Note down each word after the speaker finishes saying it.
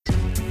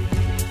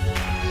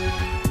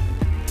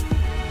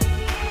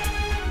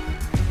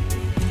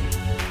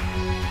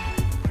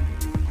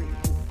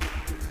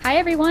Hi,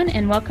 everyone,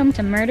 and welcome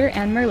to Murder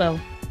and Merlot.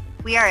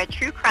 We are a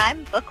true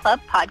crime book club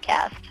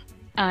podcast.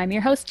 I'm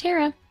your host,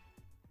 Tara.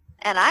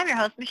 And I'm your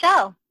host,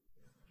 Michelle.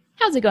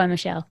 How's it going,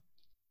 Michelle?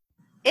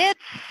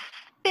 It's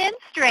been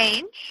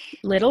strange.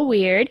 Little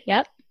weird,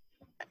 yep.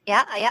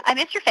 Yeah, I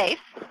missed your face.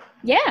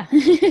 Yeah.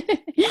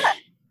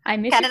 I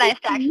miss Kind your of nice face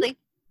to actually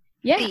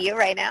see you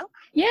right now.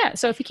 Yeah,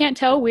 so if you can't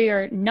tell, we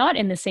are not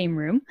in the same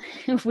room.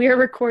 We are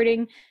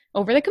recording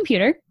over the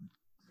computer,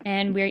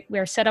 and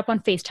we're set up on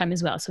FaceTime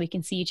as well, so we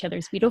can see each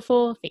other's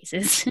beautiful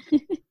faces.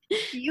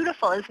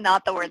 Beautiful is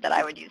not the word that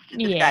I would use to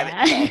describe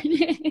it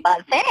today.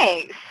 But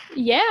thanks.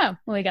 Yeah,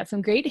 well, we got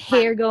some great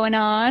hair going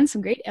on,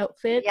 some great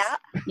outfits.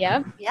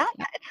 Yeah,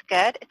 it's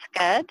good. It's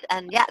good.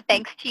 And yeah,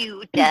 thanks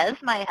to Des,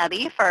 my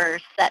hubby, for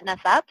setting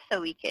us up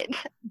so we could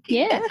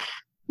do this.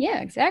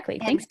 Yeah, exactly.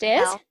 And, thanks,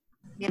 Des.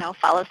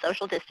 Follow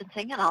social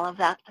distancing and all of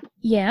that.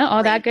 Yeah,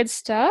 all that good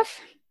stuff.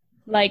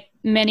 Like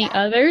many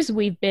others,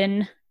 we've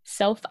been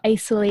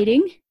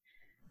self-isolating. Yes.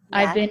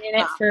 I've been in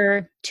it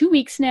for 2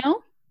 weeks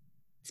now.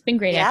 It's been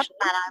great, actually.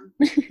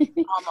 And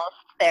I'm almost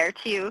there,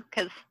 too,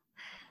 because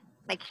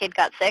my kid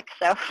got sick,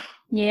 so.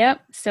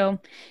 Yep, so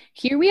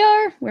here we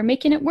are. We're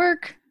making it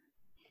work.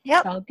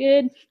 Yep. It's all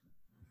good.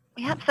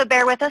 Yep, so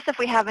bear with us if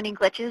we have any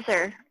glitches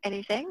or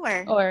anything.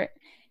 Or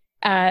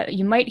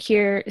you might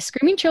hear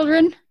screaming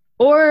children,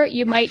 or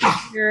you might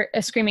hear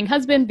a screaming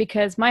husband,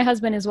 because my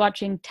husband is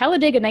watching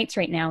Talladega Nights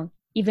right now,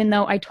 even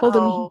though I told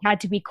him he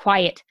had to be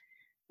quiet,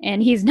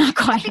 and he's not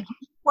quiet.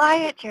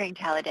 Quiet during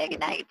Talladega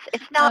Nights.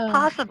 It's not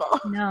possible.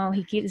 No,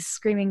 he keeps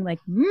screaming like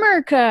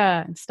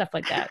Merca and stuff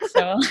like that.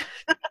 So,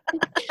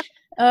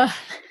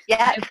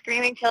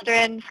 screaming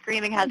children,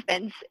 screaming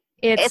husbands.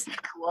 It's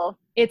cool.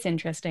 It's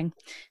interesting.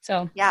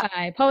 So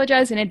I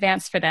apologize in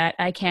advance for that.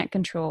 I can't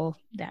control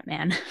that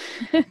man.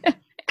 And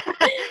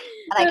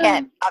I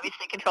can't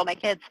obviously control my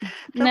kids.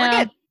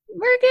 So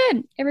we're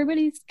good.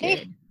 Everybody's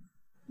good.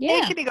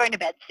 They should be going to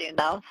bed soon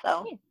though.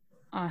 So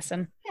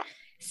awesome. Yeah.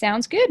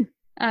 Sounds good.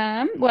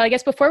 Well, I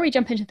guess before we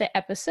jump into the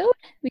episode,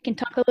 we can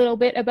talk a little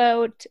bit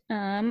about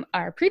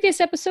our previous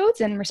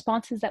episodes and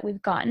responses that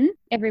we've gotten.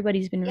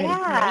 Everybody's been really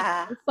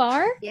great so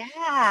far.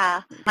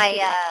 Yeah.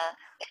 My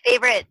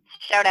favorite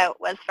shout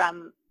out was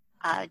from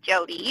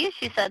Jody.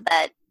 She said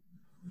that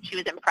she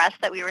was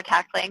impressed that we were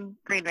tackling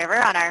Green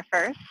River on our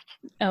first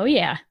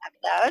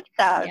episode.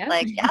 So I was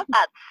like,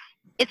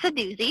 it's a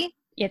doozy.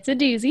 It's a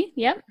doozy,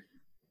 yep.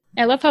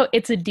 I love how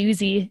it's a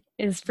doozy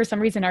is for some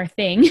reason our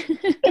thing.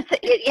 Apparently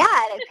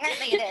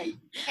it is.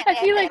 I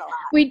feel like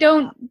we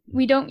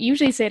don't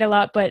usually say it a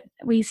lot, but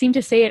we seem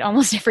to say it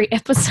almost every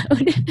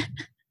episode.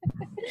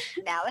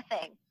 Now a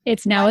thing.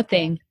 It's now a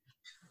thing.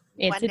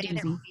 It's a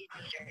doozy.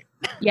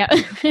 Yeah.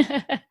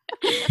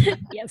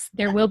 Yes,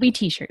 there will be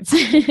t-shirts.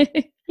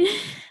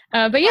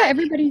 But yeah,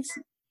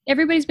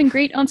 everybody's been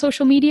great on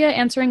social media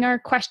answering our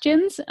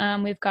questions.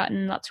 We've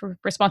gotten lots of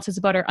responses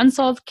about our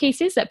unsolved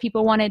cases that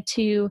people wanted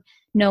to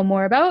know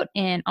more about,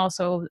 and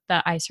also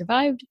the I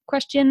survived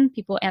question.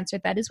 People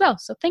answered that as well.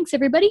 So thanks,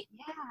 everybody.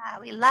 Yeah,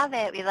 we love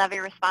it. We love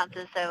your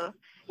responses. So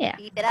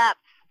keep it up.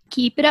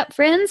 Keep it up,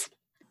 friends.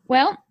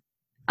 Well,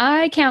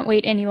 I can't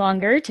wait any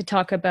longer to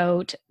talk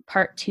about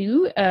part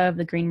 2 of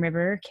the Green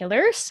River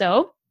Killer.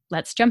 So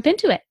let's jump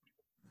into it.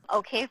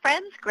 Okay,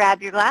 friends,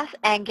 grab your glass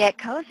and get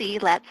cozy.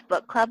 Let's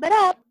book club it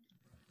up.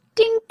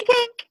 Dink,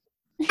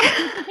 dink.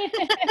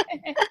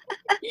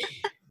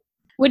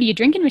 What are you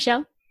drinking,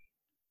 Michelle?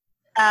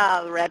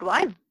 Red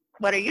wine.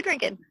 What are you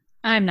drinking?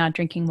 I'm not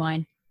drinking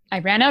wine. I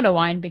ran out of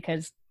wine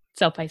because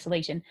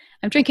self-isolation.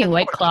 I'm drinking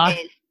White Claw.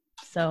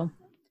 So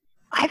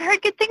I've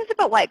heard good things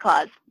about White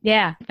Claws.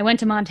 Yeah, I went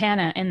to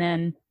Montana and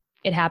then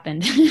it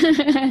happened.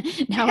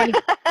 Now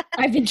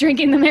I've been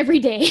drinking them every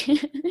day.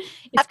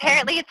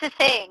 Apparently it's a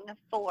thing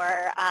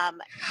for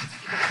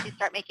people to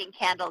start making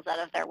candles out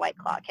of their White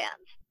Claw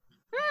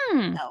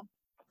cans. So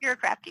you're a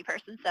crafty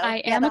person. So I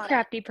am a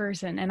crafty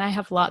person, and I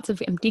have lots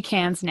of empty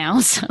cans now.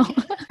 So,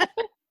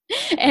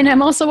 and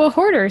I'm also a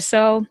hoarder.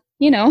 So,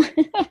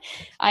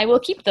 I will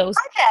keep those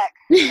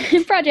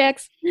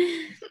projects.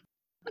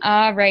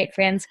 All right,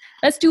 friends.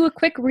 Let's do a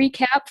quick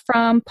recap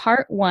from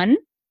part 1.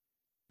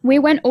 We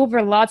went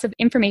over lots of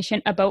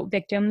information about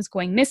victims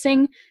going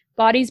missing,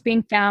 bodies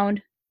being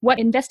found, what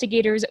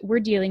investigators were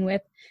dealing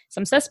with,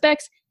 some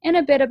suspects, and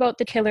a bit about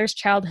the killer's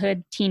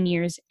childhood, teen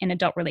years, and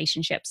adult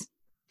relationships.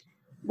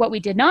 What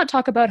we did not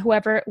talk about,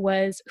 however,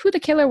 was who the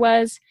killer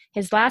was,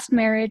 his last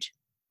marriage,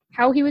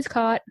 how he was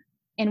caught,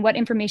 and what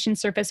information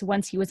surfaced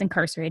once he was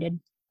incarcerated.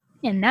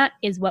 And that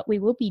is what we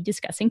will be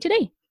discussing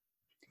today.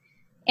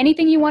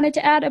 Anything you wanted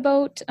to add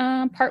about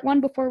part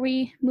 1 before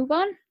we move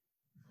on?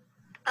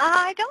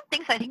 I don't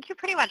think so. I think you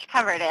pretty much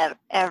covered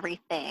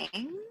everything.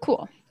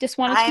 Cool. Just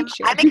wanted to make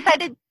sure. I'm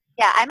excited.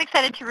 Yeah, I'm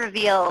excited to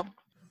reveal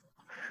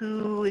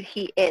who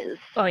he is.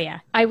 Oh, yeah.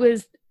 I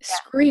was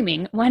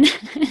screaming when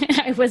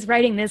I was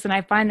writing this, and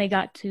I finally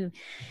got to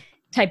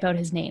type out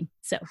his name.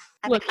 So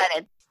I'm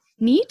excited.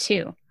 Me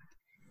too.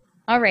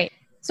 All right.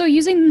 So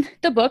using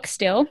the book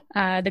still,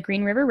 The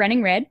Green River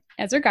Running Red,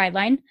 as our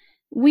guideline,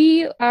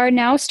 We are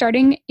now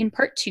starting in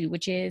part 2,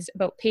 which is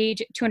about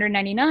page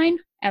 299.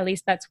 At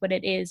least that's what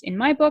it is in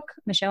my book.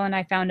 Michelle and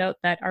I found out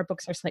that our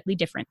books are slightly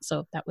different,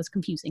 so that was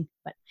confusing,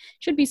 but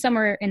should be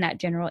somewhere in that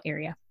general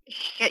area.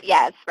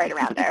 Yeah, it's right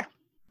around there.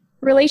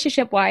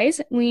 Relationship-wise,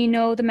 we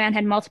know the man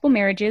had multiple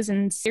marriages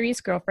and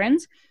serious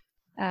girlfriends.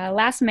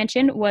 Last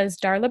mentioned was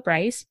Darla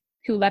Bryce,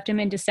 who left him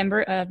in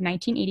December of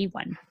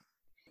 1981.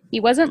 He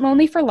wasn't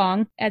lonely for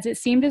long, as it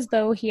seemed as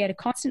though he had a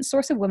constant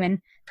source of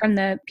women from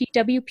the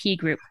PWP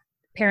group,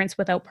 Parents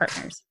Without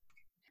Partners.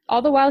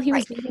 All the while he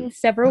was dating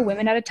several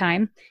women at a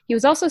time, he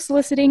was also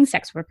soliciting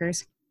sex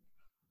workers.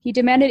 He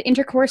demanded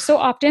intercourse so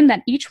often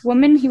that each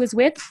woman he was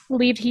with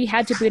believed he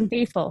had to be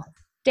faithful.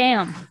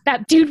 Damn,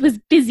 that dude was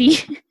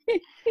busy.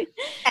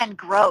 And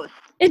gross.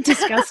 It's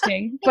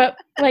disgusting. But,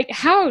 like,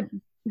 how?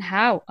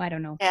 I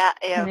don't know.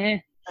 Yeah.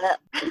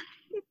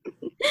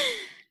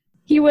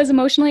 He was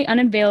emotionally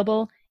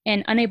unavailable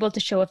and unable to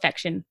show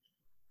affection.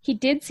 He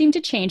did seem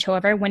to change,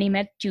 however, when he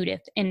met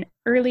Judith in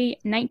early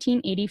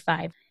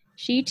 1985.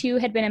 She, too,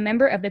 had been a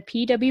member of the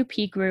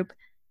PWP group,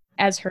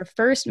 as her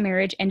first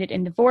marriage ended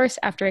in divorce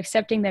after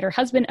accepting that her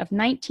husband of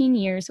 19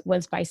 years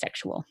was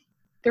bisexual.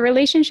 The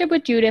relationship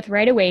with Judith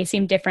right away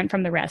seemed different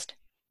from the rest.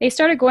 They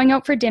started going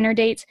out for dinner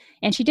dates,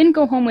 and she didn't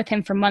go home with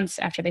him for months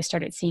after they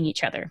started seeing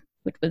each other,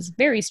 which was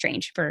very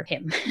strange for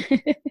him.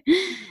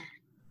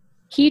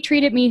 He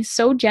treated me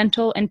so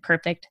gentle and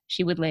perfect,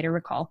 she would later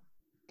recall.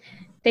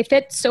 They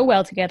fit so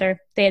well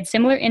together. They had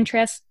similar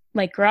interests,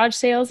 like garage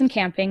sales and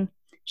camping.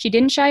 She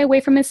didn't shy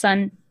away from his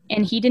son,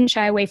 and he didn't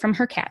shy away from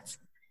her cats.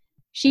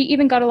 She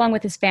even got along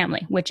with his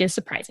family, which is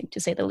surprising, to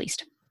say the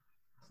least.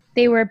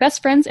 They were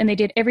best friends, and they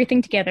did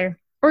everything together,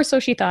 or so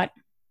she thought.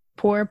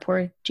 Poor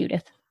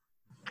Judith.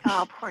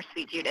 Oh, poor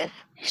sweet Judith.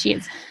 She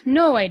has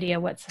no idea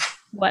what's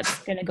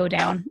going to go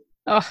down.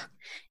 Oh,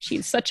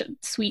 she's such a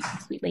sweet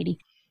lady.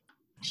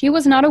 She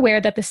was not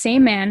aware that the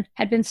same man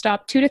had been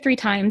stopped 2 to 3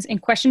 times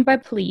and questioned by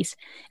police,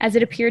 as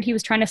it appeared he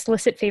was trying to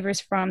solicit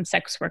favors from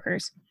sex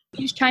workers.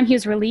 Each time he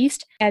was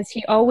released, as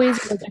he always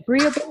was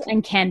agreeable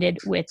and candid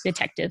with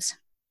detectives.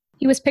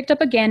 He was picked up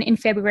again in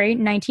February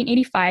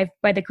 1985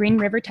 by the Green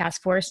River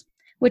Task Force,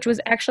 which was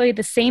actually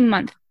the same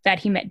month that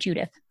he met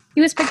Judith.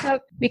 He was picked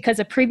up because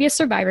a previous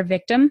survivor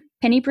victim,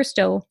 Penny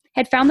Bristow,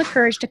 had found the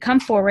courage to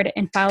come forward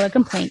and file a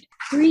complaint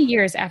 3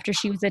 years after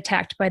she was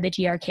attacked by the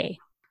GRK.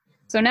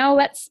 So now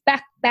let's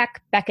back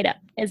it up,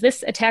 as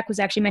this attack was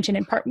actually mentioned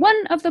in part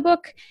 1 of the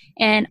book,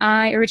 and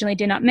I originally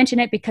did not mention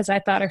it because I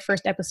thought our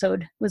first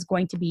episode was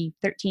going to be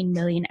 13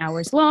 million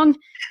hours long.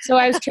 So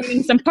I was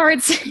trimming some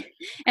parts,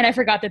 and I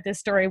forgot that this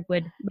story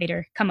would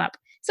later come up.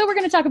 So we're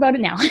going to talk about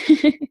it now.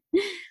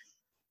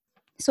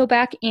 So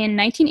back in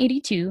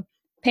 1982,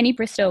 Penny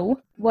Bristow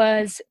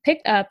was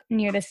picked up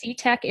near the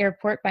SeaTac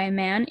airport by a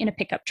man in a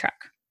pickup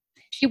truck.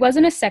 She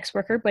wasn't a sex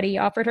worker, but he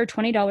offered her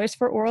 $20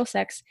 for oral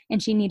sex,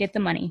 and she needed the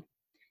money.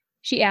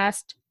 She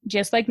asked,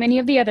 just like many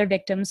of the other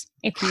victims,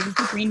 if he was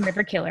the Green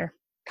River Killer.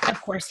 Of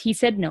course, he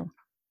said no.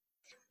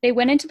 They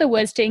went into the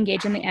woods to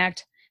engage in the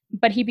act,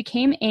 but he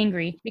became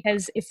angry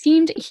because it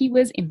seemed he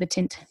was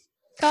impotent.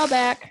 Call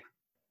back.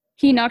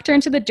 He knocked her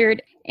into the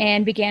dirt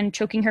and began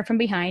choking her from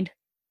behind.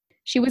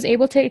 She was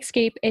able to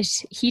escape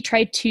as he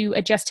tried to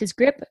adjust his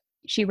grip.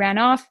 She ran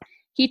off.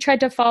 He tried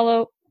to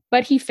follow,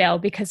 but he fell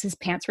because his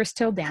pants were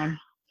still down.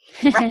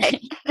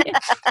 Right.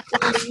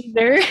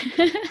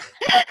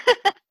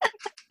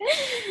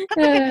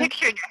 That's a good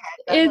picture in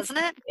your head, isn't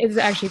it? It's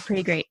actually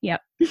pretty great, yep.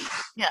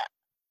 Yeah.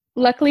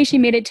 Luckily, she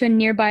made it to a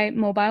nearby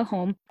mobile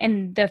home,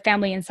 and the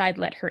family inside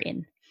let her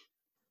in.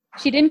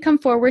 She didn't come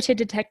forward to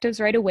detectives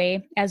right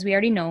away, as we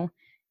already know,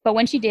 but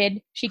when she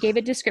did, she gave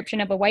a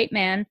description of a white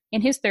man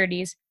in his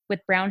 30s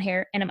with brown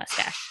hair and a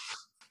mustache.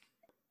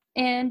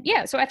 And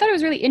yeah, so I thought it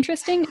was really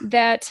interesting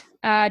that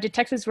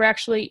detectives were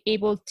actually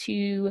able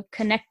to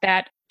connect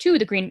that to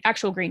the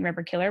actual Green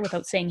River Killer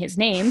without saying his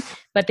name,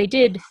 but they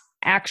did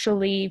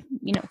actually,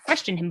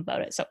 question him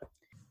about it. So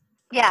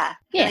yeah,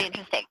 really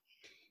interesting.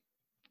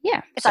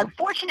 Yeah. It's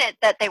unfortunate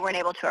that they weren't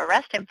able to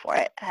arrest him for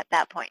it at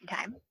that point in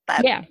time.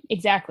 But yeah,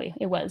 exactly.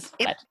 It was.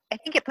 I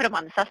think it put him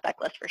on the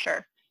suspect list for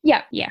sure.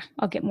 Yeah.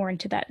 I'll get more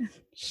into that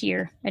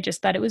here. I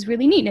just thought it was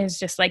really neat. It's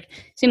just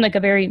seemed like a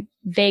very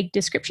vague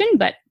description,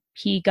 but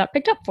he got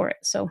picked up for it.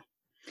 So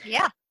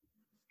yeah.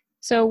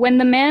 So when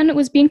the man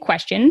was being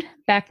questioned,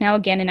 back now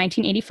again in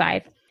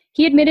 1985,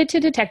 he admitted to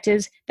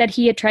detectives that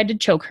he had tried to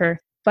choke her,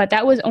 but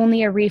that was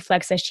only a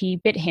reflex as she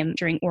bit him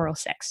during oral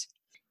sex.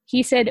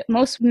 He said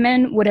most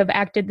men would have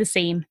acted the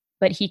same,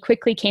 but he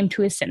quickly came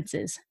to his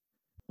senses.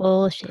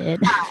 Bullshit.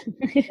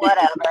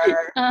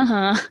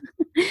 Whatever.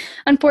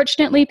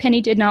 Unfortunately,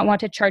 Penny did not want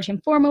to charge him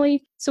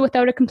formally, so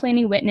without a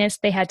complaining witness,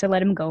 they had to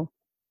let him go.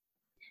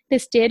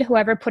 This did,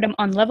 however, put him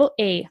on level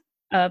A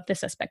of the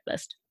suspect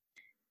list.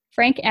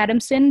 Frank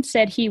Adamson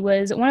said he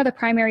was one of the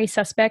primary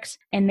suspects,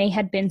 and they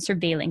had been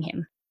surveilling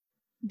him.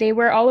 They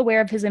were all aware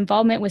of his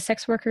involvement with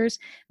sex workers,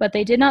 but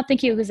they did not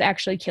think he was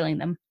actually killing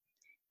them.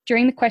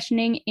 During the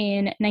questioning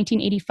in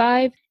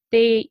 1985,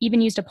 they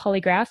even used a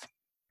polygraph,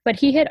 but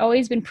he had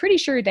always been pretty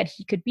sure that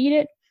he could beat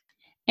it,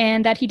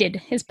 And that he did.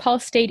 His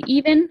pulse stayed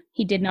even,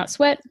 he did not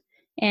sweat,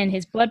 and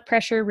his blood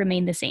pressure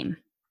remained the same.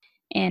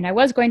 And I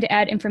was going to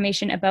add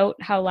information about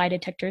how lie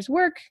detectors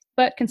work,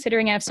 but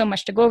considering I have so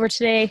much to go over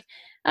today,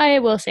 I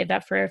will save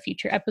that for a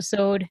future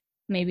episode,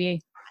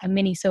 maybe a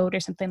mini-sode or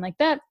something like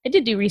that. I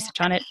did do research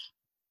on it.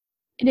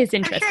 It is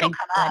interesting. I'm sure it'll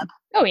come up.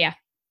 Oh, yeah.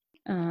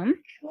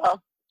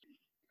 Well,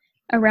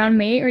 around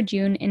May or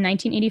June in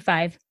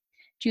 1985,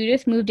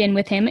 Judith moved in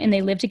with him and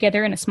they lived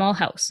together in a small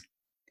house.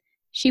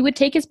 She would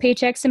take his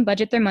paychecks and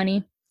budget their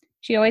money.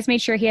 She always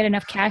made sure he had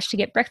enough cash to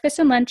get breakfast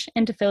and lunch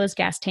and to fill his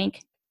gas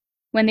tank.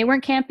 When they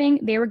weren't camping,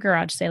 they were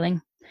garage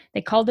sailing.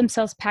 They called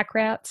themselves pack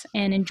rats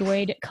and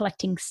enjoyed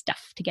collecting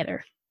stuff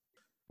together.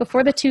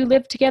 Before the two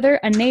lived together,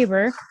 a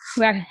neighbor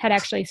who had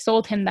actually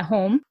sold him the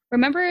home,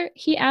 remember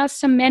he asked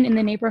some men in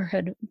the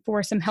neighborhood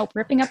for some help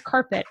ripping up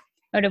carpet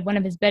out of one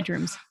of his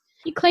bedrooms.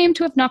 He claimed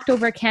to have knocked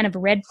over a can of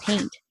red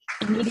paint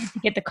and needed to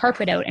get the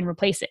carpet out and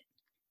replace it.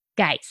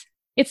 Guys,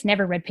 it's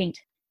never red paint.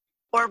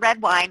 Or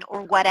red wine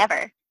or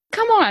whatever.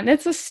 Come on,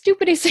 that's the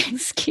stupidest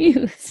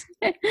excuse.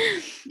 Never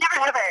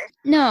ever.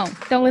 No,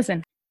 don't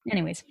listen.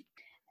 Anyways,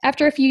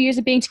 after a few years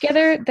of being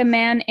together, the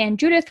man and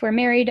Judith were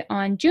married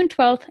on June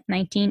 12th,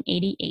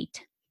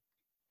 1988.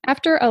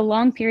 After a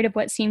long period of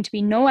what seemed to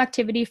be no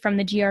activity from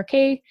the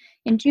GRK,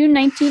 in June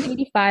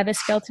 1985, a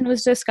skeleton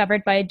was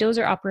discovered by a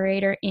dozer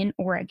operator in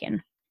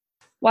Oregon.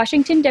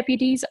 Washington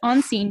deputies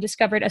on scene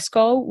discovered a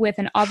skull with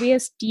an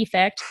obvious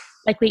defect,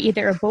 likely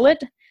either a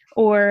bullet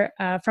or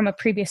from a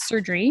previous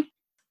surgery.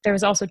 There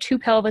was also 2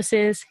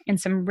 pelvises and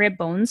some rib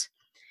bones.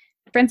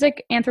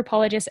 Forensic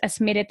anthropologists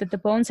estimated that the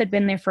bones had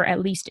been there for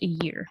at least a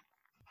year.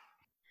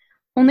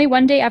 Only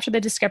one day after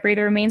the discovery,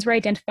 the remains were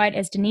identified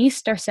as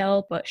Denise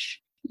Darcel Bush.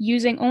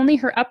 Using only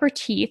her upper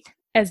teeth,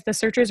 as the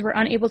searchers were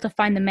unable to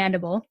find the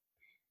mandible,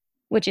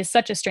 which is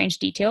such a strange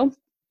detail,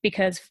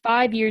 because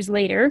 5 years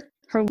later,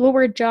 her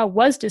lower jaw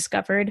was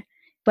discovered,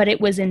 but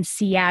it was in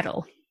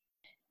Seattle.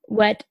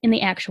 What in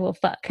the actual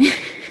fuck?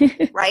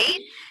 Right?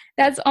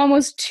 That's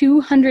almost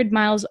 200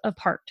 miles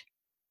apart.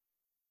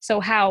 So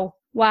how?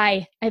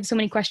 Why? I have so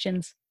many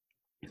questions.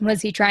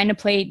 Was he trying to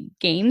play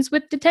games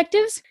with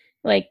detectives?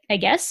 Like, I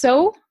guess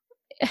so.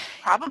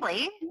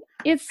 Probably.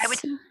 It's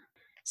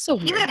so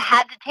weird. He would have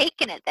had to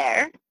taken it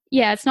there.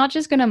 Yeah, it's not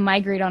just going to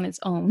migrate on its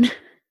own.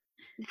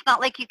 It's not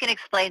like you can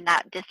explain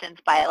that distance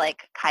by,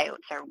 like,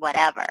 coyotes or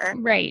whatever.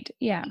 Right,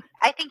 yeah.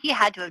 I think he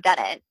had to have done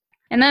it.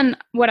 And then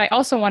what I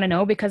also want to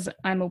know, because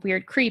I'm a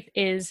weird creep,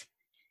 is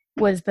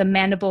was the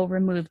mandible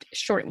removed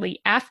shortly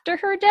after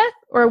her death,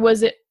 or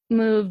was it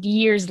moved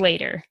years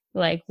later,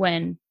 like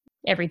when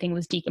everything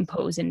was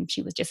decomposed and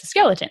she was just a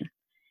skeleton?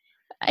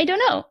 I don't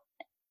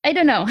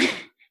know.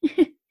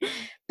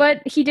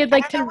 But he did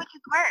like I don't know which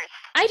is worse.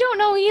 I don't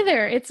know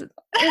either. It's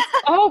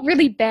all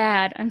really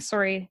bad. I'm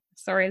sorry.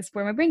 That's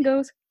where my brain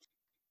goes.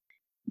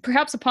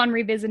 Perhaps upon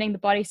revisiting the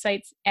body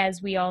sites,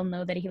 as we all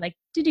know that he liked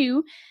to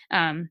do,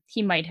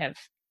 he might have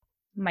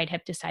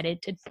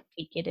decided to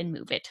take it and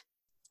move it.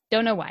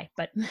 Don't know why,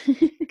 but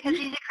because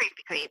he's a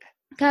creepy creep.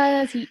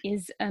 Because he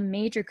is a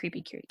major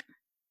creepy creep.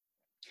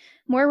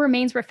 More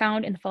remains were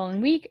found in the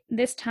following week.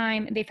 This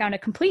time, they found a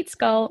complete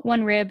skull,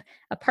 1 rib,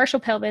 a partial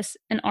pelvis,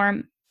 an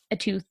arm, a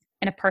tooth,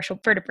 and a partial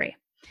vertebrae.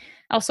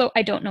 Also,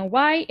 I don't know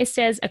why it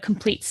says a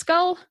complete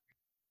skull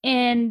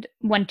and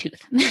 1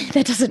 tooth.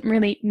 That doesn't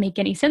really make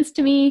any sense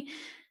to me.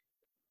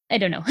 I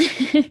don't know.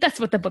 That's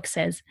what the book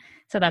says.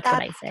 So that's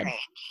what I said. Strange.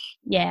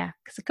 Yeah,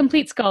 because a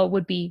complete skull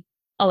would be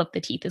all of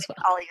the teeth as well.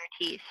 All your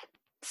teeth.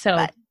 So,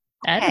 okay.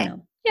 I don't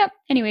know. Yep.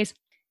 Anyways,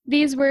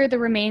 these were the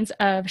remains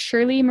of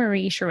Shirley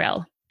Marie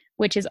Sherrill,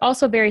 which is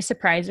also very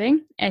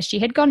surprising, as she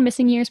had gone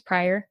missing years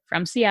prior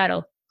from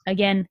Seattle.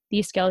 Again,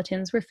 these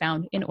skeletons were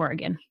found in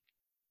Oregon.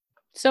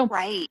 So,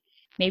 right.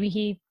 Maybe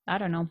he, I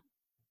don't know,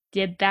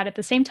 did that at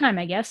the same time,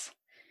 I guess.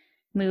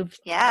 Moved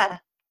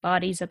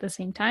bodies at the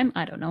same time.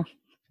 I don't know.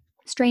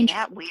 Strange.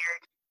 Yeah, weird.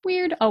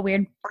 Weird. All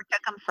weird. Or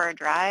took them for a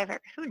drive, or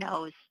who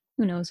knows?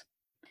 Who knows?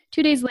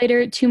 2 days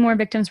later, 2 more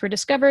victims were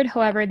discovered.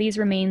 However, these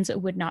remains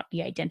would not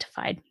be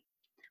identified.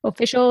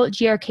 Official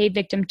GRK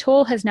victim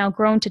toll has now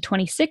grown to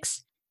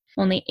 26.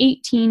 Only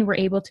 18 were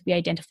able to be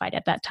identified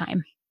at that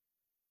time.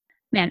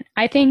 Man,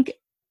 I think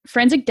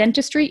forensic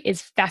dentistry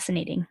is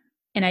fascinating,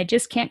 and I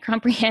just can't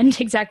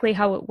comprehend exactly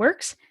how it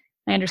works.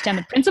 I understand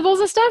the principles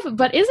and stuff,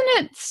 but isn't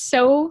it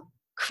so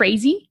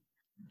crazy?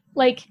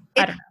 Like,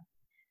 I don't know.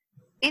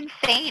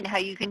 Insane how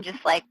you can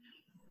just like,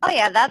 oh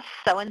yeah, that's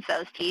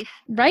so-and-so's teeth.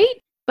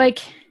 Right? Like,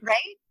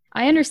 right?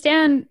 I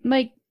understand,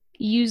 like,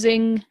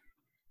 using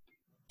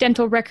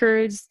dental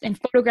records and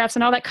photographs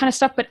and all that kind of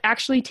stuff, but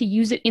actually to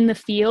use it in the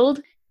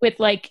field with,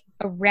 like,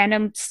 a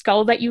random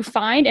skull that you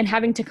find and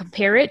having to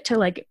compare it to,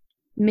 like,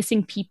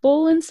 missing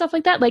people and stuff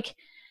like that. Like,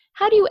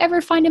 how do you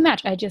ever find a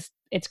match?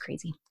 It's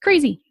crazy.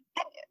 Crazy.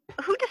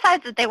 Who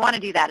decides that they want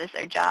to do that as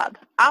their job?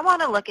 I want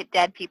to look at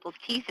dead people's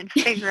teeth and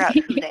figure out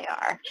who they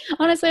are.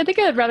 Honestly, I think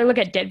I'd rather look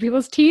at dead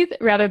people's teeth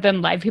rather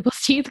than live people's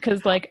teeth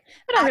because, like,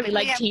 I don't really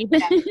like teeth.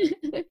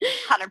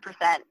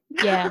 100%.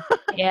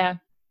 Yeah.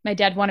 My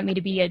dad wanted me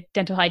to be a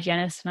dental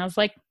hygienist, and I was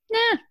like,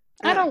 nah,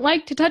 I don't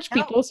like to touch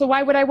people, so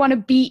why would I want to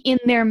be in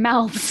their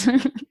mouths?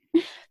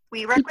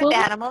 We work with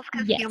animals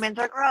because humans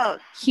are gross.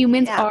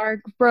 Humans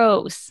are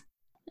gross.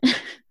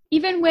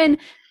 Even when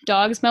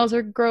dog smells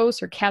are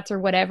gross or cats or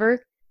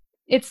whatever,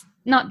 it's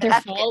not their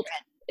fault.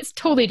 Different. It's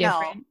totally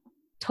different. No.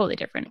 Totally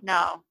different.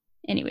 No.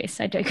 Anyways,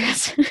 I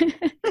digress. Little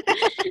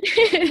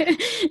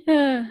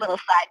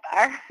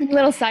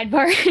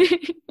sidebar.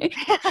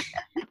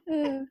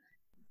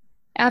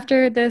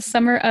 After the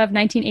summer of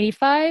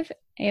 1985,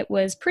 it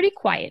was pretty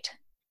quiet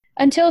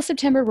until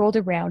September rolled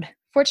around.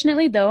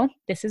 Fortunately, though,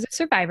 this is a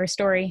survivor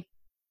story.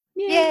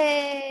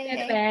 Yay!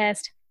 They're the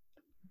best.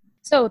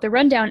 So the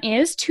rundown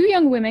is 2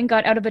 young women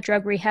got out of a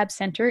drug rehab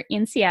center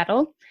in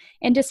Seattle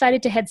and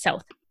decided to head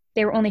south.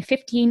 They were only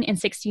 15 and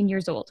 16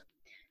 years old.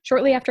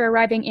 Shortly after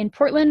arriving in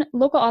Portland,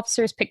 local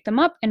officers picked them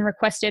up and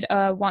requested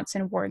a wants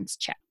and warrants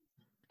check.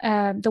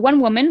 The one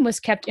woman was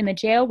kept in the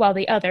jail while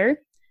the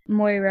other,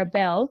 Moira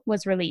Bell,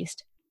 was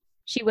released.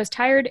 She was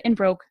tired and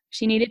broke.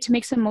 She needed to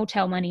make some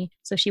motel money,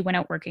 so she went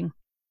out working.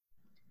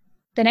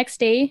 The next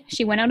day,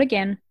 she went out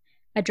again.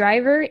 A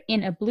driver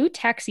in a blue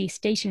taxi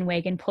station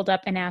wagon pulled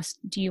up and asked,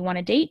 "Do you want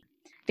a date?"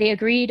 They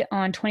agreed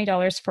on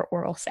 $20 for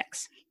oral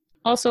sex.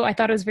 Also, I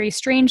thought it was very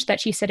strange that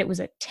she said it was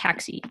a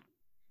taxi.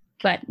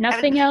 But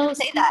nothing else.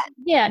 Say that.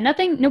 Yeah,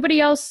 nobody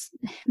else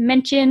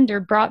mentioned or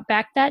brought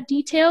back that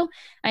detail.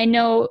 I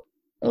know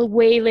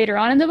way later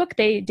on in the book,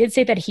 they did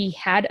say that he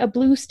had a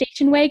blue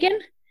station wagon.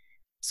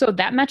 So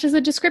that matches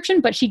the description,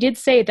 but she did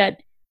say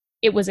that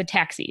it was a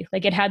taxi.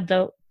 Like it had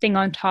the thing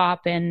on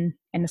top and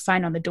the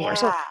sign on the door. Yeah.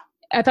 So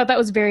I thought that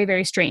was very,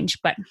 very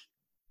strange. But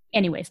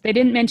anyways, they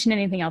didn't mention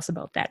anything else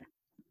about that.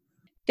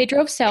 They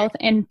drove south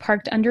and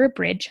parked under a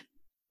bridge.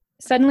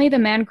 Suddenly, the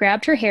man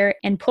grabbed her hair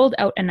and pulled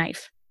out a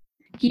knife.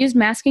 He used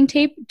masking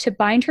tape to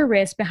bind her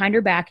wrists behind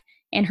her back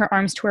and her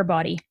arms to her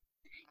body.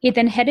 He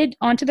then headed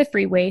onto the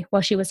freeway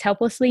while she was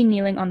helplessly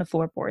kneeling on the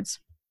floorboards.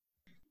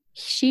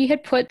 She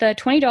had put the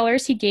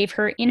 $20 he gave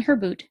her in her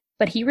boot,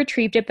 but he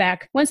retrieved it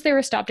back once they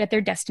were stopped at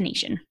their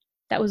destination.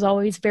 That was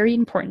always very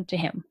important to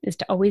him, is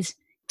to always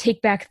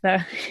take back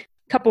the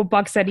couple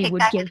bucks that he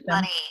would give them.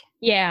 Money.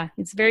 Yeah,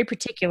 it's very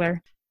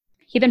particular.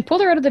 He then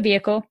pulled her out of the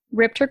vehicle,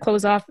 ripped her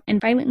clothes off,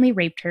 and violently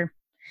raped her.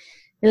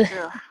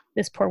 Ugh.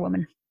 This poor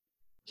woman.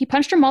 He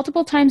punched her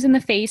multiple times in the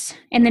face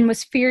and then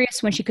was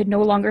furious when she could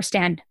no longer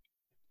stand.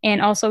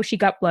 And also she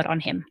got blood on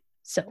him.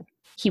 So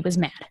he was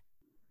mad.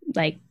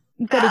 Like,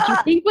 what did you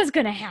think was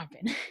going to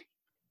happen?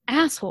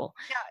 Asshole.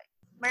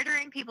 Yeah,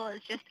 murdering people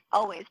is just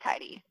always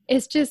tidy.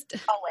 It's just...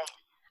 Always.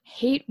 I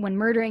hate when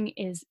murdering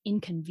is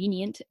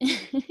inconvenient.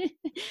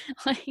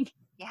 Like,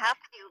 you have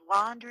to do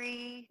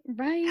laundry.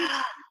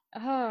 Right?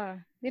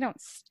 They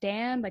don't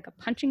stand like a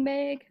punching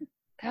bag.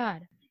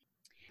 God.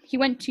 He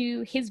went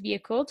to his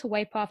vehicle to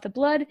wipe off the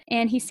blood,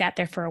 and he sat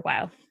there for a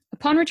while.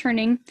 Upon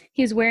returning,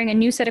 he was wearing a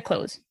new set of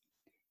clothes.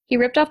 He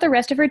ripped off the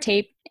rest of her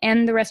tape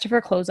and the rest of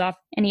her clothes off,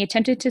 and he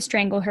attempted to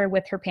strangle her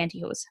with her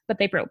pantyhose, but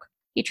they broke.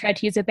 He tried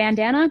to use a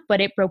bandana, but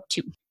it broke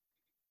too.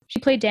 She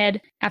played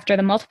dead after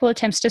the multiple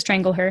attempts to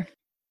strangle her.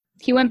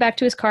 He went back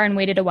to his car and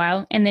waited a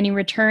while, and then he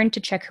returned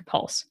to check her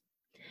pulse.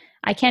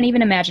 I can't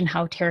even imagine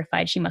how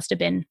terrified she must have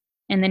been.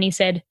 And then he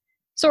said,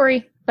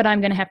 "Sorry, but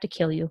I'm going to have to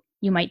kill you.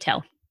 You might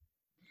tell."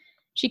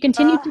 She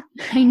continued to...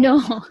 I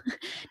know,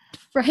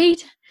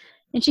 right?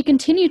 And she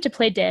continued to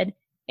play dead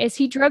as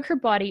he drug her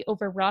body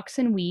over rocks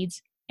and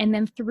weeds and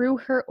then threw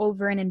her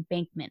over an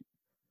embankment.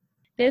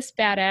 This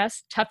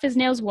badass,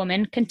 tough-as-nails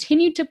woman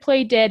continued to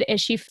play dead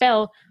as she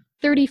fell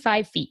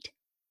 35 feet.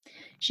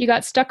 She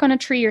got stuck on a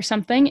tree or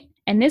something,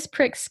 and this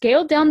prick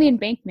scaled down the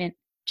embankment,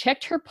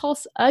 checked her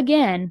pulse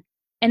again,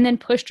 and then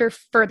pushed her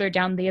further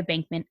down the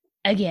embankment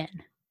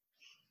again.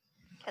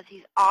 Because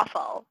he's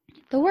awful.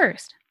 The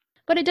worst.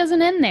 But it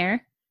doesn't end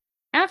there.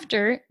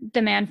 After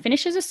the man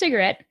finishes a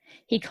cigarette,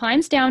 he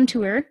climbs down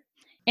to her,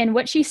 and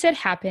what she said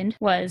happened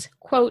was,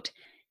 quote,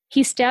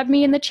 "He stabbed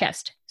me in the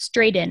chest,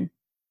 straight in.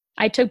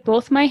 I took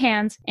both my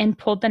hands and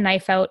pulled the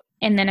knife out,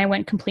 and then I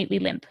went completely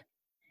limp.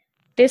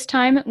 This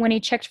time, when he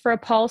checked for a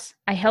pulse,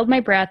 I held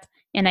my breath,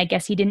 and I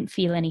guess he didn't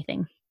feel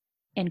anything."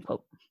 End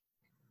quote.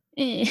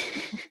 I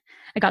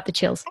got the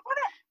chills.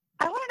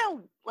 I want to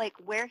know, like,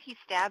 where he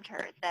stabbed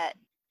her, that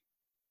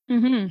she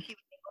was able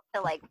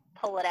to, like,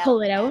 pull it out.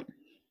 Pull it out?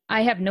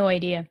 I have no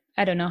idea.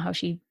 I don't know how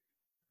she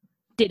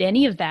did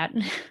any of that.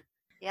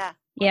 Yeah.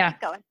 Yeah.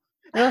 Keep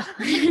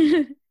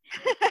going.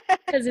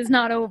 Because it's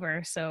not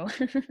over, so.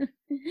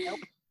 Nope.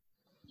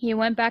 He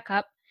went back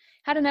up,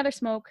 had another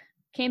smoke,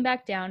 came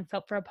back down,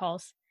 felt for a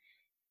pulse,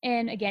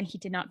 and again, he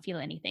did not feel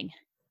anything.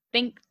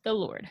 Thank the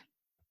Lord.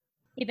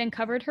 He then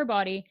covered her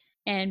body,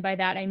 and by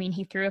that I mean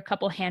he threw a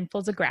couple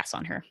handfuls of grass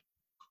on her.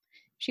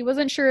 She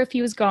wasn't sure if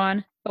he was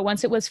gone, but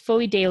once it was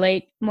fully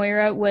daylight,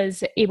 Moira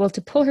was able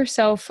to pull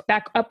herself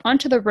back up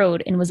onto the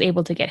road and was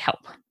able to get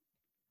help.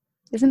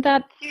 Isn't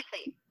that...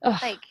 Seriously. Ugh.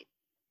 Like,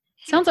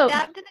 she sounds was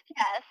stabbed in the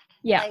chest.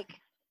 Yeah. Like,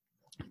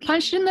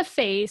 punched in the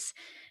face.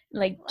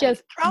 Like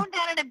just... thrown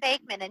down an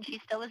embankment, and she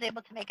still was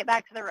able to make it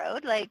back to the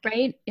road. Like,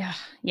 right?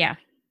 Yeah.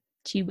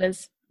 She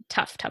was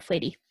tough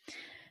lady.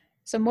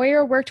 So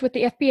Moyer worked with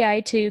the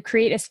FBI to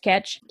create a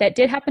sketch that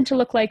did happen to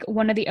look like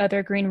one of the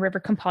other Green River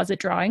composite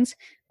drawings,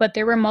 but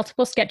there were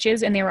multiple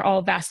sketches and they were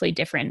all vastly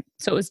different.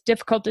 So it was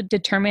difficult to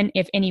determine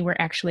if any were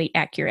actually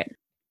accurate.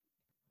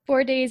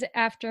 4 days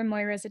after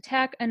Moira's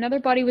attack, another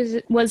body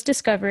was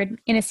discovered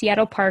in a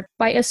Seattle park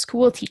by a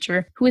school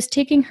teacher who was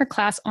taking her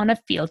class on a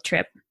field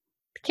trip.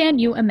 Can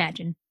you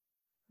imagine?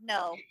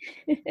 No.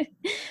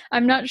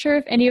 I'm not sure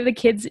if any of the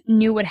kids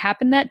knew what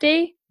happened that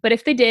day, but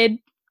if they did,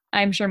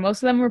 I'm sure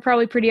most of them were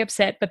probably pretty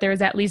upset, but there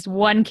was at least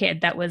one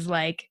kid that was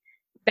like,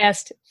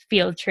 best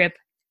field trip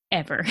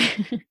ever.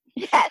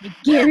 Yes. I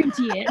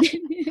guarantee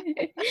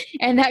it.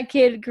 And that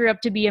kid grew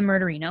up to be a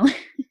murderino.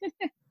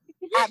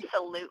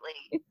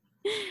 Absolutely.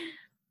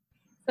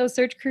 So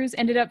search crews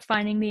ended up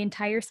finding the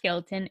entire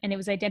skeleton, and it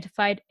was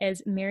identified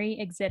as Mary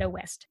Exetta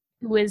West,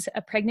 who was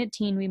a pregnant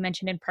teen we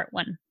mentioned in part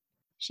 1.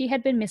 She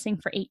had been missing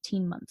for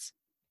 18 months.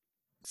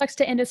 Sucks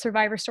to end a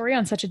survivor story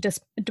on such a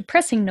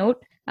depressing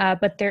note,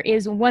 but there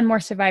is one more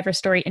survivor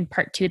story in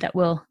part 2 that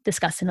we'll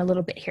discuss in a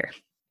little bit here.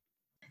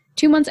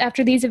 2 months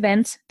after these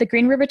events, the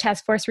Green River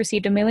Task Force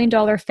received $1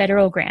 million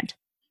federal grant.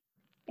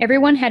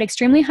 Everyone had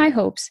extremely high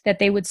hopes that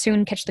they would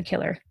soon catch the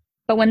killer.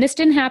 But when this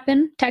didn't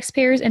happen,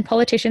 taxpayers and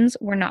politicians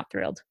were not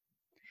thrilled.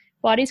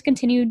 Bodies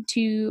continued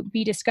to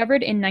be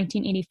discovered in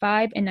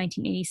 1985 and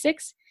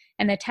 1986,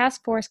 and the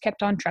task force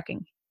kept on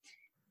trucking.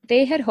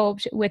 They had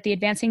hoped with the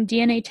advancing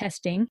DNA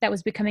testing that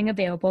was becoming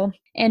available,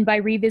 and by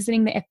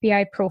revisiting the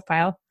FBI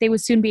profile, they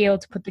would soon be able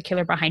to put the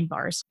killer behind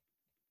bars.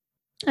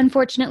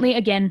 Unfortunately,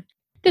 again,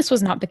 this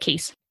was not the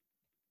case.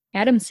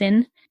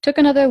 Adamson took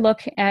another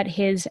look at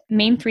his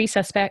main 3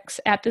 suspects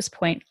at this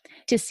point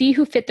to see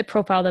who fit the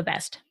profile the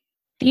best.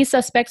 These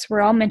suspects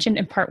were all mentioned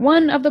in part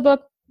 1 of the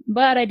book,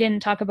 but I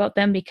didn't talk about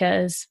them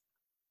because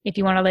if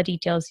you want all the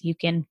details, you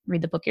can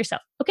read the book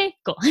yourself. Okay,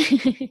 cool.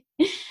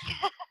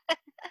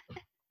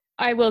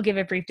 I will give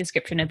a brief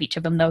description of each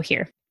of them, though,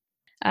 here.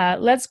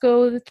 Let's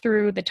go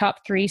through the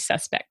top 3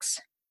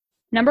 suspects.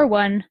 Number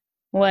 1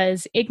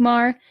 was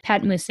Igmar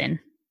Patmusin.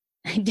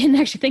 I didn't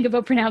actually think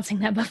about pronouncing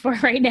that before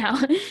right now.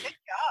 Good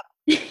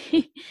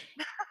job.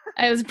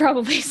 I was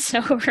probably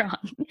so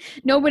wrong.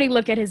 Nobody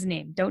look at his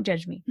name. Don't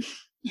judge me.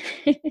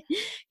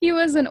 He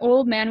was an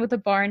old man with a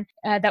barn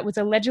that was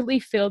allegedly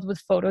filled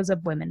with photos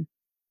of women.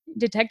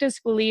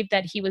 Detectives believed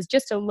that he was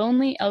just a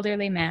lonely,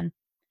 elderly man.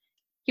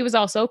 He was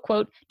also,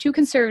 quote, too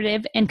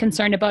conservative and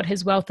concerned about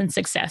his wealth and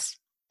success.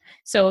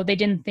 So they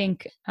didn't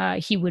think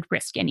he would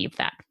risk any of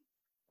that.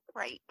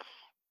 Right.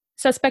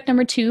 Suspect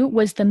number 2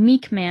 was the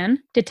meek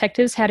man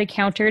detectives had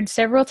encountered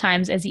several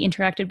times as he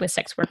interacted with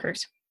sex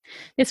workers.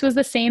 This was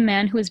the same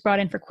man who was brought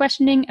in for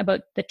questioning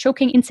about the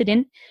choking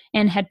incident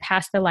and had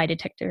passed the lie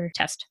detector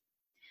test.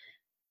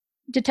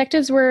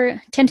 Detectives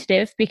were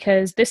tentative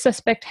because this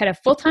suspect had a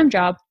full-time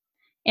job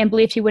and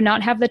believed he would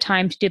not have the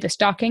time to do the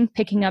stalking,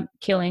 picking up,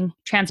 killing,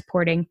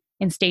 transporting,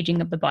 and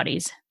staging of the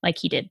bodies like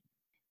he did.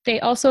 They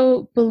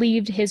also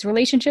believed his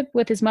relationship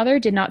with his mother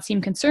did not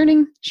seem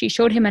concerning. She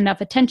showed him enough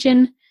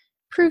attention,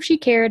 proved she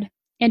cared,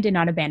 and did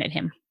not abandon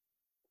him.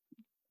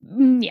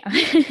 Yeah.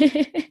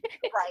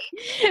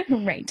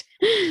 Right.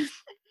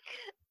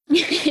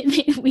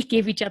 We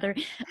gave each other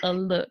a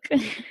look.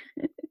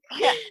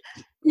 Yeah.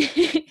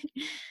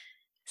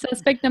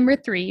 Suspect number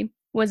 3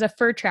 was a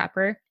fur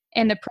trapper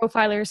and the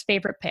profiler's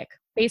favorite pick,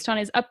 based on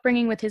his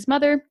upbringing with his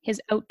mother,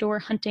 his outdoor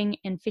hunting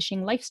and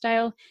fishing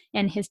lifestyle,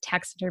 and his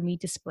taxidermy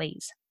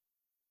displays.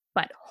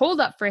 But hold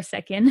up for a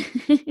second.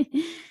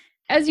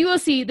 As you will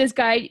see, this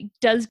guy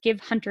does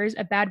give hunters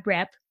a bad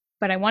rep,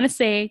 but I want to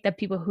say that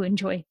people who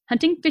enjoy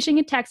hunting, fishing,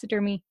 and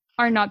taxidermy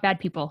are not bad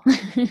people. I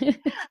was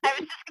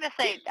just going to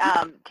say,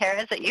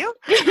 Tara, is it you?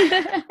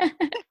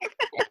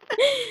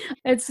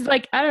 It's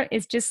like,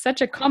 it's just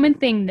such a common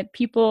thing that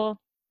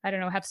people,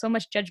 have so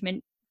much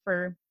judgment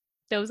for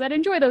those that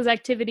enjoy those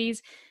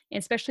activities,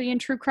 especially in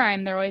true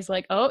crime. They're always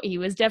like, oh, he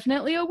was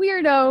definitely a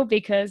weirdo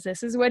because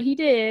this is what he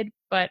did.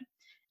 But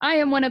I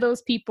am one of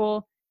those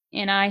people,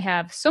 and I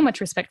have so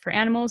much respect for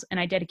animals, and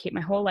I dedicate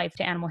my whole life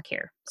to animal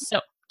care.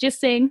 So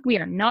just saying, we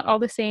are not all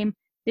the same.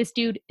 This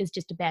dude is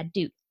just a bad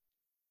dude.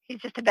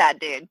 He's just a bad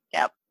dude.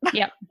 Yep.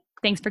 Yep.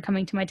 Thanks for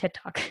coming to my TED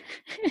Talk.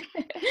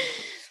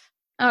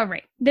 All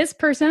right. This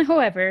person,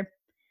 however,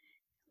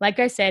 like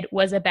I said,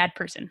 was a bad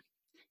person.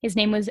 His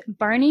name was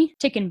Barney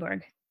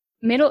Tickenberg.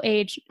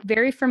 Middle-aged,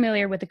 very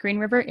familiar with the Green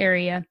River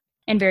area,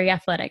 and very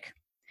athletic.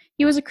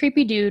 He was a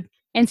creepy dude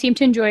and seemed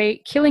to enjoy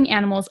killing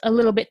animals a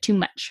little bit too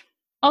much.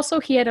 Also,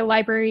 he had a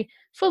library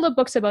full of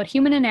books about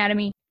human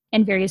anatomy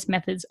and various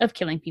methods of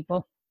killing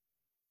people.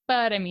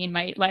 But,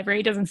 my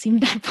library doesn't seem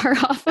that far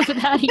off of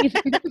that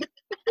either.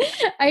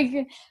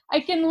 I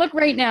can look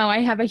right now. I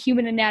have a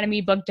human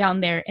anatomy book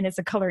down there, and it's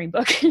a coloring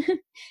book.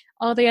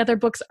 All the other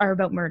books are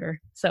about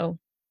murder. So,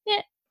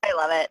 yeah. I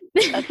love it.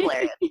 That's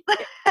hilarious.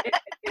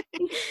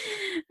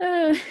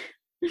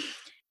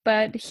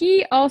 But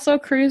he also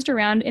cruised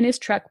around in his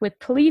truck with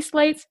police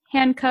lights,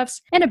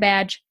 handcuffs, and a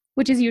badge,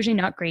 which is usually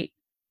not great.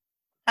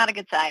 Not a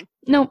good sign.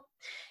 No.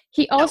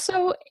 He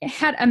also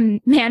had a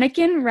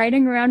mannequin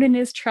riding around in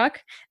his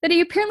truck that he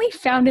apparently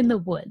found in the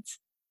woods.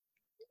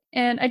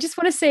 And I just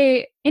want to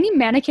say, any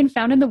mannequin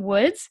found in the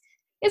woods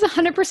is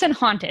 100%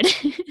 haunted.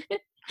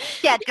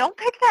 Yeah, don't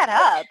pick that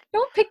up.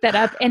 Don't pick that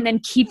up and then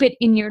keep it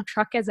in your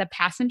truck as a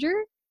passenger.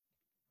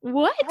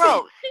 What?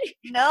 Gross.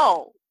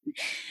 No.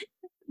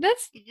 You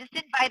just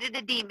invited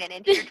a demon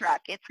into your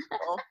truck. It's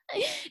cool.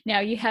 Now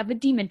you have a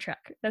demon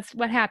truck. That's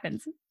what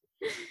happens.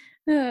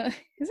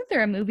 Isn't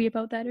there a movie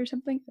about that or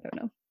something? I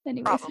don't know.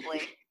 Anyways.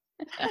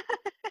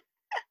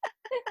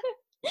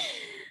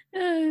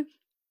 Probably.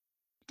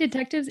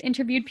 Detectives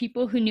interviewed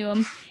people who knew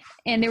him,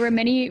 and there were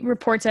many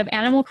reports of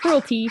animal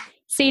cruelty,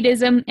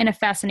 sadism, and a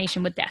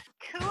fascination with death.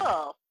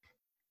 Cool.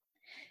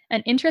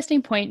 An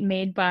interesting point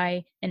made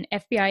by an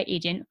FBI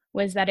agent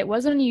was that it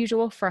wasn't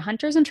unusual for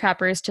hunters and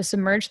trappers to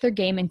submerge their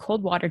game in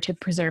cold water to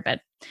preserve it.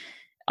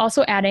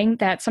 Also adding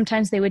that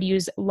sometimes they would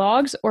use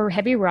logs or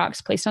heavy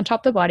rocks placed on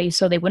top of the body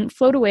so they wouldn't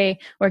float away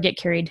or get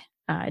carried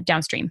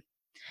downstream,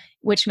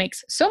 which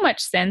makes so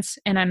much sense.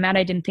 And I'm mad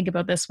I didn't think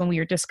about this when we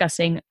were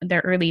discussing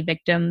their early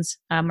victims,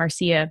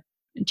 Marcia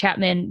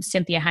Chapman,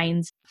 Cynthia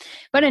Hines.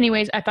 But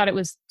anyways, I thought it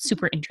was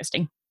super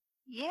interesting.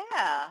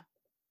 Yeah.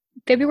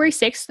 February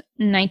 6th,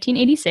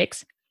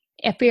 1986,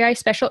 FBI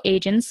special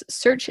agents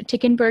searched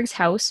Tickenberg's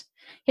house,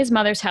 his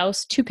mother's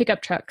house, 2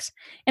 pickup trucks,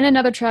 and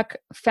another truck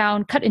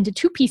found cut into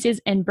 2 pieces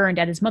and burned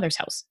at his mother's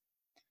house.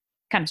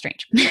 Kind of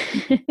strange.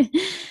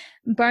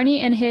 Barney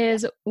and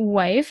his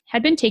wife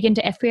had been taken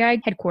to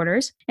FBI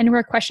headquarters and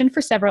were questioned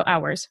for several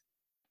hours.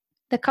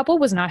 The couple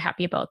was not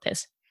happy about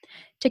this.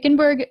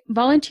 Tickenberg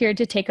volunteered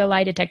to take a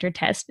lie detector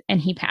test,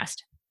 and he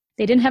passed.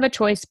 They didn't have a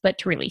choice but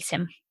to release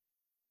him.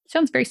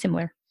 Sounds very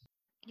similar.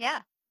 Yeah.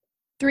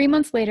 3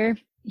 months later,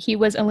 he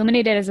was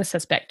eliminated as a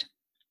suspect.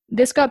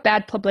 This got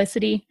bad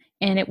publicity,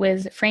 and it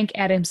was Frank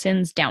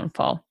Adamson's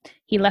downfall.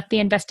 He left the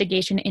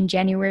investigation in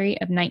January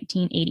of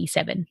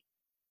 1987.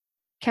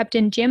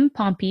 Captain Jim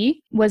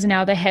Pompey was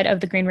now the head of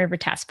the Green River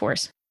Task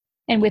Force.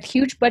 And with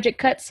huge budget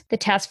cuts, the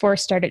task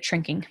force started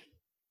shrinking.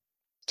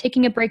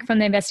 Taking a break from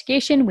the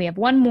investigation, we have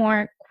one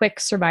more quick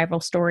survival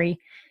story,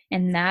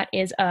 and that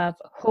is of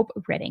Hope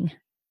Redding.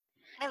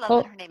 I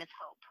love that her name is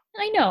Hope.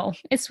 I know.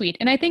 It's sweet.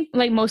 And I think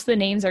like most of the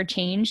names are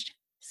changed.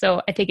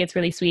 So I think it's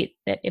really sweet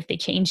that if they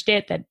changed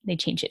it, that they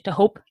changed it to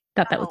Hope.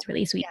 Thought that was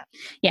really sweet.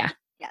 Yeah.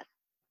 Yes.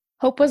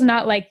 Hope was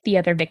not like the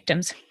other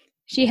victims.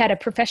 She had a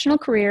professional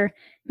career,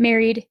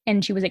 married,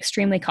 and she was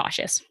extremely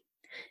cautious.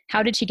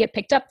 How did she get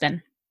picked up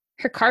then?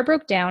 Her car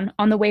broke down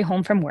on the way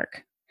home from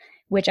work,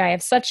 which I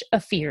have such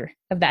a fear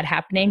of that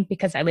happening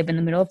because I live in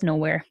the middle of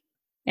nowhere,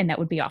 and that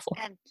would be awful.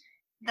 And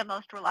the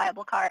most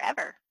reliable car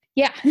ever.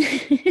 Yeah,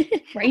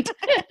 right?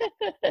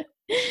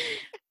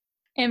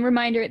 And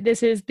reminder,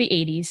 this is the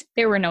 80s.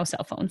 There were no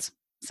cell phones,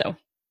 so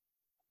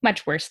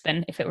much worse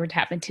than if it were to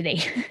happen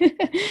today.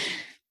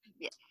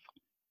 Yes.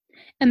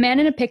 A man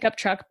in a pickup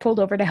truck pulled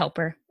over to help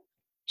her.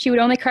 She would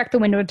only crack the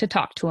window to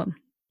talk to him.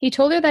 He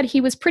told her that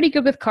he was pretty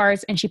good with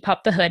cars, and she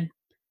popped the hood.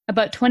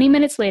 About 20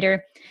 minutes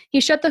later, he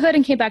shut the hood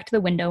and came back to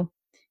the window.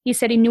 He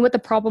said he knew what the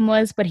problem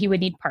was, but he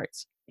would need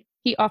parts.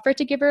 He offered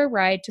to give her a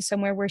ride to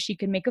somewhere where she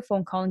could make a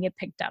phone call and get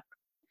picked up.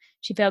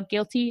 She felt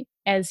guilty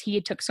as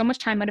he took so much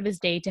time out of his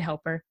day to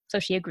help her, so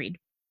she agreed.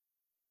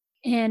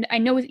 And I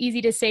know it's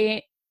easy to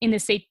say in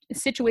this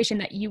situation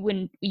that you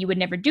would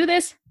never do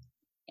this,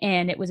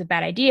 and it was a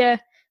bad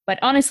idea, but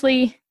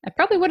honestly, I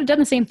probably would have done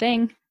the same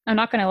thing. I'm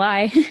not going to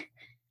lie.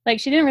 Like,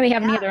 she didn't really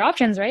have any other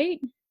options,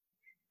 right?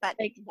 But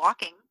like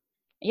walking.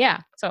 Yeah,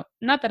 so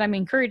not that I'm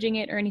encouraging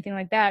it or anything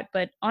like that,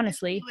 but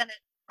honestly.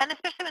 And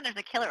especially when there's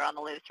a killer on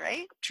the loose,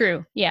 right?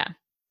 True, yeah.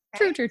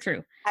 Right?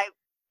 True.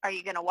 Are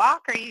you going to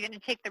walk, or are you going to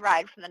take the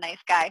ride from the nice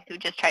guy who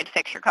just tried to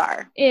fix your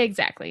car?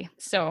 Exactly.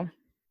 So,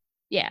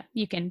 yeah,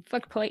 you can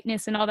fuck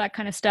politeness and all that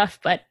kind of stuff,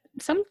 but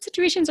some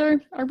situations are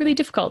really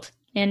difficult.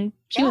 And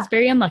she was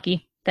very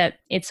unlucky that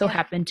it so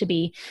happened to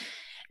be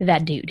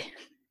that dude.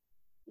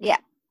 Yeah.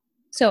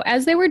 So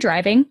as they were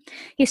driving,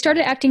 he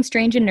started acting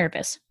strange and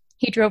nervous.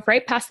 He drove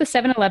right past the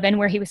 7-Eleven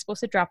where he was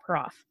supposed to drop her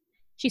off.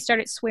 She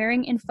started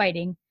swearing and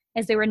fighting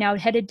as they were now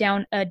headed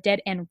down a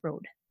dead-end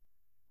road.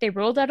 They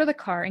rolled out of the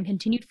car and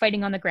continued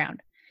fighting on the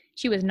ground.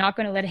 She was not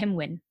going to let him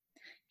win.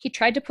 He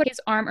tried to put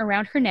his arm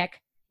around her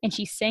neck, and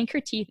she sank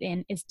her teeth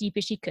in as deep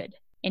as she could,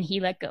 and he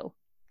let go.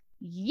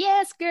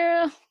 Yes,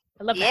 girl.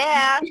 I love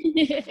that.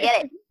 Yeah.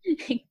 Get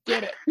it.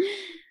 Get it.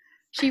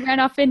 She ran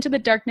off into the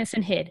darkness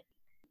and hid.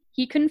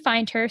 He couldn't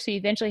find her, so he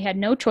eventually had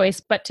no choice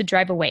but to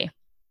drive away.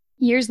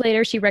 Years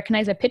later, she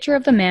recognized a picture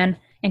of the man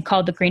and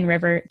called the Green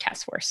River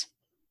Task Force.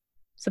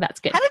 So that's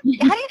good. How do you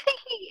think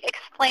he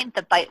explained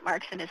the bite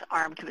marks in his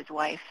arm to his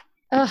wife?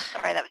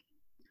 Sorry, that was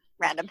a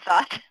random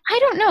thought. I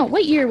don't know.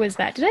 What year was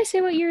that? Did I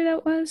say what year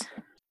that was?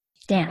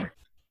 Damn.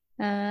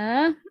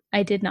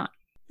 I did not.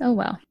 Oh,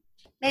 well.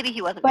 Maybe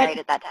he wasn't married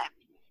at that time.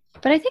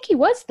 But I think he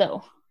was,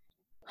 though.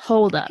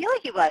 Hold up. I feel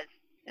like he was.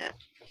 Yeah.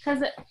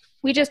 Because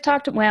we just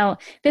talked, well,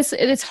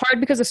 it's hard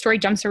because the story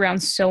jumps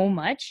around so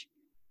much.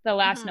 The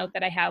last note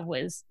that I have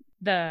was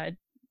the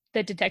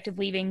the detective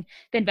leaving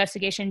the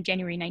investigation in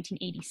January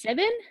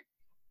 1987.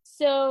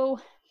 So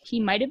he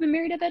might have been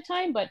married at that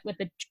time, but with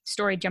the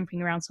story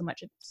jumping around so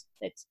much,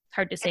 it's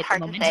hard to say at the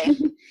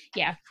moment.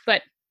 Yeah,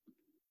 but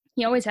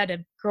he always had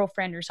a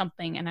girlfriend or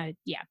something, and I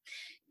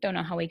don't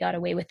know how he got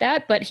away with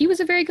that, but he was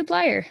a very good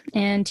liar,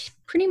 and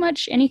pretty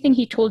much anything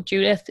he told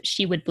Judith,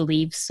 she would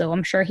believe, so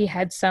I'm sure he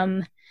had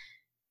some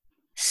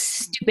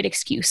stupid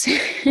excuse.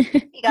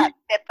 He got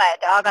bit by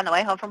a dog on the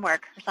way home from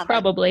work or something.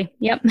 Probably,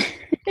 yep.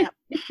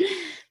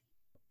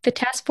 The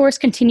task force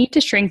continued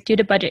to shrink due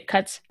to budget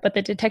cuts, but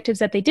the detectives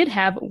that they did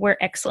have were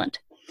excellent.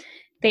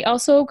 They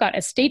also got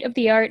a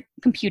state-of-the-art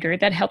computer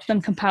that helped them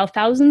compile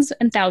thousands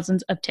and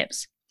thousands of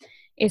tips.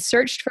 It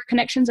searched for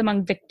connections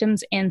among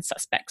victims and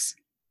suspects,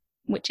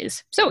 which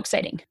is so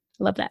exciting.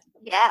 Love that.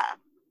 Yeah.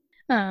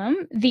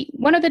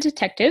 One of the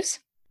detectives,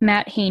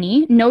 Matt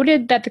Haney,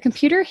 noted that the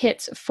computer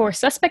hits for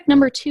suspect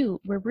number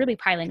 2 were really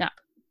piling up.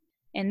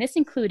 And this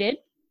included,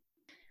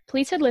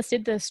 police had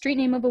listed the street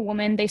name of a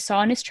woman they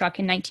saw in his truck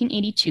in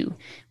 1982,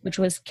 which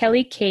was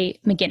Kelly K.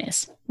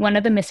 McGinnis, one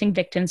of the missing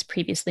victims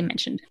previously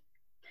mentioned.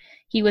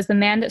 He was the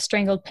man that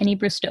strangled Penny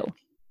Bristow.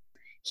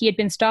 He had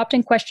been stopped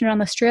and questioned on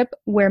the strip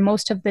where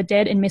most of the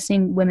dead and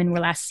missing women were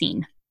last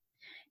seen.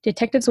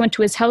 Detectives went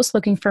to his house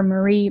looking for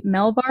Marie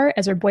Melvar,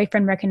 as her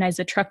boyfriend recognized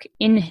the truck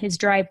in his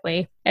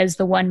driveway as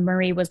the one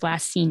Marie was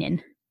last seen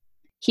in.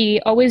 He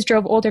always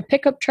drove older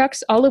pickup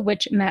trucks, all of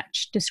which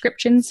matched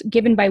descriptions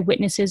given by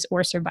witnesses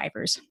or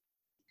survivors.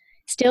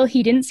 Still,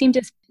 he didn't seem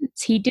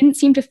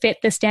to fit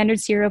the standard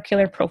serial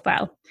killer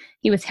profile.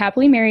 He was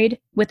happily married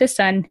with a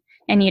son,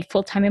 and he had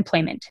full-time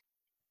employment.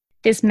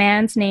 This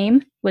man's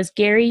name was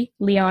Gary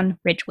Leon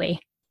Ridgway.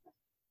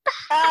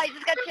 Oh, I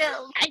just got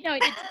chills. I know.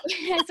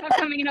 I saw it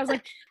coming and I was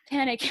like,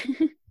 panic.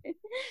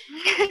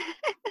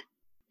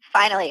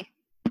 Finally.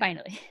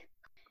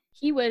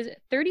 He was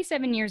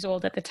 37 years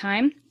old at the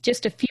time,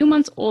 just a few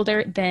months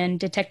older than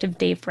Detective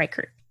Dave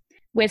Reichert.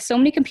 With so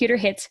many computer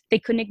hits, they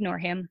couldn't ignore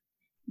him.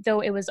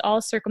 Though it was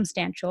all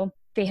circumstantial,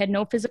 they had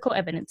no physical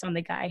evidence on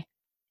the guy.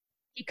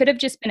 He could have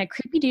just been a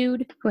creepy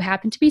dude who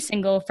happened to be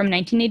single from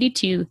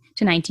 1982 to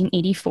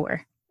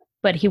 1984.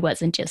 But he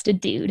wasn't just a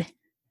dude.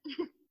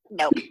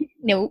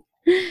 Nope.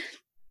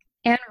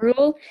 Anne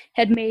Rule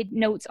had made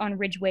notes on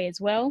Ridgway as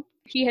well.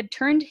 He had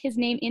turned his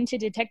name into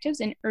detectives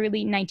in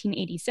early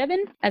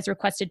 1987, as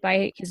requested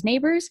by his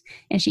neighbors,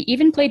 and she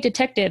even played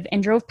detective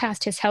and drove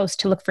past his house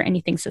to look for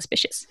anything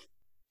suspicious.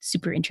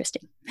 Super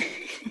interesting.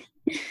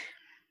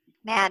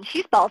 Man,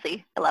 she's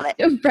ballsy. I love it.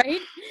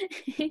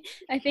 Right?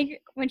 I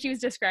think when she was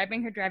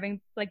describing her driving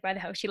by the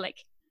house, she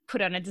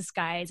put on a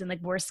disguise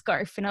and wore a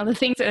scarf and all the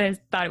things, and I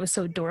thought it was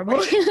so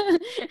adorable.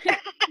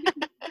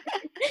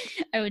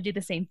 I would do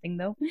the same thing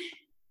though.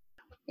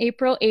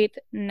 April 8th,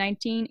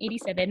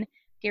 1987,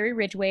 Gary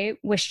Ridgway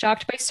was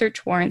shocked by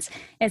search warrants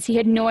as he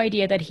had no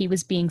idea that he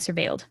was being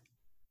surveilled.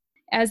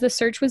 As the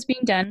search was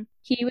being done,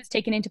 he was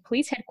taken into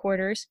police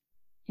headquarters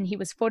and he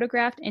was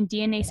photographed, and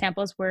DNA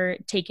samples were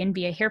taken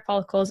via hair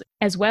follicles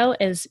as well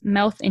as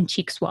mouth and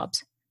cheek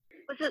swabs.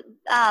 Was it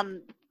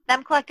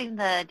them collecting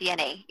the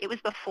DNA? It was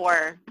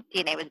before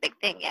DNA was a big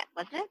thing yet,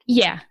 wasn't it?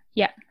 Yeah,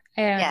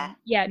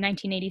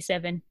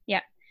 1987.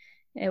 Yeah.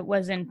 It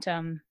wasn't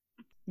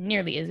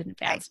nearly as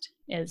advanced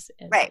as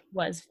it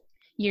was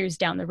years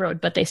down the road,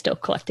 but they still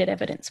collected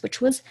evidence, which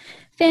was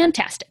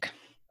fantastic.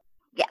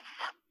 Yes.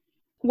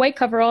 White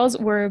coveralls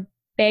were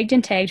bagged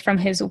and tagged from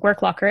his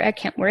work locker at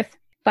Kentworth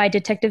by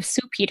Detective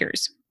Sue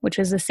Peters, which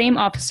was the same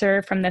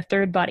officer from the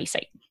third body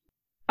site.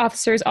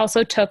 Officers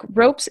also took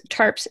ropes,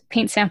 tarps,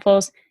 paint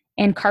samples,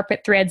 and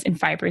carpet threads and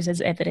fibers as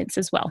evidence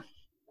as well.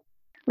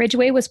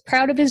 Ridgway was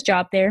proud of his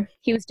job there.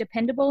 He was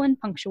dependable and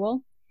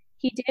punctual.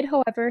 He did,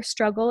 however,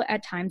 struggle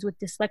at times with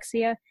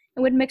dyslexia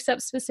and would mix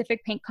up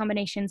specific paint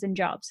combinations and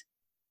jobs.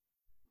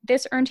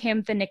 This earned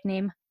him the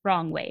nickname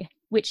Wrong Way,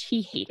 which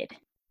he hated.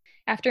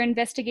 After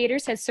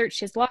investigators had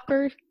searched his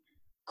locker,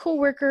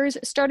 co-workers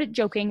started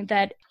joking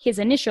that his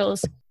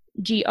initials,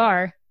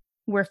 GR,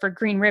 were for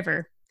Green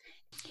River.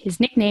 His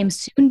nickname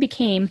soon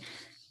became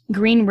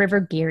Green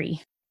River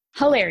Gary.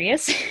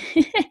 Hilarious,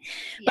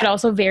 but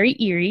also very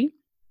eerie.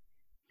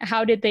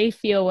 How did they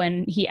feel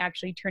when he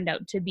actually turned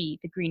out to be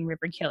the Green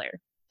River Killer?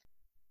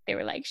 They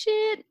were like,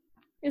 shit,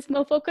 this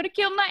mofo could have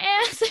killed my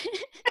ass.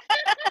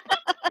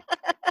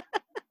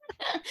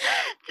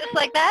 Just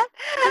like that?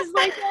 Just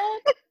like that.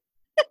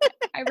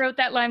 I wrote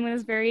that line when I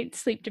was very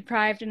sleep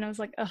deprived, and I was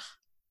like, ugh,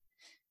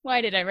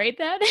 why did I write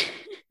that?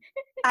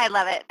 I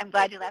love it. I'm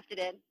glad you left it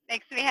in.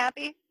 Makes me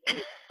happy.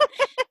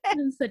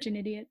 I'm such an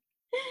idiot.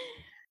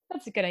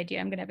 That's a good idea.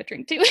 I'm going to have a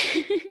drink too.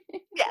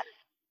 Yes.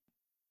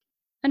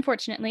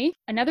 Unfortunately,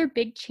 another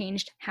big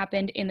change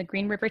happened in the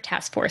Green River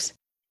Task Force.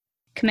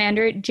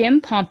 Commander Jim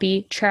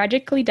Pompey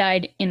tragically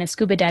died in a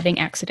scuba diving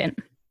accident.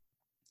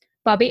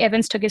 Bobby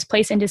Evans took his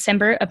place in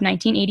December of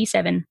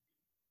 1987.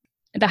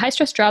 The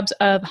high-stress jobs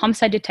of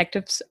homicide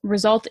detectives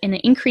result in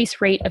an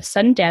increased rate of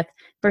sudden death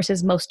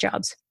versus most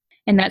jobs,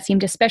 and that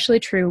seemed especially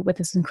true with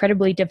this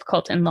incredibly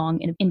difficult and long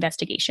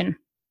investigation.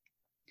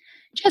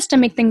 Just to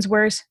make things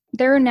worse,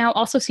 there now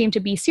also seem to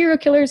be serial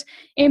killers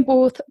in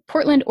both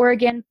Portland,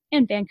 Oregon,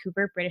 and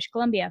Vancouver, British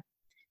Columbia.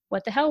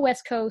 What the hell,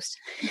 West Coast?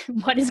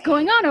 What is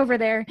going on over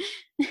there?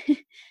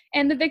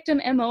 And the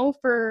victim MO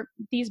for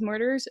these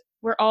murders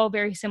were all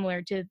very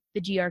similar to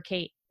the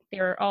GRK.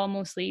 They were all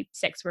mostly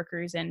sex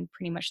workers and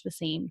pretty much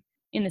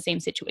in the same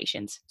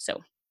situations. So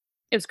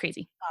it was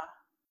crazy.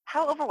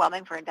 How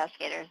overwhelming for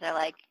investigators. They're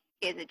like,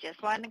 is it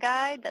just one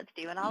guy that's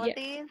doing all of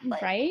these?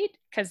 Right?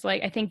 Because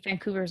I think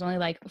Vancouver is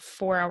only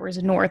 4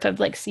 hours north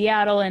of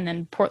Seattle, and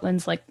then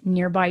Portland's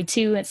nearby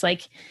too. It's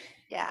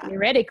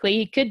theoretically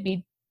he could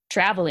be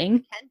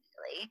traveling.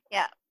 Potentially,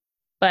 yeah.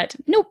 But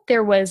nope,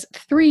 there was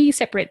 3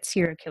 separate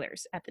serial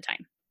killers at the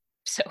time.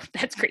 So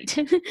that's great.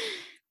 Good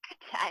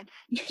times.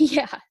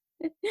 Yeah.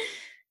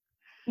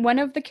 One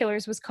of the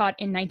killers was caught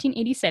in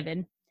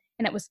 1987,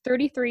 and that was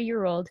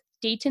 33-year-old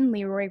Dayton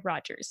Leroy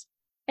Rogers.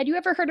 Had you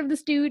ever heard of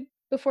this dude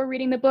before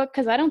reading the book?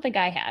 Because I don't think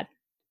I had.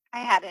 I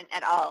hadn't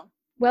at all.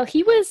 Well,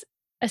 he was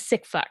a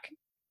sick fuck,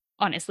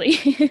 honestly.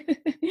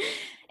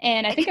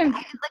 And I think I could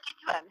look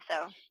into him,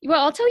 so.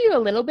 Well, I'll tell you a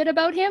little bit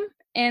about him,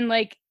 and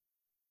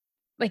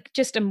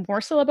just a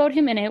morsel about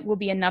him, and it will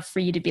be enough for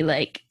you to be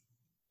like,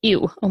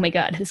 ew, oh my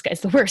God, this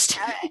guy's the worst.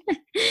 All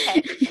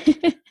right.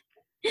 Okay.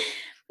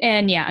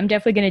 And yeah, I'm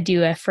definitely going to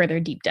do a further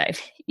deep dive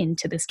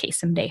into this case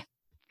someday.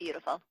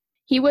 Beautiful.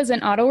 He was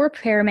an auto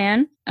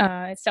repairman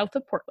south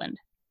of Portland,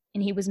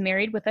 and he was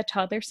married with a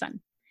toddler son.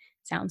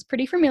 Sounds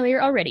pretty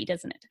familiar already,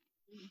 doesn't it?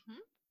 Mm-hmm.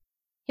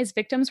 His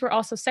victims were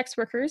also sex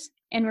workers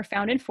and were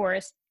found in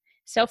forests,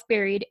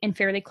 self-buried and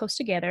fairly close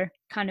together,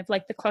 kind of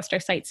like the cluster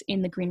sites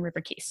in the Green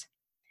River case.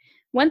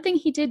 One thing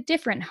he did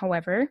different,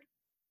 however,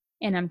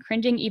 and I'm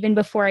cringing even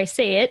before I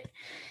say it,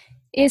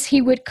 is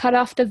he would cut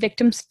off the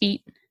victim's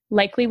feet,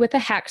 likely with a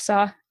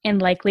hacksaw,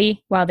 and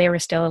likely while they were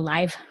still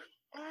alive.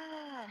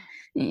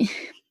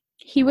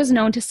 He was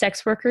known to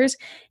sex workers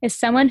as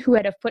someone who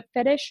had a foot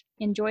fetish,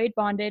 enjoyed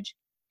bondage,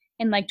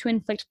 and liked to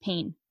inflict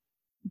pain,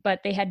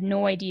 but they had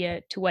no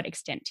idea to what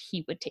extent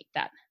he would take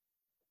that.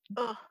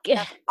 Ugh,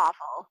 that's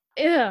awful.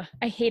 Ugh,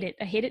 I hate it.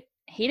 I hate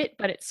it,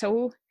 but it's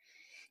so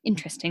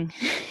interesting.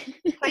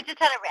 So I just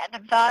had a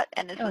random thought,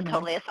 and this was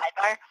totally a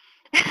sidebar.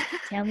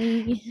 Tell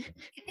me.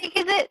 You think,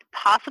 is it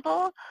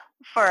possible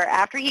for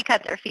after he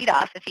cut their feet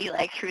off, if he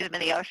threw them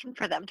in the ocean,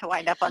 for them to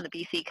wind up on the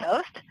BC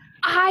coast?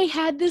 I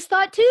had this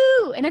thought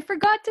too, and I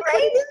forgot to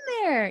put it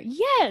in there.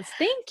 Yes,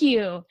 thank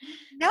you.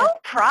 No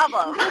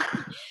problem.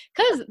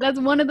 Because that's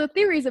one of the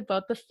theories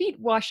about the feet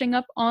washing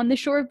up on the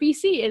shore of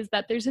BC, is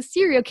that there's a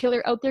serial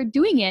killer out there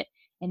doing it,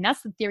 and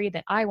that's the theory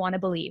that I want to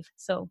believe.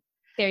 So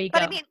there you go.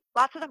 But I mean,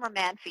 lots of them were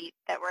man feet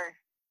that were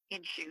in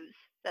shoes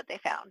that they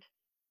found.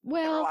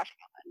 Well,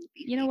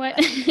 you know what?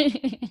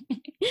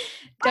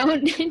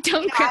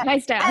 Don't crit my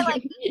style.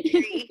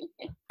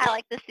 I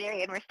like this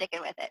theory, and we're sticking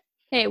with it.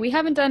 Hey, we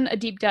haven't done a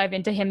deep dive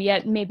into him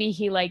yet. Maybe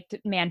he liked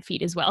man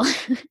feet as well.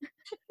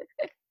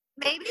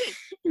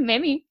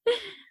 Maybe.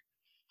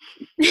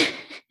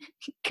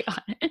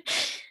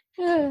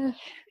 God.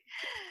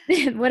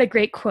 What a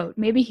great quote.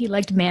 Maybe he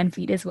liked man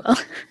feet as well.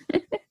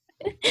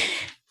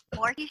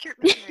 More t-shirt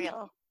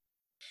material.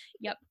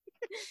 Yep.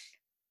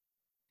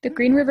 The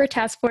Green River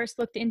Task Force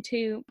looked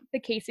into the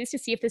cases to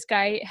see if this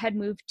guy had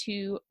moved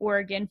to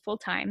Oregon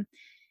full-time.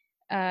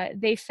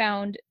 They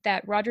found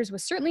that Rogers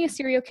was certainly a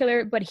serial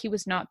killer, but he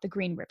was not the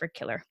Green River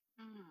killer.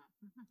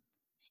 Mm-hmm.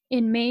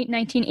 In May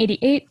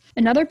 1988,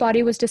 another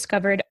body was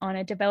discovered on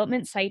a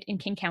development site in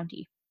King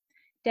County.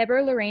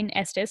 Deborah Lorraine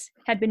Estes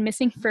had been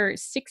missing for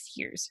 6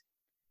 years.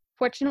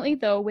 Fortunately,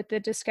 though, with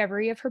the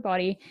discovery of her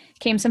body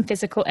came some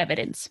physical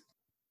evidence.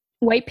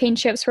 White paint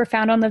chips were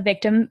found on the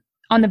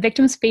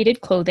victim's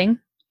faded clothing.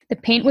 The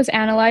paint was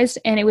analyzed,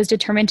 and it was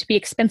determined to be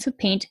expensive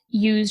paint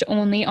used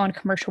only on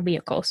commercial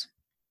vehicles.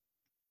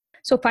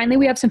 So finally,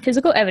 we have some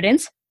physical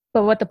evidence,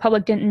 but what the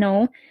public didn't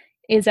know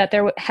is that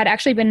there had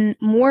actually been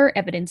more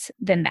evidence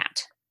than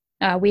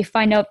that. We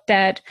find out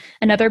that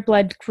another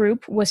blood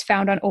group was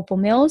found on Opal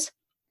Mills.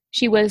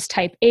 She was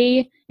type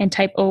A, and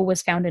type O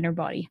was found in her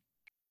body.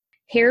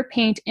 Hair,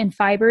 paint, and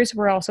fibers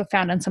were also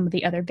found on some of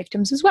the other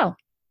victims as well,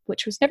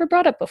 which was never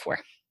brought up before.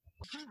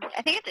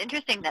 I think it's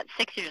interesting that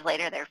 6 years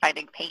later they're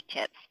finding paint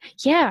chips.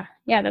 Yeah,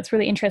 that's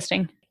really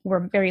interesting.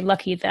 We're very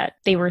lucky that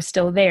they were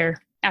still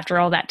there after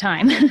all that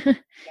time. Yeah.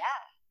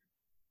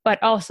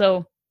 But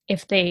also,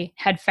 if they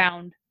had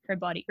found her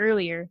body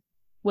earlier,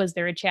 was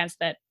there a chance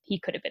that he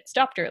could have been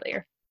stopped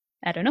earlier?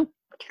 I don't know.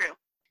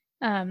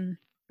 True.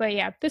 But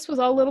yeah, this was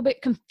all a little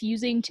bit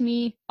confusing to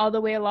me. All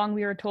the way along,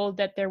 we were told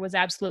that there was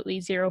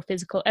absolutely zero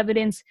physical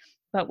evidence.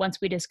 But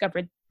once we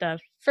discovered the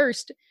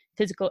first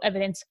physical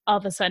evidence, all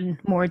of a sudden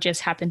more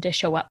just happened to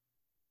show up.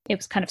 It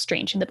was kind of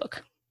strange in the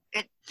book.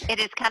 It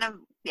is kind of,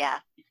 yeah.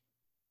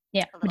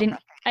 Yeah,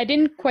 I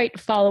didn't quite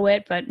follow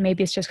it, but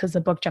maybe it's just because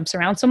the book jumps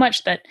around so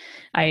much that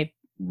I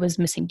was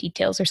missing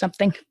details or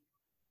something.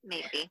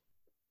 Maybe.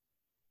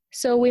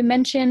 So we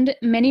mentioned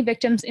many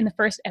victims in the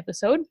first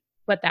episode,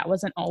 but that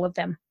wasn't all of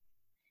them.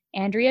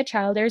 Andrea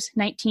Childers,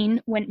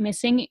 19, went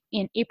missing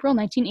in April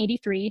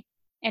 1983,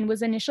 and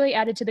was initially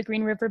added to the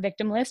Green River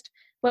victim list,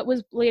 but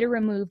was later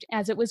removed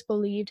as it was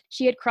believed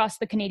she had crossed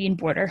the Canadian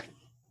border.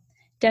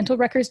 Dental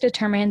records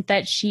determined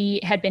that she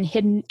had been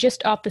hidden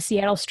just off the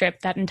Seattle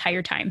Strip that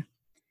entire time.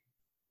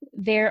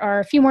 There are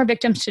a few more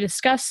victims to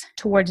discuss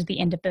towards the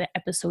end of the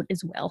episode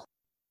as well.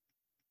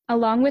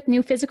 Along with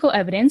new physical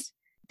evidence,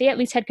 they at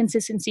least had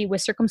consistency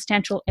with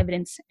circumstantial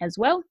evidence as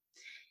well,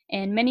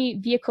 and many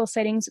vehicle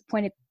sightings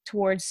pointed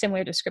towards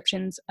similar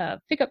descriptions of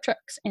pickup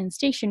trucks and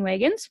station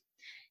wagons,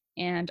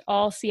 and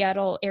all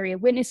Seattle area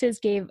witnesses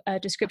gave a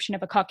description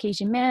of a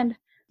Caucasian man,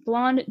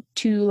 blonde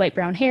to light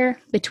brown hair,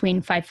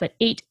 between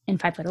 5'8" and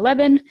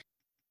 5'11",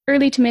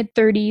 early to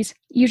mid-30s,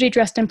 usually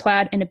dressed in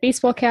plaid and a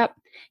baseball cap,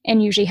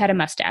 and usually had a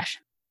mustache.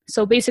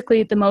 So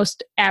basically the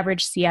most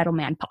average Seattle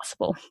man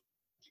possible.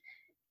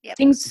 Yep.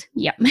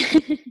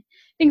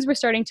 Things were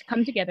starting to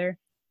come together,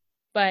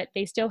 but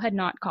they still had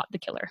not caught the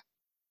killer.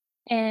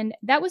 And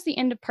that was the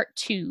end of part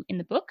 2 in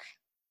the book.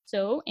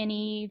 So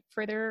any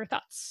further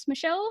thoughts,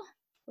 Michelle,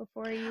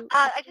 before you move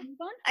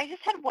on? I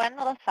just had one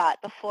little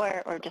thought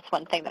before, or just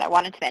one thing that I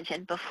wanted to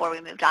mention before we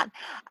moved on.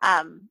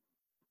 I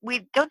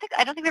don't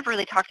think we've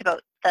really talked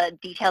about the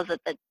details of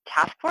the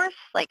task force,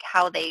 like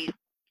how they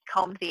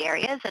combed the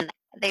areas, and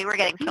they were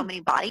getting so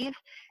many bodies.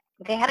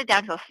 They had it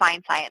down to a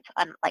fine science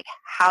on like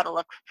how to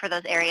look for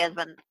those areas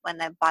when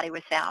the body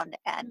was found,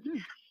 and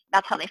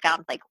that's how they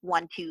found like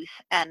one tooth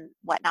and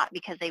whatnot,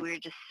 because they were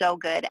just so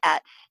good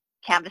at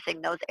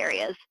canvassing those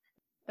areas.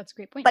 That's a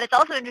great point. But it's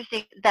also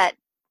interesting that,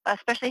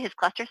 especially his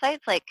cluster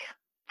sites, like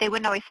they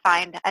wouldn't always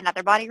find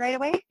another body right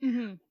away,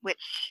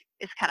 which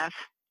is kind of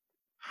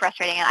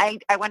frustrating.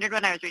 And I wondered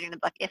when I was reading the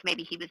book if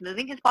maybe he was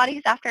moving his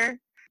bodies afterwards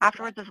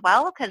as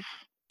well, because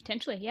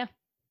potentially, yeah.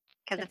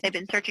 Because if they've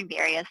been searching the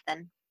areas,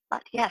 then.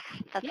 But yes,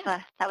 that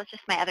was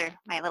just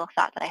my little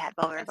thought that I had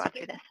while we were going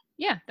through this.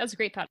 Yeah, that's a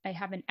great thought. I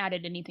haven't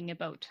added anything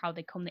about how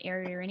they comb the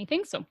area or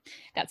anything, so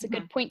that's a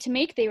good point to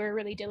make. They were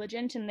really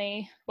diligent, and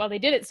they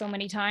did it so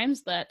many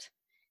times that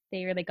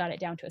they really got it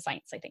down to a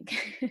science, I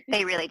think.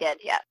 They really did,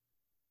 yeah.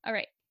 All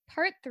right.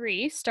 Part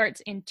 3 starts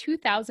in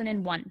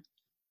 2001,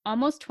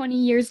 almost 20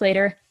 years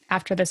later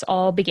after this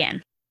all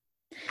began.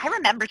 I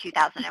remember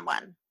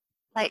 2001.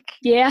 Like,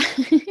 yeah.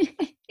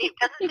 It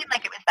doesn't seem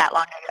like it was that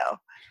long ago.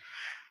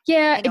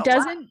 Yeah, it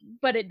doesn't,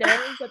 but it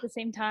does at the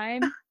same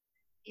time.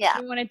 Yeah. I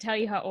don't want to tell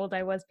you how old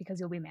I was because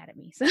you'll be mad at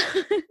me. So.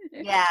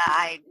 Yeah,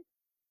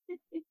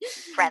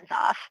 friends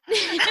off.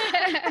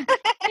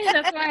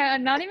 That's why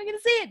I'm not even going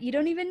to say it. You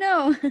don't even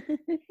know.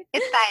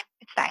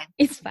 It's fine.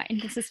 It's fine.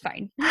 This is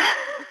fine.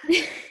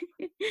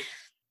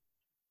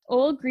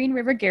 Old Green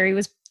River Gary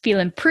was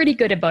feeling pretty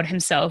good about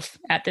himself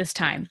at this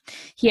time.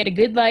 He had a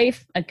good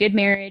life, a good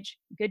marriage,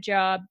 a good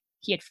job.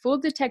 He had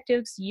fooled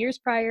detectives years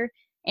prior,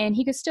 and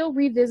he could still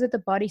revisit the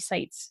body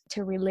sites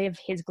to relive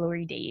his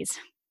glory days,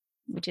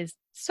 which is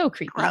so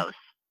creepy. Gross.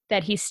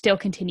 That he still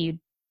continued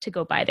to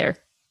go by there.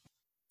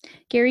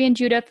 Gary and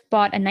Judith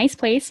bought a nice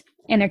place,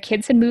 and their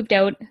kids had moved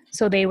out,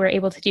 so they were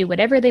able to do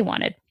whatever they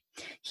wanted.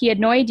 He had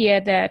no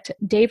idea that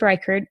Dave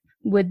Reichert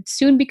would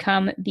soon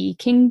become the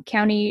King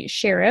County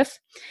Sheriff,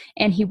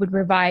 and he would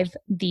revive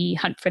the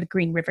hunt for the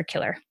Green River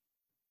Killer.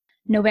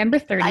 November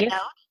 30th.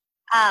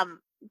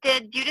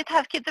 Did Judith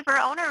have kids of her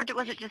own, or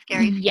was it just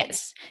Gary's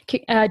Yes.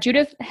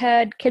 Judith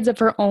had kids of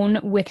her own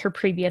with her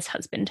previous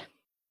husband.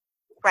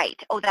 Right.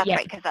 Oh, that's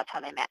right, because that's how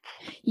they met.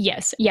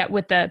 Yes. Yeah,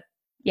 with the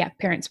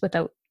parents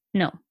without,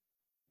 no.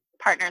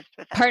 Partners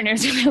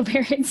without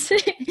parents.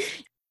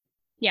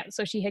 Yeah,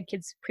 so she had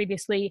kids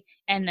previously,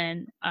 and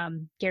then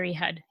Gary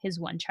had his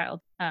one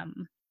child,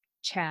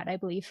 Chad, I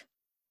believe.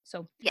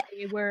 So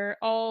they were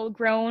all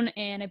grown,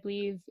 and I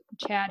believe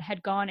Chad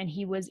had gone, and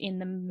he was in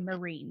the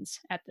Marines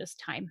at this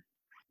time.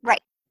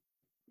 Right.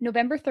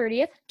 November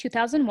 30th,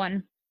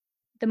 2001,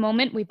 the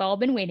moment we've all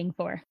been waiting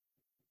for.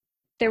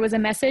 There was a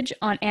message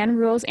on Ann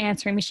Rule's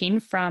answering machine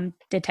from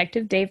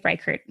Detective Dave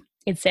Reichert.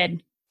 It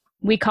said,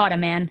 "We caught a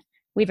man.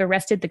 We've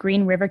arrested the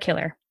Green River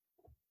Killer."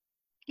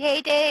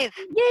 Yay, Dave!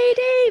 Yay,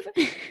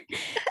 Dave!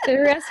 The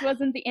rest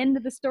wasn't the end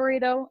of the story,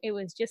 though. It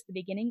was just the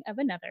beginning of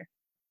another.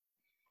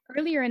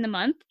 Earlier in the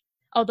month,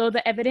 although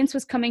the evidence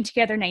was coming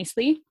together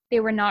nicely, they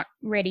were not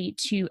ready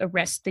to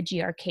arrest the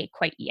GRK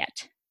quite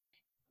yet.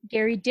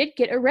 Gary did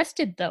get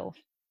arrested, though,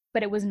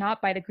 but it was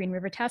not by the Green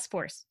River Task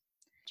Force.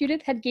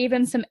 Judith had gave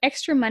him some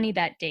extra money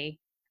that day,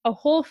 a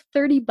whole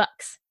 $30.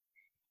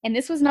 And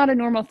this was not a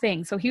normal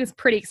thing, so he was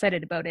pretty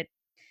excited about it,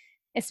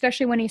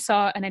 especially when he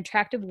saw an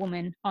attractive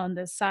woman on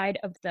the side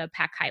of the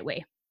pack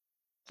highway.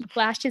 He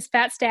flashed his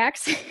fat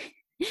stacks.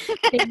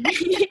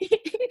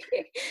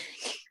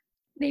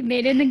 They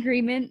made an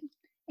agreement,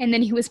 and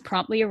then he was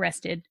promptly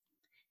arrested.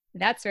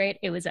 That's right,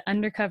 it was an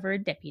undercover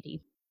deputy.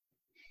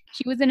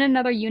 She was in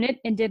another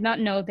unit and did not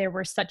know there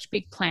were such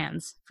big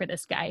plans for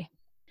this guy.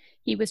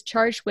 He was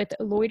charged with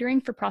loitering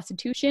for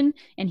prostitution,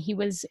 and he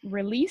was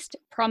released,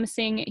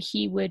 promising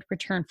he would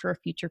return for a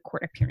future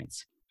court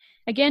appearance.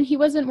 Again, he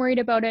wasn't worried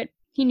about it.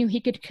 He knew he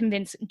could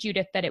convince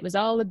Judith that it was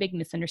all a big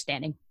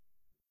misunderstanding.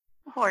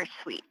 Poor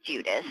sweet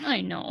Judith.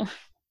 I know.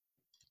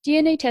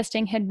 DNA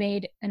testing had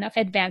made enough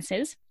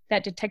advances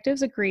that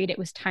detectives agreed it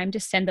was time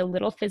to send the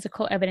little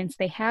physical evidence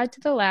they had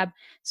to the lab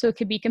so it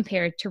could be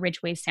compared to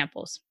Ridgway's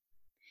samples.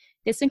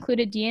 This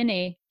included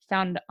DNA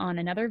found on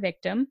another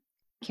victim,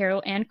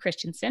 Carol Ann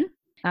Christensen,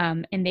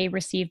 and they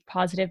received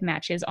positive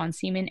matches on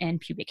semen and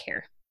pubic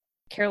hair.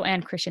 Carol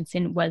Ann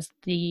Christensen was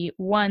the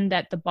one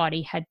that the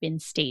body had been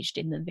staged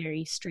in a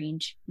very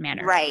strange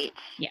manner. Right.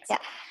 Yes.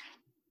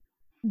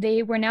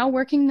 They were now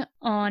working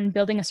on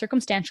building a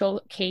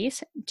circumstantial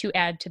case to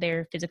add to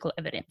their physical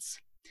evidence.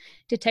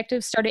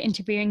 Detectives started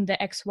interviewing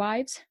the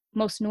ex-wives.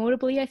 Most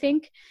notably, I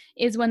think,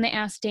 is when they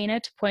asked Dana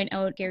to point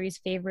out Gary's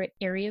favorite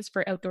areas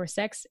for outdoor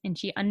sex, and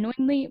she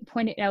unknowingly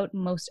pointed out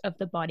most of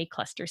the body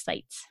cluster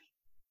sites.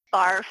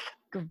 Barf.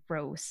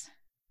 Gross.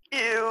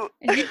 Ew.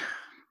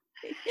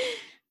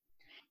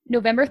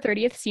 November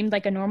 30th seemed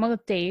like a normal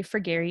day for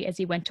Gary as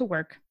he went to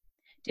work.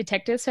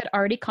 Detectives had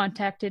already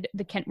contacted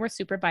the Kentworth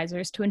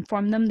supervisors to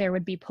inform them there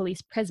would be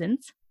police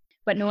presence,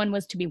 but no one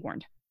was to be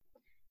warned.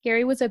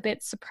 Gary was a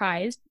bit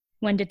surprised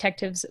when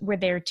detectives were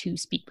there to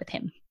speak with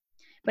him,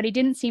 but he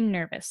didn't seem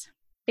nervous.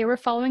 They were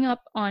following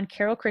up on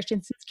Carol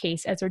Christensen's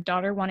case as her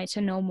daughter wanted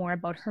to know more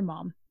about her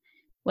mom.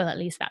 Well, at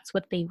least that's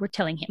what they were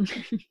telling him.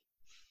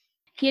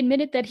 He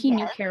admitted that he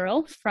knew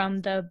Carol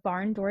from the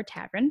Barn Door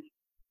Tavern.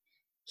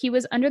 He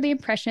was under the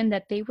impression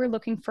that they were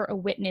looking for a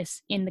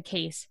witness in the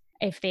case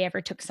if they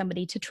ever took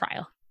somebody to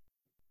trial.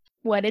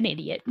 What an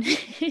idiot.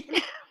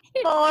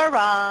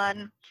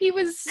 Moron. He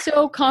was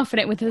so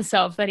confident with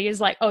himself that he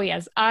was like, oh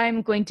yes,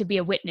 I'm going to be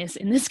a witness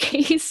in this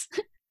case.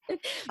 The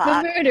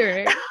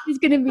murderer is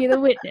going to be the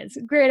witness.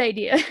 Great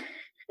idea.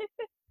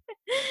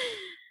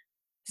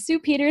 Sue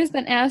Peters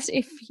then asked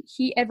if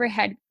he ever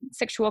had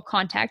sexual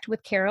contact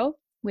with Carol,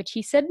 which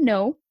he said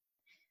no,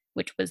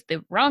 which was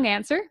the wrong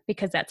answer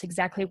because that's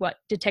exactly what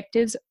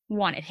detectives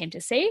wanted him to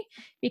say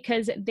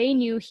because they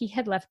knew he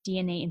had left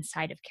DNA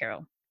inside of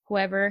Carol.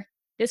 However,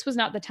 this was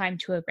not the time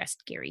to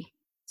arrest Gary,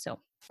 so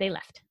they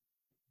left.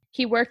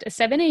 He worked a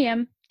 7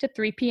 a.m. to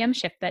 3 p.m.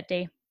 shift that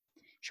day.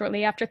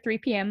 Shortly after 3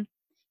 p.m.,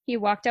 he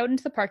walked out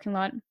into the parking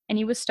lot and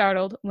he was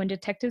startled when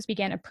detectives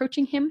began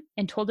approaching him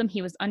and told him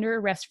he was under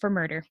arrest for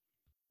murder.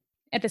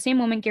 At the same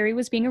moment Gary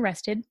was being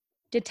arrested,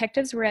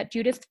 detectives were at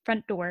Judith's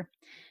front door.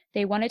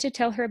 They wanted to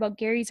tell her about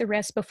Gary's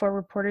arrest before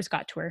reporters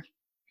got to her.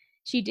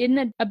 She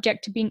didn't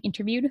object to being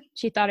interviewed.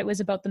 She thought it was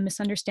about the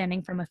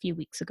misunderstanding from a few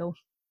weeks ago.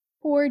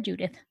 Poor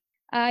Judith.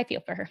 I feel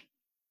for her.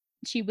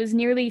 She was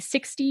nearly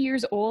 60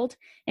 years old,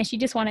 and she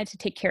just wanted to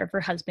take care of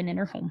her husband in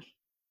her home.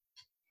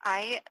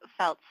 I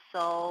felt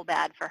so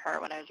bad for her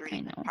when I was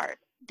reading this part.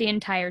 The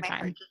entire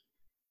time.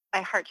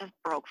 My heart just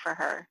broke for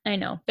her. I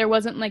know. There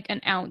wasn't like an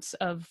ounce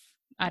of,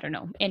 I don't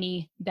know,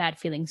 any bad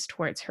feelings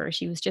towards her.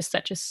 She was just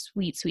such a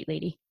sweet, sweet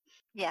lady.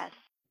 Yes.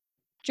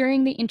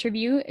 During the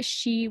interview,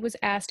 she was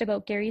asked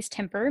about Gary's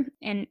temper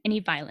and any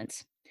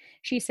violence.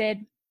 She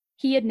said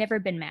he had never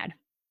been mad,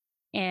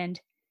 and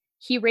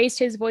he raised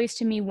his voice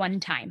to me one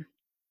time.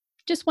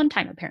 Just one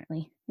time,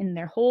 apparently, in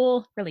their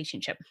whole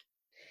relationship.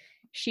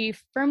 She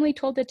firmly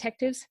told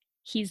detectives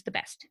he's the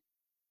best.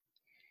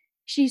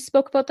 She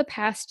spoke about the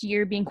past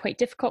year being quite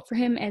difficult for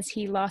him as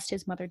he lost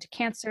his mother to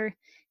cancer.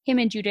 Him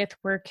and Judith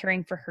were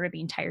caring for her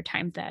the entire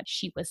time that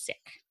she was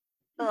sick.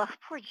 Ugh,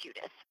 poor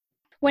Judith.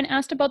 When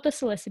asked about the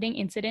soliciting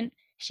incident,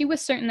 she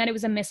was certain that it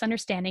was a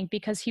misunderstanding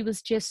because he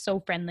was just so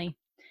friendly.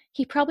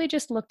 He probably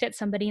just looked at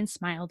somebody and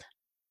smiled.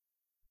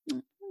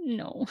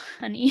 No,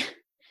 honey.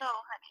 No,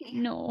 honey.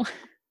 No.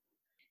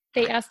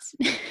 They asked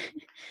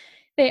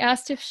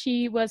if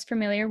she was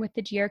familiar with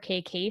the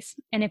GRK case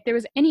and if there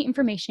was any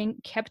information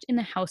kept in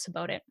the house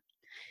about it.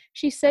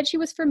 She said she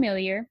was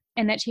familiar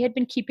and that she had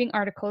been keeping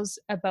articles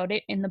about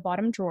it in the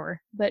bottom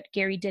drawer, but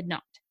Gary did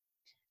not.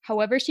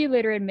 However, she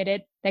later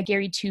admitted that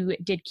Gary, too,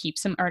 did keep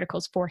some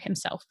articles for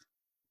himself.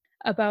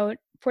 About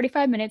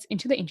 45 minutes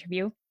into the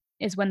interview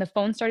is when the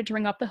phone started to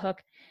ring off the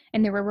hook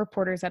and there were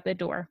reporters at the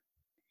door.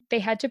 They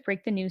had to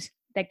break the news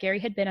that Gary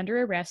had been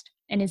under arrest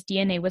and his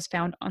DNA was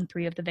found on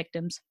 3 of the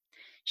victims.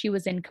 She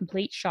was in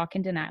complete shock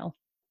and denial.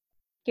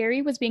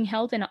 Gary was being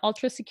held in an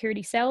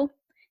ultra-security cell,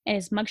 and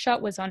his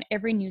mugshot was on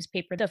every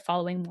newspaper the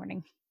following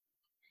morning.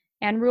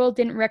 Anne Rule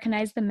didn't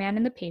recognize the man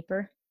in the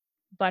paper,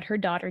 but her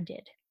daughter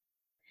did.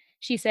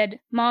 She said,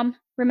 "Mom,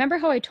 remember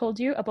how I told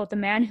you about the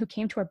man who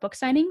came to our book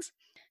signings?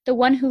 The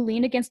one who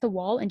leaned against the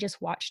wall and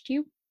just watched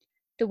you?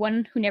 The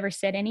one who never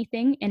said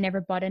anything and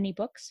never bought any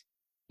books?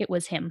 It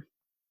was him."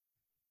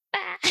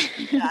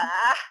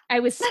 I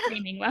was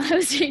screaming while I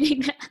was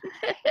reading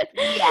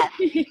that.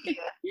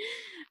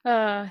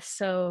 Yes.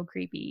 So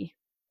creepy.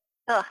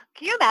 Ugh,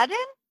 can you imagine?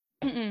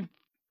 Mm-mm.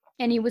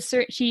 And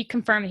she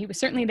confirmed he was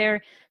certainly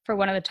there for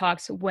one of the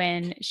talks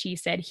when she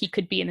said he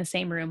could be in the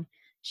same room.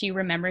 She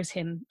remembers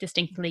him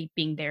distinctly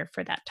being there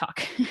for that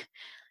talk.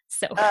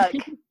 So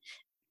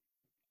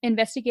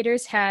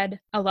investigators had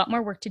a lot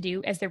more work to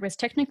do as there was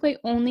technically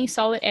only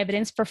solid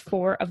evidence for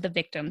 4 of the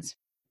victims.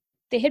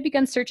 They had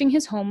begun searching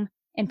his home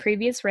and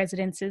previous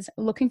residences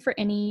looking for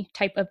any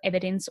type of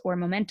evidence or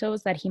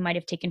mementos that he might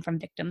have taken from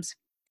victims.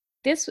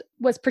 This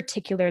was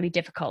particularly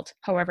difficult,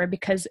 however,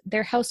 because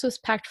their house was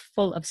packed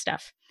full of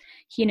stuff.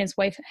 He and his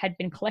wife had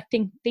been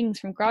collecting things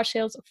from garage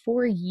sales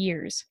for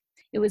years.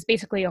 It was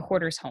basically a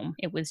hoarder's home.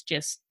 It was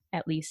just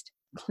at least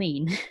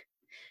clean,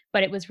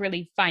 but it was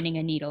really finding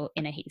a needle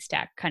in a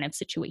haystack kind of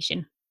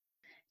situation.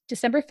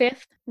 December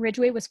 5th,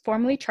 Ridgway was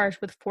formally charged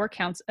with 4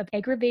 counts of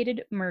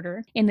aggravated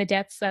murder in the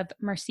deaths of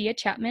Marcia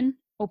Chapman,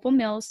 Opal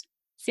Mills,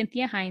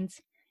 Cynthia Hines,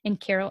 and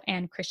Carol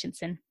Ann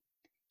Christensen.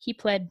 He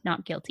pled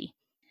not guilty.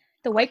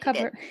 The white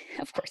cover,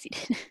 of course he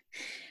did.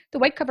 The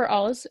white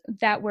coveralls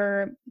that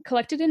were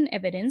collected in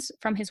evidence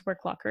from his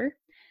work locker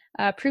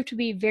proved to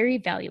be very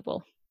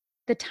valuable.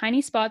 The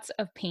tiny spots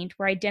of paint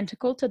were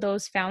identical to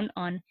those found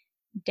on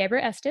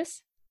Deborah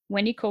Estes,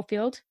 Wendy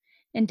Cofield,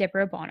 and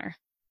Deborah Bonner.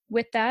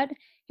 With that,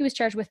 he was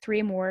charged with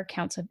 3 more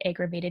counts of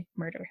aggravated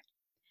murder.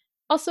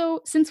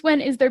 Also, since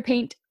when is there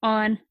paint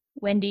on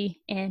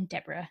Wendy and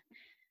Deborah?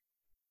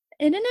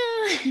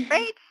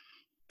 Right.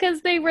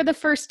 Because they were the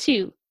first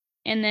 2.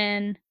 And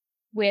then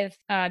with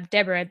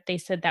Deborah, they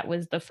said that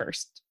was the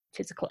first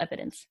physical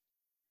evidence.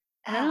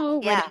 I don't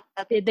know. Yeah.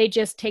 Did they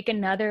just take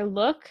another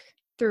look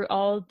through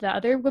all the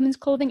other women's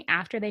clothing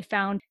after they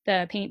found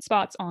the paint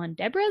spots on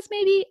Deborah's,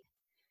 maybe?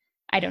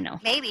 I don't know.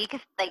 Maybe,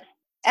 because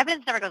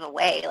evidence never goes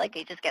away.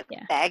 It just gets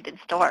bagged and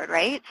stored,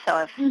 right?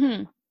 So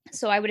if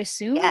So I would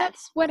assume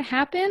that's what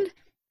happened.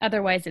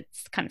 Otherwise,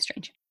 it's kind of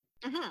strange.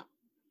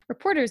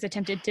 Reporters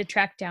attempted to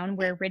track down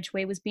where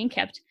Ridgway was being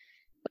kept,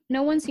 but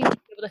no one seemed to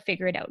be able to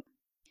figure it out.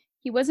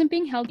 He wasn't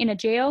being held in a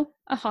jail,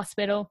 a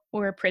hospital,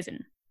 or a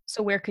prison.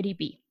 So where could he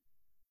be?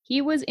 He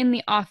was in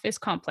the office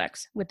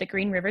complex with the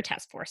Green River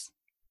Task Force.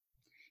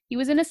 He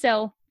was in a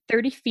cell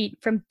 30 feet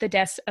from the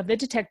desks of the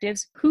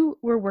detectives who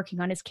were working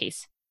on his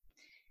case.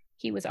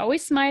 He was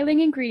always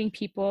smiling and greeting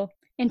people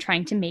and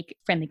trying to make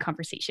friendly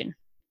conversation.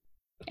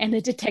 And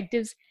the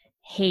detectives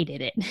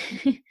hated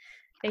it.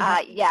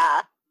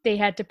 They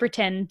had to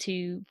pretend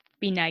to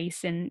be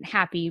nice and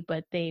happy,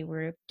 but they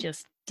were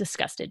just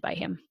disgusted by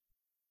him.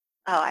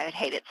 Oh, I would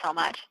hate it so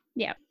much.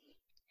 Yeah.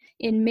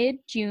 In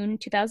mid-June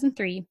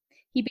 2003,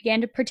 he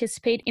began to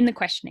participate in the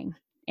questioning.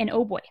 And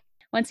oh boy,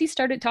 once he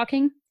started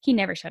talking, he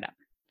never shut up.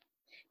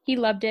 He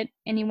loved it,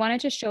 and he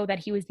wanted to show that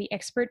he was the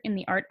expert in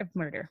the art of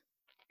murder.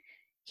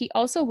 He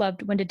also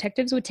loved when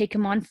detectives would take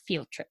him on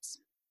field trips.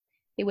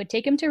 They would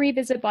take him to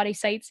revisit body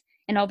sites,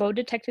 and although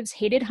detectives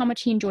hated how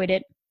much he enjoyed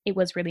it, it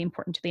was really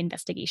important to the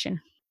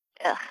investigation.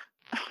 Ugh.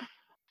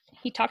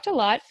 He talked a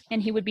lot,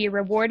 and he would be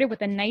rewarded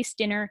with a nice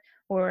dinner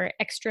or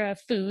extra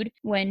food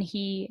when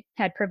he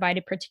had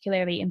provided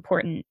particularly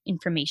important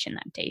information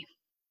that day.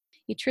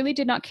 He truly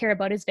did not care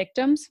about his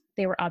victims.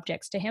 They were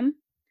objects to him.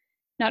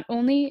 Not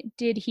only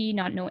did he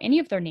not know any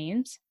of their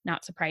names,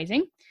 not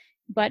surprising,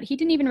 but he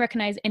didn't even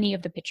recognize any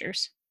of the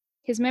pictures.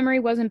 His memory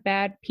wasn't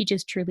bad, he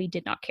just truly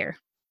did not care.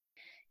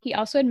 He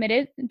also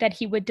admitted that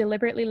he would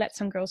deliberately let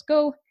some girls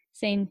go,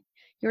 saying,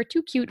 "You're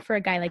too cute for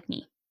a guy like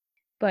me."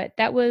 But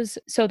that was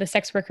so the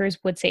sex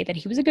workers would say that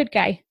he was a good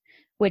guy,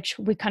 which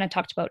we kind of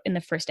talked about in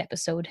the first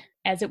episode,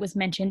 as it was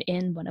mentioned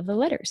in one of the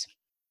letters.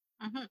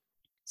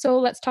 So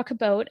let's talk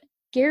about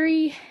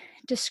Gary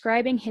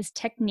describing his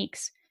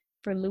techniques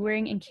for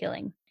luring and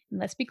killing. And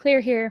let's be clear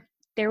here,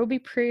 there will be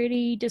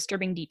pretty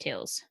disturbing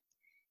details.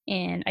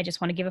 And I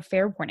just want to give a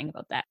fair warning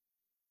about that.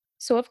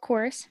 So of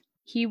course,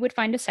 he would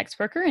find a sex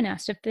worker and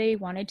asked if they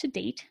wanted to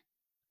date.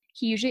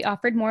 He usually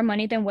offered more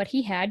money than what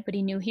he had, but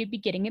he knew he'd be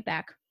getting it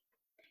back.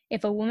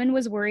 If a woman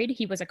was worried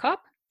he was a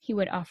cop, he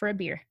would offer a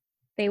beer.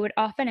 They would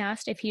often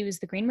ask if he was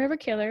the Green River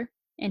Killer,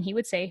 and he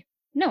would say,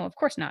 "No, of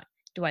course not.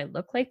 Do I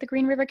look like the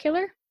Green River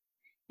Killer?"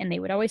 And they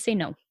would always say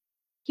no.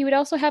 He would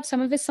also have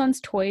some of his son's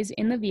toys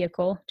in the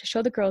vehicle to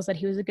show the girls that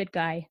he was a good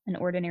guy, an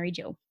ordinary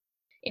Joe.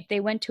 If they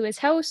went to his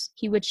house,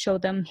 he would show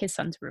them his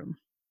son's room.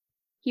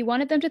 He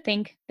wanted them to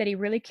think that he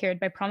really cared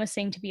by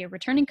promising to be a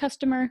returning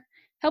customer,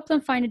 help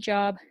them find a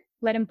job,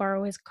 let him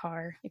borrow his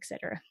car,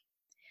 etc.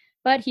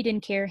 But he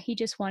didn't care, he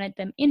just wanted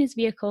them in his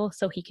vehicle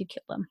so he could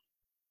kill them.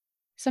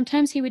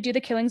 Sometimes he would do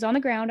the killings on the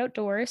ground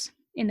outdoors,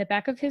 in the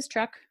back of his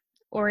truck,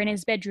 or in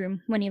his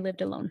bedroom when he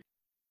lived alone.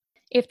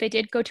 If they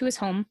did go to his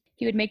home,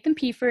 he would make them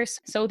pee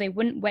first so they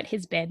wouldn't wet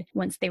his bed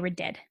once they were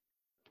dead,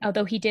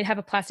 although he did have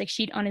a plastic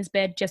sheet on his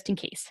bed just in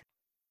case.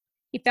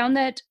 He found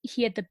that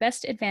he had the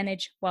best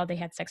advantage while they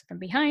had sex from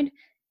behind,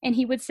 and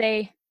he would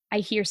say, "I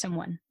hear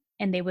someone,"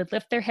 and they would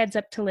lift their heads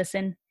up to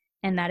listen,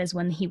 and that is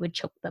when he would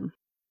choke them.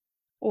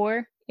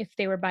 Or, if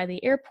they were by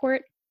the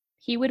airport,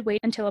 he would wait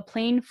until a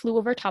plane flew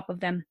over top of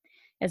them,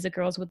 as the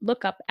girls would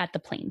look up at the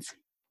planes.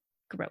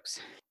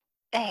 Gross.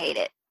 I hate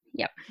it.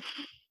 Yep.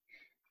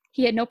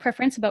 He had no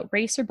preference about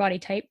race or body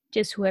type,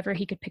 just whoever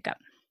he could pick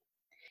up.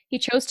 He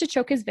chose to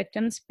choke his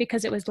victims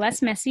because it was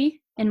less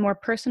messy and more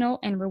personal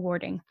and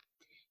rewarding.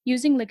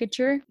 Using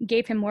ligature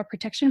gave him more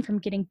protection from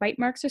getting bite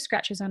marks or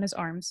scratches on his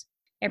arms.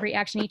 Every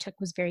action he took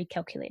was very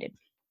calculated.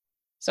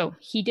 So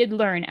he did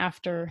learn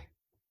after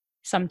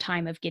some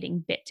time of getting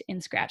bit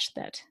and scratched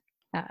that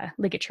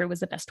ligature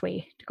was the best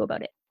way to go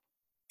about it.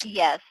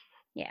 Yes.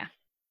 Yeah.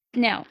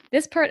 Now,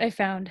 this part I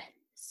found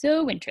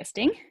so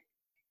interesting.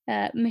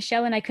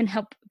 Michelle and I couldn't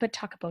help but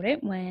talk about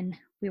it when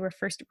we were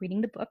first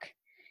reading the book,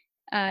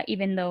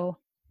 even though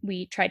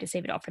we tried to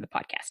save it all for the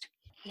podcast.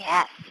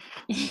 Yes.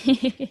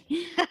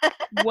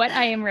 What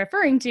I am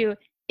referring to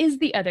is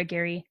the other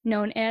Gary,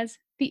 known as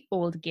the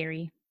Old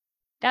Gary.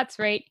 That's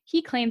right,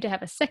 he claimed to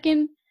have a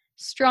second,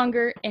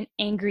 stronger, and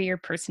angrier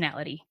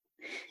personality.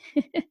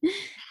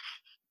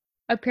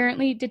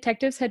 Apparently,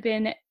 detectives had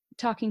been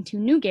talking to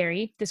New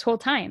Gary this whole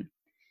time,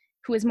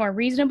 who is more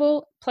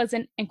reasonable,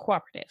 pleasant, and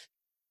cooperative.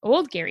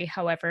 Old Gary,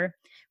 however,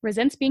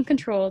 resents being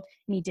controlled,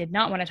 and he did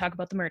not want to talk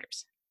about the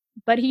murders.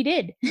 But he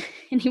did,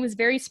 and he was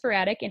very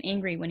sporadic and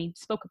angry when he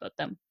spoke about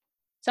them.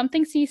 Some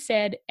things he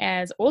said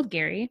as Old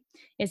Gary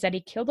is that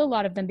he killed a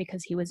lot of them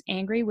because he was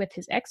angry with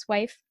his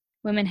ex-wife.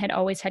 Women had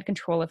always had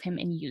control of him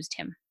and used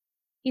him.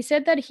 He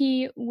said that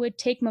he would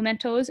take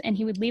mementos and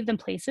he would leave them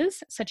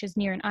places, such as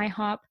near an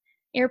IHOP,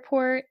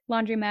 airport,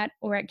 laundromat,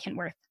 or at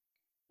Kentworth.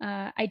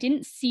 I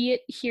didn't see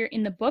it here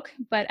in the book,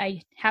 but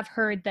I have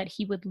heard that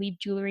he would leave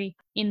jewelry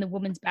in the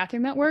woman's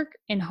bathroom at work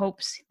in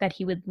hopes that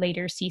he would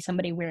later see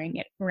somebody wearing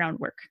it around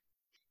work.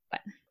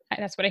 But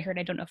that's what I heard.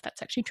 I don't know if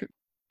that's actually true.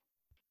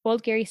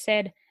 Old Gary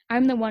said,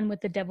 "I'm the one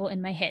with the devil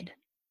in my head,"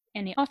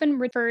 and he often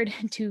referred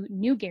to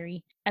New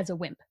Gary as a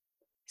wimp.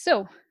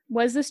 So,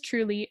 was this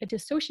truly a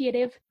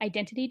dissociative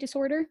identity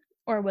disorder,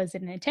 or was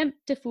it an attempt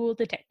to fool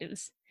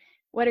detectives?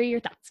 What are your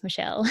thoughts,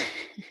 Michelle?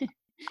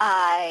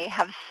 I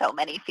have so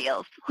many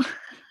feels.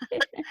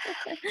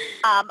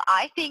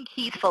 I think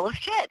he's full of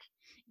shit.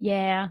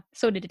 Yeah,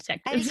 so did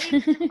detectives. I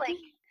think he's just, like,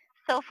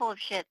 so full of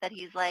shit that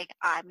he's like,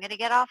 I'm going to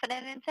get off in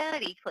an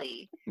insanity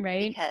plea.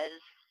 Right. Because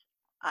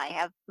I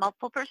have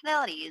multiple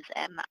personalities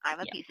and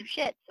I'm a piece of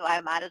shit. So I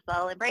might as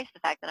well embrace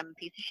the fact that I'm a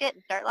piece of shit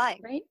and start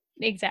lying. Right?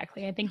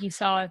 Exactly. I think he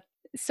saw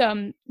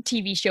some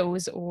TV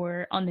shows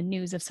or on the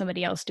news of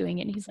somebody else doing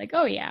it, and he's like,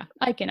 "Oh yeah,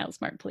 I can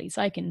outsmart police.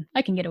 I can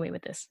get away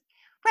with this."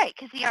 Right,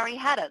 because he already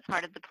had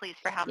outsmarted the police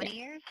for how many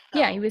years? So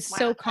yeah, he was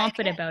so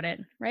confident about it,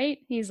 right?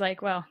 He's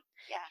like, "Well,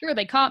 sure,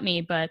 they caught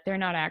me, but they're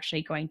not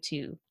actually going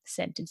to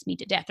sentence me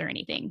to death or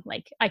anything.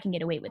 Like, I can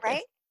get away with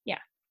this." Yeah.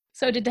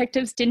 So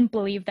detectives didn't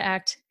believe the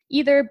act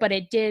either, but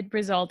it did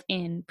result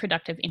in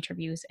productive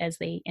interviews as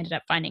they ended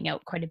up finding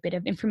out quite a bit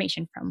of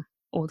information from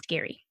Old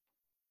Gary.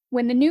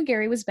 When the new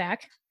Gary was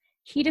back,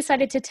 he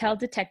decided to tell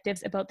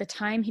detectives about the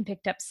time he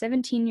picked up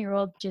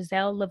 17-year-old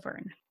Giselle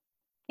Laverne.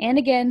 And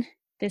again,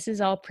 this is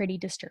all pretty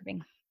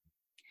disturbing.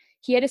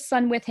 He had a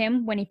son with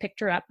him when he picked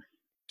her up.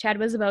 Chad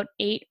was about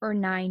 8 or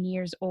 9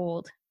 years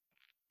old.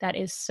 That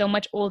is so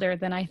much older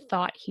than I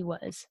thought he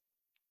was.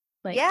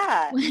 Like,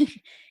 yeah.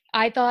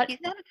 I thought... He's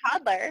not a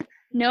toddler.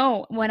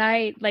 No, when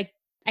I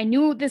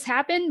knew this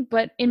happened,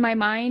 but in my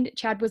mind,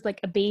 Chad was like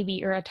a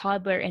baby or a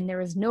toddler, and there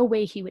was no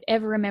way he would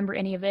ever remember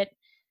any of it.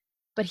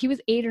 But he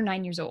was 8 or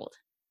 9 years old.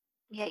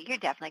 Yeah, you're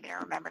definitely going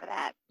to remember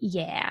that.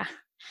 Yeah.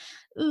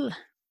 Ugh.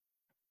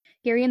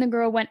 Gary and the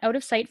girl went out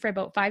of sight for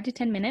about 5 to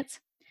 10 minutes.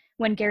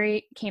 When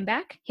Gary came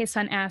back, his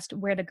son asked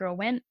where the girl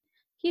went.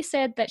 He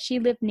said that she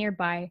lived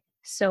nearby,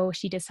 so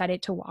she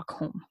decided to walk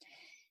home.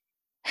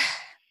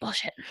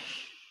 Bullshit.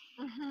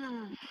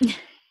 Mm-hmm.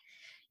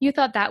 You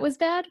thought that was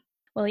bad?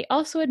 Well, he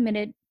also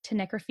admitted to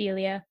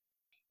necrophilia,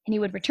 and he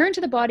would return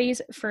to the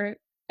bodies for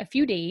a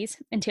few days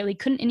until he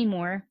couldn't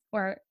anymore,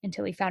 or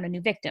until he found a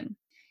new victim.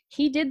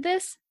 He did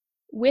this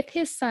with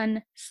his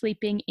son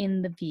sleeping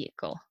in the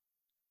vehicle.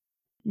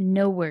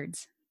 No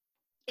words.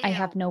 Ew. I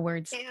have no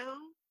words.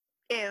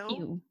 Ew. Ew.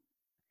 Ew.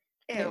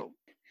 Ew.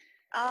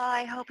 Oh,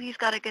 I hope he's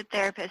got a good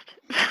therapist.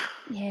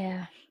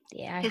 Yeah.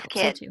 Yeah, I his hope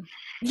kid. So too.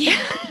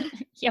 Yeah.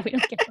 Yeah, we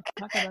don't give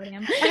a fuck about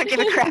him. I don't give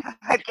a crap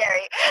about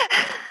Gary.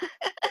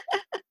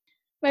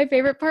 My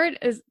favorite part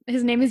is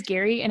his name is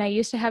Gary, and I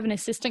used to have an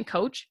assistant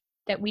coach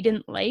that we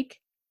didn't like.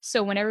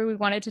 So whenever we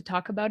wanted to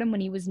talk about him when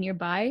he was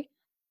nearby,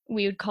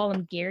 we would call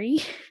him Gary.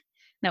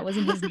 That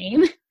wasn't his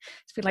name. So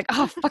we'd be like,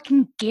 "Oh,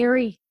 fucking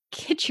Gary,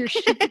 get your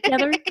shit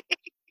together."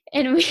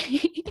 And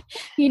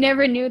he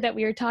never knew that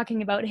we were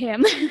talking about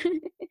him.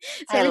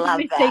 So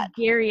every time I say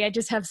Gary, I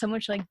just have so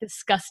much like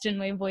disgust in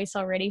my voice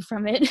already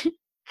from it.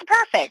 It's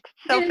perfect.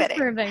 So it fitting. Is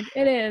perfect.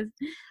 It is.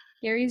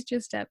 Gary's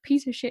just a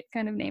piece of shit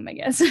kind of name, I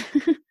guess.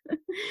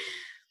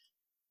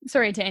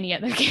 Sorry to any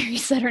other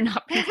Garys that are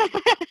not people.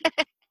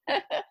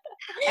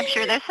 I'm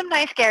sure there's some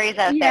nice Garys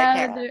out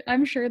there, Tara.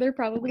 I'm sure there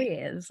probably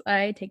is.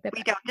 I take that back.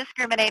 We don't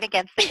discriminate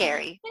against the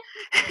Gary.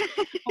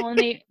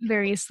 Only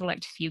very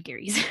select few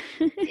Garys.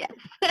 Yes.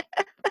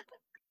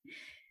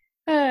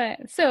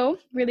 So,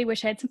 really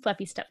wish I had some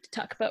fluffy stuff to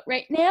talk about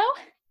right now.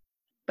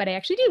 But I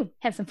actually do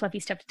have some fluffy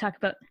stuff to talk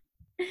about.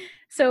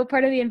 So,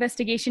 part of the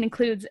investigation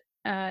includes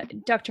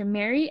Dr.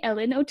 Mary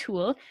Ellen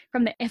O'Toole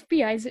from the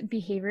FBI's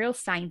Behavioral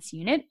Science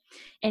Unit,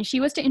 and she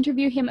was to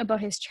interview him about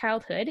his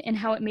childhood and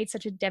how it made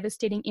such a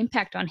devastating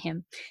impact on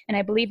him, and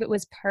I believe it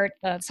was part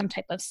of some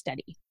type of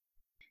study.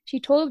 She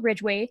told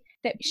Ridgway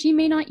that she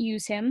may not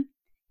use him,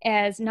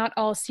 as not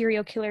all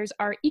serial killers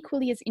are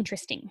equally as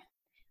interesting.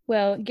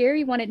 Well,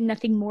 Gary wanted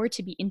nothing more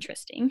to be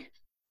interesting.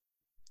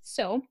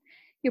 So,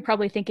 you're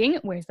probably thinking,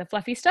 where's the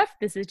fluffy stuff?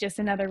 This is just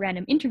another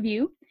random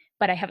interview,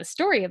 but I have a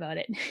story about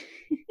it.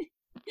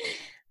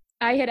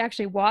 I had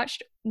actually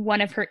watched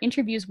one of her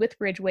interviews with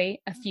Ridgway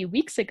a few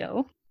weeks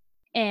ago,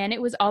 And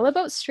it was all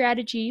about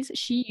strategies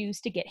she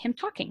used to get him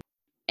talking.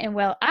 And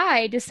well,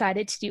 I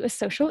decided to do a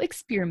social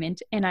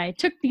experiment, and I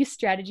took these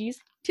strategies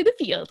to the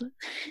field.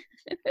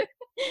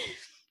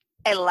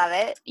 I love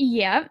it.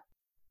 Yeah,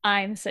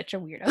 I'm such a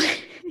weirdo.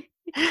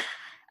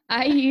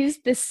 I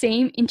used the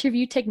same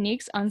interview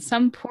techniques on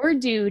some poor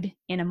dude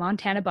in a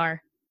Montana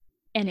bar.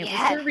 And it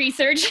was for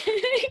research.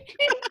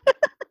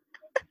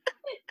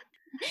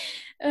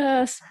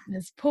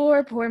 This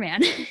poor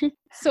man.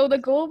 So the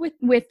goal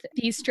with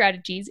these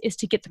strategies is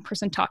to get the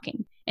person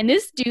talking. And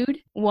this dude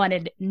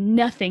wanted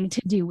nothing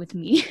to do with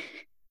me.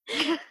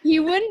 He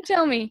wouldn't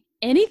tell me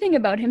anything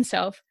about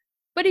himself,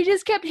 but he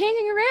just kept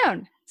hanging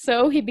around.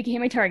 So he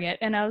became a target.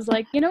 And I was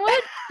like, you know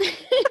what?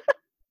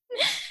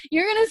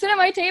 You're going to sit at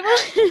my table?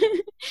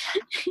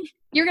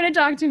 You're going to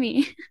talk to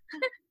me.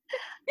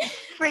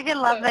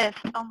 Freaking love this.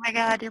 Oh my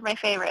God, you're my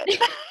favorite.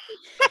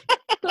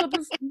 So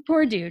this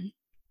poor dude.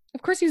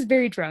 Of course, he was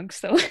very drunk.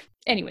 So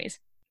anyways,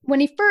 when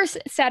he first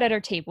sat at our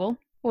table,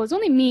 well, it was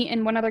only me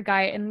and one other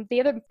guy. And the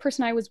other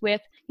person I was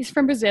with, he's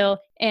from Brazil,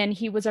 and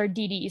he was our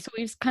DD. So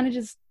he was kind of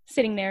just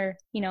sitting there,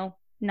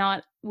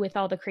 not with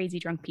all the crazy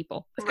drunk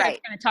people. This guy was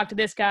going to talk to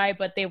this guy,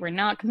 but they were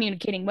not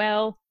communicating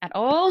well at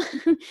all.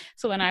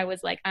 So then I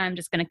was like, I'm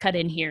just going to cut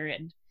in here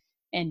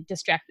and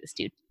distract this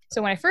dude.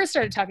 So when I first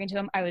started talking to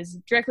him, I was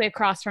directly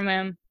across from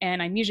him,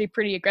 and I'm usually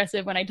pretty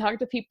aggressive when I talk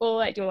to people.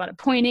 I do a lot of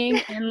pointing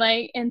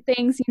and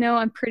things,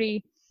 I'm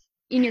pretty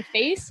in your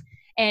face.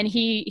 And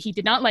he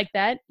did not like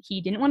that.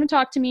 He didn't want to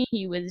talk to me.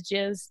 He was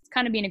just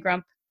kind of being a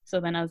grump. So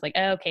then I was like,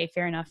 oh, okay,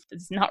 fair enough.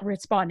 This is not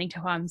responding to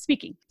how I'm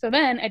speaking. So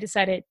then I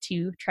decided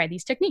to try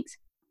these techniques.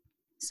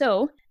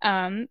 So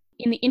in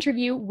the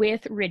interview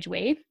with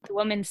Ridgway, the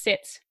woman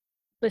sits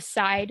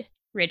beside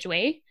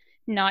Ridgway,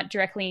 not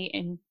directly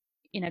in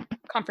a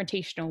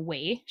confrontational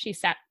way. She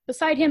sat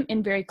beside him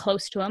and very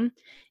close to him,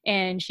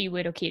 and she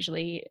would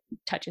occasionally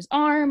touch his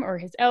arm or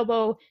his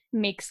elbow,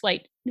 make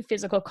slight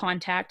physical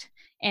contact,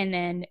 and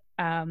then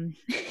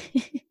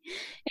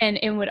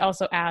and would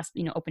also ask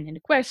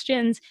open-ended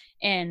questions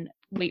and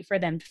wait for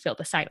them to fill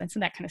the silence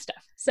and that kind of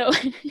stuff. So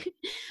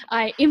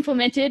I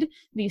implemented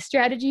these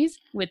strategies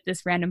with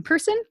this random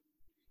person,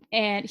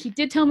 and he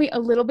did tell me a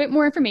little bit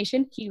more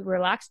information. He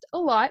relaxed a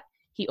lot.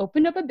 He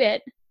opened up a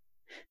bit.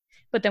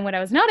 But then what I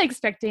was not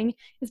expecting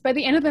is by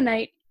the end of the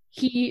night,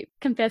 he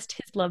confessed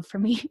his love for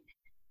me.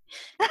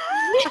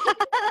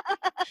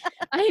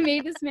 I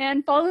made this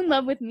man fall in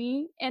love with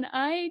me, and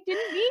I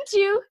didn't mean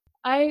to.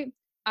 I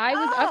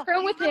was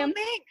upfront with him.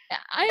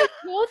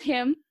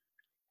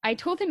 I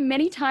told him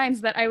many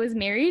times that I was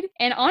married,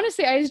 and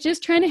honestly, I was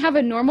just trying to have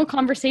a normal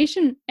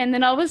conversation, and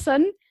then all of a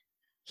sudden,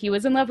 he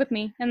was in love with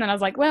me. And then I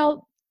was like,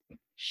 well,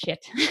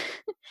 shit.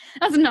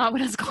 That's not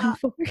what I was going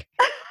for.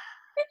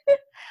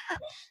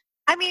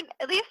 I mean,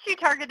 at least you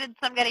targeted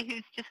somebody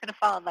who's just going to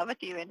fall in love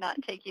with you and not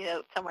take you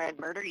out somewhere and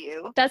murder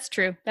you. That's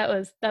true.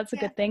 That's a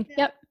good thing. Yeah.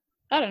 Yep.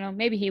 I don't know.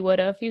 Maybe he would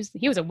have.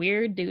 He was a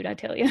weird dude, I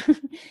tell you.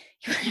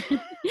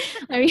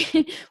 I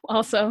mean,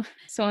 also,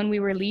 so when we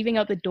were leaving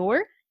out the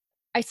door,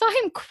 I saw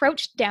him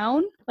crouched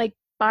down,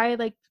 by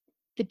the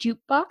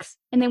jukebox,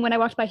 and then when I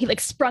walked by, he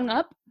sprung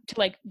up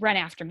to run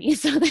after me.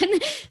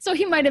 So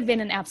he might have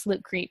been an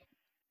absolute creep.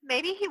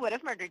 Maybe he would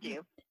have murdered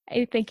you.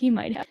 I think he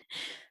might have.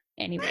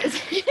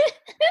 Anyways.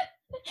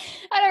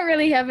 I don't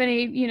really have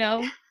any,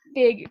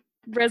 big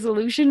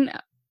resolution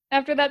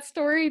after that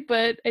story,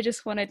 but I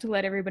just wanted to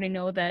let everybody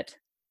know that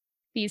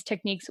these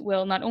techniques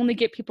will not only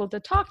get people to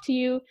talk to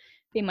you,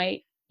 they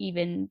might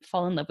even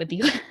fall in love with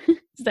you.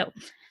 So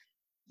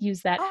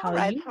use that how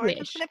you wish.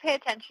 We're just going to pay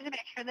attention to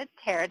make sure that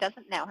Tara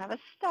doesn't now have a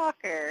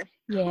stalker.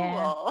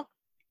 Yeah. Cool.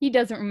 He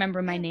doesn't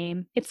remember my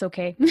name. It's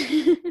okay.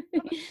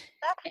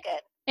 That's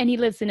good. And he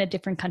lives in a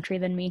different country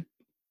than me.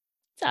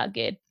 It's all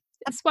good.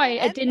 That's why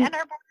I didn't. And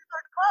our borders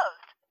are closed.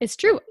 It's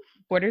true.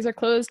 Borders are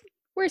closed.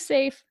 We're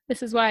safe.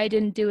 This is why I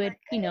didn't do it,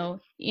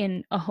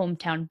 in a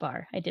hometown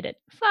bar. I did it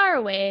far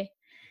away.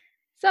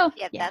 So,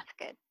 yeah. That's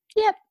good.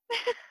 Yep.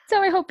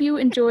 So I hope you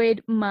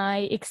enjoyed my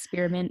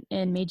experiment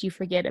and made you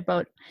forget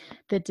about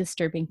the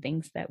disturbing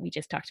things that we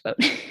just talked about.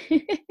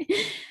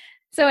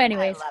 So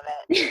anyways. I love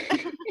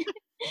it.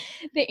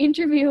 The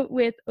interview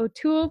with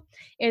O'Toole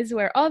is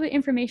where all the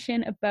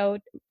information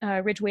about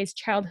Ridgway's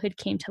childhood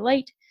came to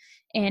light.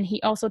 And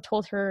he also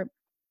told her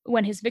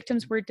when his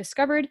victims were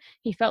discovered,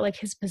 he felt like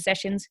his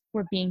possessions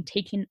were being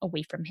taken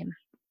away from him.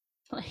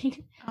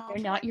 They're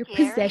not your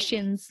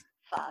possessions.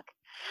 Fuck.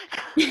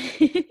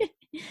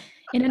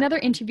 In another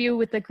interview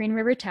with the Green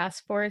River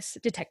Task Force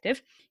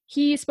detective,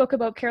 he spoke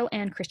about Carol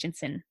Ann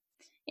Christensen.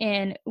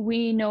 And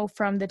we know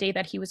from the day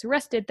that he was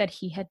arrested that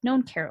he had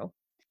known Carol.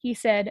 He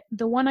said,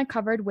 "The one I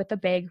covered with a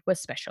bag was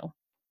special.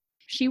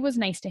 She was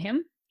nice to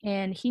him,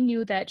 and he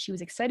knew that she was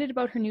excited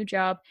about her new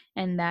job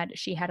and that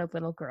she had a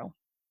little girl.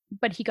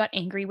 But he got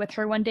angry with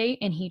her one day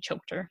and he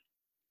choked her."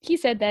 He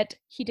said that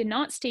he did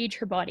not stage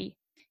her body.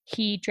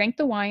 He drank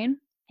the wine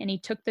and he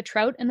took the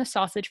trout and the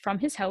sausage from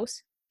his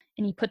house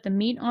and he put the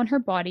meat on her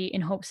body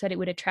in hopes that it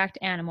would attract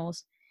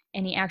animals.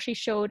 And he actually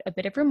showed a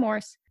bit of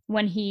remorse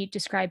when he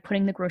described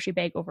putting the grocery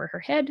bag over her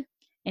head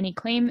and he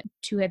claimed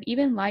to have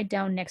even lied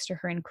down next to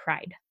her and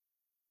cried.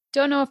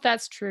 Don't know if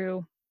that's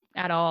true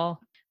at all,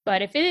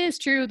 but if it is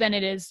true, then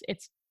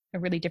it's a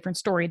really different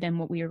story than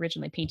what we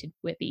originally painted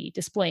with the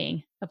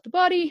displaying of the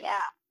body. Yeah.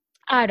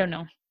 I don't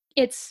know.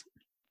 It's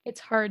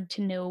hard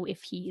to know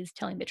if he is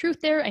telling the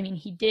truth there. I mean,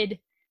 he did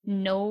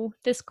know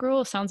this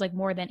girl, sounds like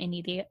more than any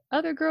of the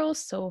other girls,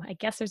 so I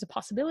guess there's a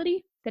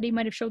possibility that he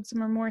might have showed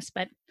some remorse,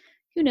 but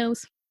who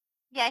knows?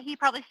 Yeah, he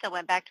probably still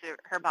went back to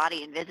her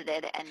body and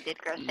visited and did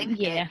gross things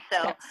to it,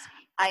 so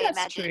that's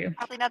imagine true.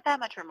 Probably not that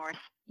much remorse.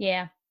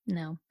 Yeah,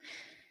 no.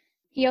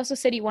 He also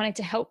said he wanted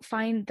to help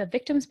find the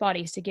victims'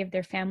 bodies to give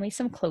their family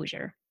some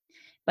closure,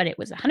 but it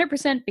was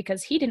 100%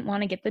 because he didn't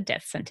want to get the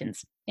death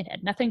sentence. It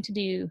had nothing to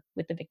do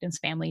with the victims'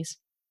 families.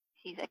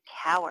 He's a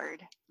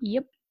coward.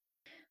 Yep.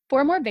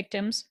 4 more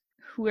victims,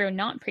 who were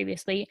not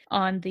previously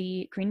on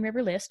the Green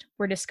River list,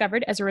 were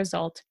discovered as a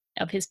result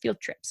of his field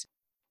trips.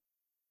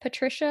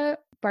 Patricia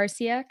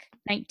Barsiak,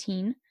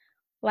 19,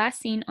 last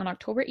seen on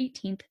October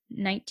 18th,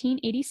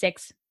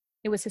 1986.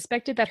 It was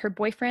suspected that her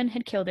boyfriend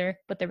had killed her,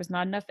 but there was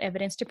not enough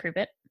evidence to prove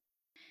it.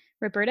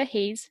 Roberta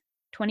Hayes,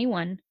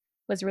 21,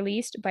 was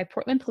released by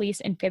Portland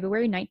police in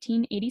February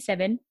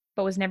 1987,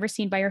 but was never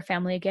seen by her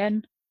family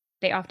again.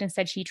 They often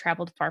said she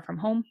traveled far from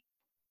home.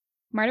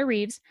 Marta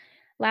Reeves,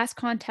 last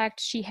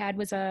contact she had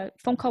was a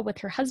phone call with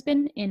her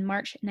husband in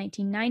March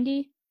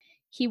 1990.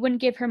 He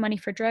wouldn't give her money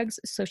for drugs,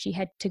 so she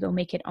had to go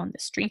make it on the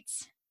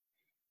streets.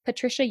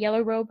 Patricia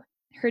Yellowrobe,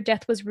 her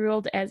death was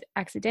ruled as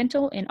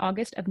accidental in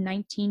August of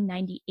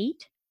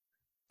 1998.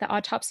 The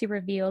autopsy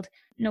revealed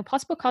no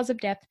possible cause of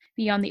death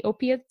beyond the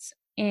opiates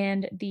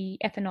and the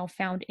ethanol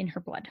found in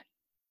her blood.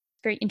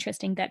 Very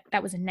interesting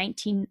that was in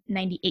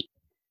 1998.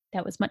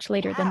 That was much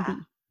later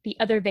than the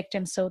other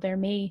victims, so there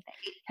may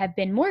have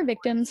been more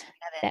victims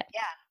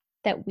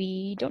that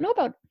we don't know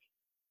about.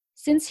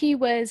 Since he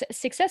was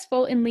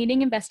successful in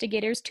leading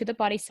investigators to the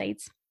body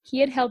sites, he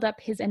had held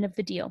up his end of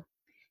the deal.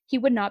 He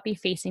would not be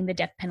facing the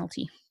death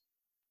penalty.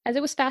 As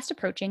it was fast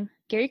approaching,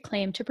 Gary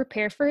claimed to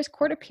prepare for his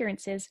court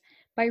appearances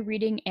by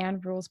reading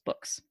Ann Rule's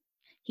books.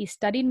 He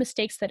studied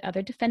mistakes that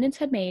other defendants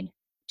had made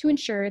to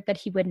ensure that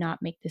he would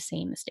not make the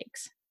same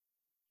mistakes.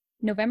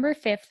 November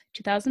 5th,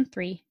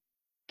 2003,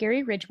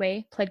 Gary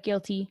Ridgway pled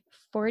guilty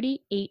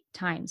 48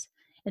 times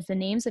as the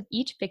names of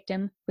each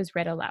victim was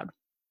read aloud,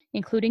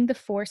 including the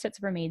 4 sets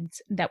of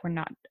remains that were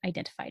not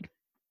identified.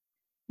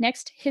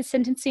 Next, his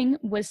sentencing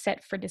was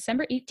set for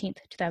December 18th,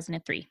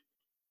 2003.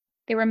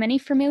 There were many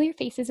familiar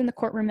faces in the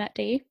courtroom that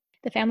day.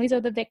 The families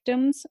of the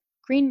victims,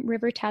 Green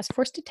River Task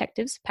Force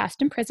detectives,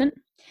 past and present,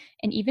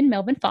 and even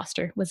Melvin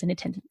Foster was in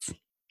attendance.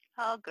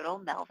 Oh, good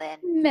old Melvin.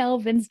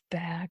 Melvin's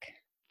back.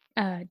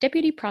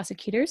 Deputy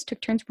prosecutors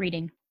took turns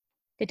reading.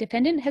 The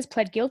defendant has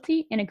pled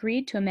guilty and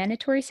agreed to a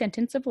mandatory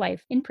sentence of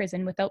life in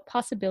prison without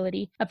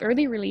possibility of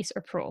early release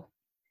or parole,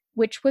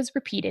 which was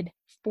repeated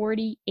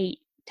 48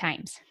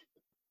 times.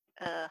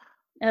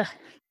 Ugh.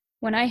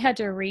 When I had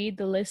to read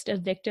the list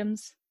of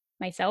victims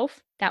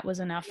myself, that was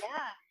enough.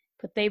 Yeah.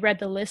 But they read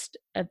the list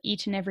of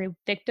each and every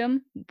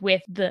victim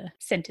with the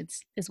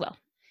sentence as well.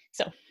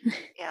 So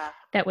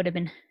that would have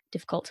been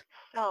difficult.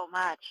 So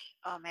much.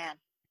 Oh, man.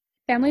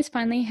 Families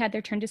finally had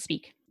their turn to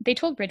speak. They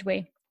told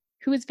Ridgway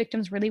who his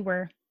victims really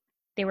were.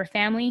 They were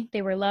family,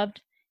 they were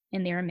loved,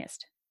 and they were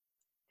missed.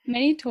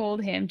 Many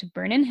told him to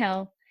burn in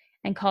hell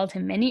and called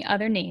him many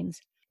other names,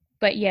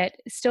 but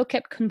yet still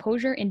kept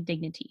composure and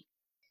dignity.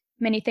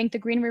 Many thanked the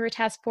Green River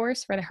Task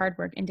Force for their hard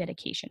work and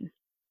dedication.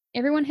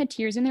 Everyone had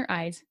tears in their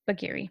eyes but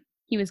Gary.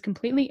 He was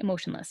completely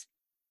emotionless.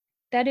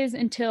 That is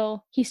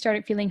until he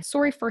started feeling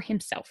sorry for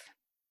himself.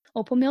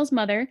 Opal Mill's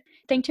mother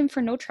thanked him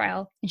for no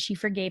trial, and she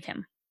forgave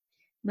him.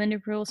 Linda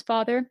Rule's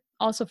father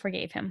also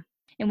forgave him,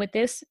 and with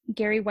this,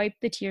 Gary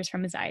wiped the tears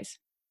from his eyes.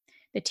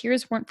 The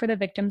tears weren't for the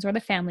victims or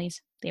the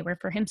families, they were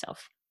for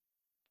himself.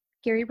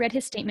 Gary read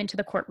his statement to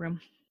the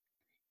courtroom.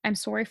 I'm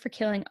sorry for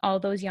killing all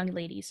those young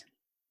ladies.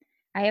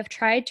 I have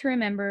tried to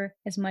remember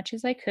as much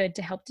as I could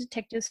to help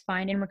detectives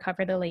find and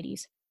recover the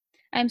ladies.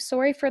 I am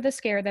sorry for the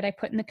scare that I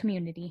put in the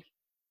community.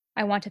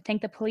 I want to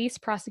thank the police,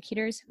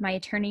 prosecutors, my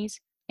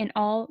attorneys, and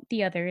all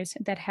the others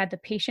that had the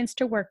patience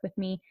to work with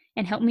me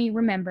and help me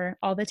remember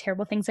all the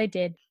terrible things I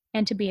did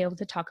and to be able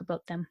to talk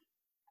about them.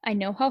 I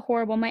know how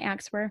horrible my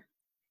acts were.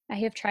 I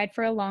have tried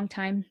for a long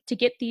time to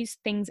get these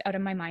things out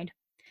of my mind.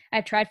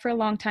 I've tried for a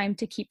long time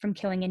to keep from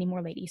killing any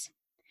more ladies.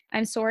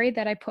 I'm sorry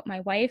that I put my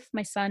wife,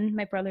 my son,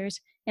 my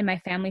brothers, and my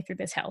family through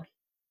this hell.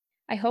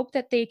 I hope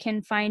that they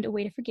can find a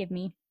way to forgive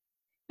me.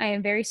 I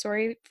am very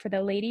sorry for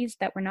the ladies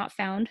that were not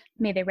found.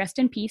 May they rest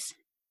in peace.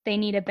 They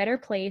need a better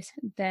place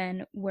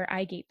than where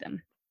I gave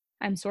them.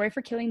 I'm sorry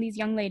for killing these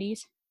young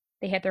ladies.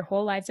 They had their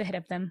whole lives ahead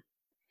of them.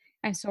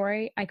 I'm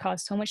sorry I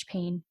caused so much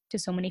pain to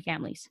so many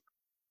families.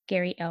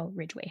 Gary L.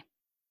 Ridgway.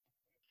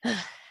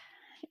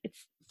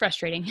 It's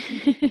frustrating.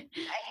 I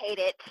hate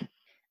it.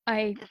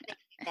 It just makes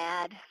me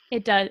mad.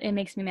 It does. It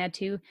makes me mad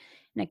too.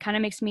 And it kind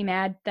of makes me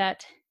mad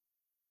that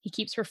he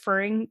keeps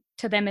referring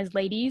to them as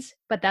ladies,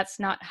 but that's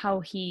not how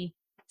he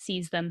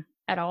sees them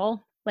at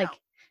all. Like,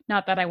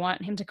 not that I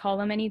want him to call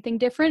them anything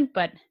different,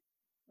 but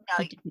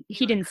No,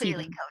 he didn't see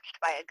clearly them. coached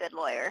by a good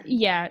lawyer.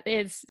 Yeah,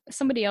 it's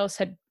somebody else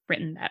had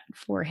written that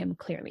for him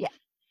clearly. Yeah,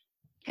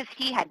 because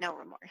he had no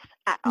remorse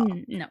at all.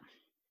 No.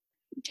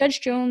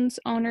 Judge Jones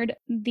honored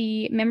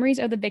the memories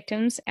of the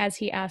victims as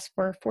he asked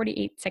for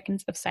 48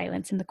 seconds of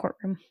silence in the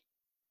courtroom.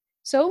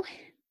 So,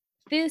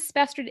 this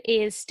bastard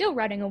is still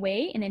rotting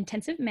away in an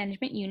intensive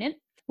management unit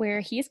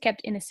where he is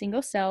kept in a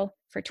single cell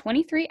for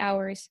 23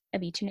 hours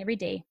of each and every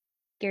day.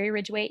 Gary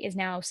Ridgway is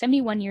now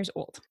 71 years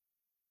old.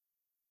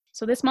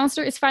 So this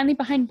monster is finally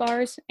behind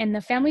bars, and the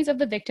families of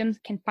the victims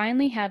can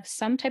finally have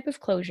some type of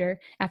closure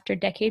after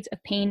decades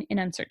of pain and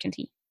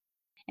uncertainty.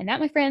 And that,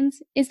 my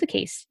friends, is the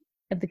case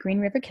of the Green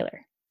River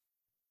Killer.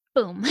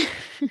 Boom.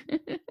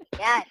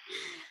 Yes.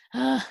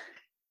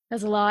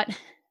 That's a lot.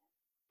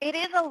 It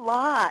is a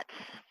lot.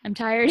 I'm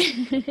tired.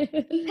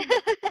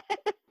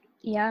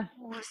 Yeah.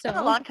 We've spent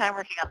a long time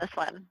working on this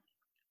one.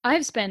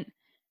 I've spent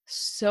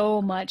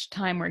so much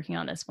time working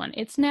on this one.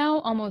 It's now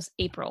almost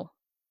April,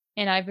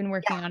 and I've been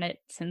working on it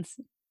since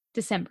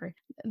December.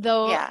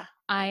 Though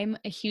I'm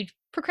a huge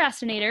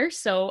procrastinator,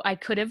 so I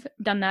could have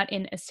done that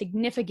in a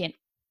significantly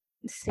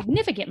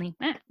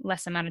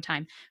less amount of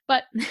time.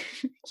 But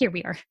here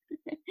we are.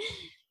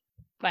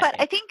 But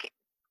I think,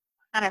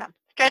 I don't know,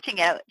 stretching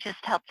it out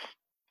just helps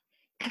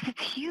because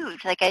it's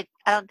huge. Like, I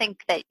don't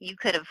think that you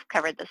could have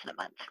covered this in a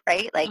month,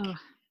 right? Like,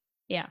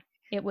 yeah,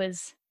 it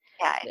was.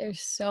 Yeah,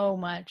 there's so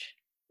much,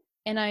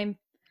 and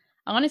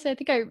honestly, I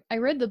think I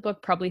read the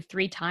book probably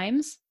 3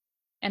 times,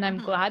 and I'm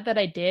glad that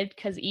I did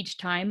because each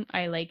time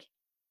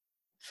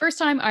first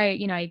time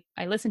I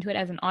listened to it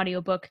as an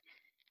audiobook,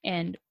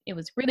 and it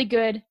was really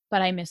good,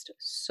 but I missed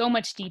so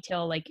much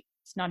detail, like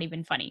it's not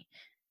even funny.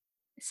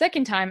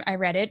 Second time I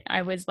read it,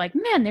 I was like,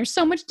 man, there's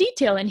so much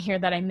detail in here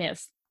that I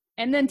missed.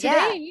 And then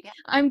today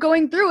I'm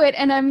going through it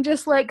and I'm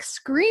just like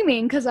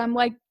screaming because I'm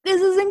like,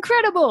 this is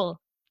incredible.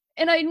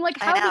 And I'm like,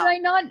 how did I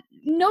not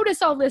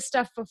notice all this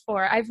stuff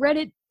before? I've read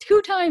it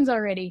 2 times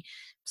already.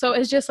 So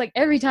it's just like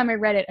every time I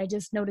read it, I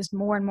just noticed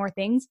more and more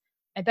things.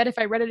 I bet if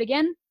I read it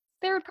again,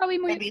 there would probably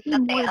maybe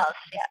something else.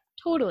 Yeah.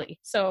 Totally.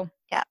 So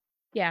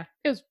yeah,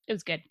 it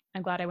was good.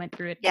 I'm glad I went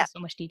through it with so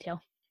much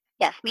detail.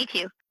 Yes, me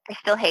too. I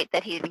still hate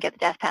that he didn't get the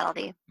death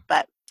penalty,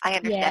 but I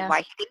understand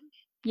why he didn't.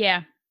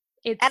 Yeah.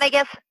 And I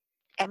guess,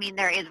 I mean,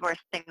 there is worse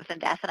things than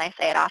death, and I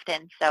say it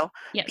often. So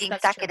being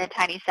stuck in a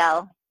tiny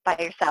cell by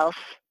yourself,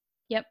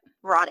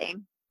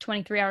 rotting,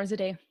 23 hours a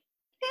day.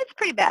 It's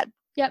pretty bad.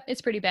 Yep,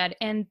 it's pretty bad.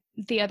 And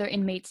the other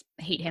inmates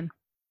hate him.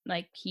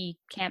 Like, he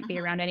can't be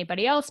around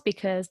anybody else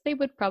because they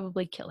would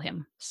probably kill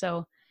him.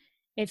 So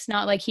it's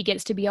not like he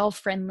gets to be all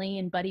friendly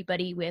and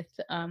buddy-buddy with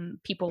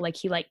people like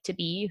he liked to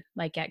be,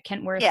 like at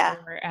Kentworth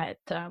or at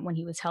when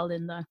he was held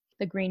in the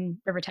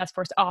Green River Task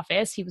Force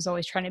office. He was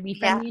always trying to be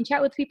friendly and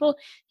chat with people.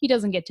 He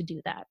doesn't get to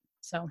do that.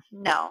 So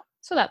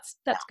So that's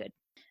good.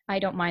 I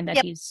don't mind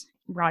that he's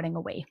rotting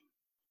away.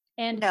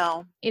 And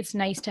it's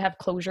nice to have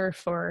closure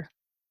for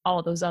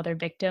all those other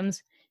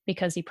victims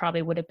because he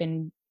probably would have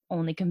been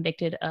only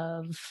convicted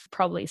of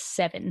probably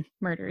 7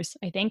 murders,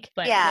 I think.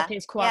 But with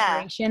his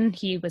cooperation,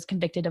 he was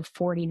convicted of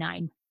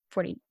 48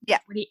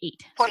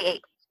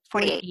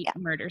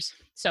 murders.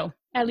 So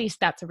at least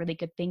that's a really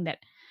good thing that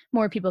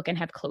more people can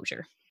have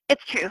closure.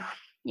 It's true.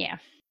 Yeah.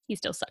 He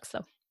still sucks,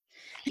 though.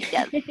 He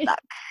does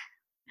suck.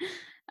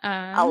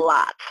 A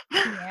lot.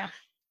 Yeah.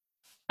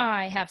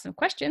 I have some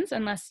questions,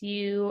 unless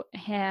you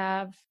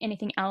have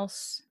anything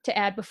else to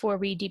add before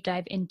we deep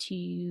dive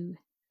into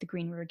the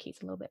Green River case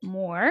a little bit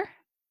more.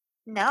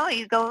 No,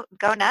 you go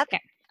nuts.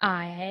 Okay.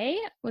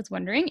 I was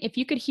wondering if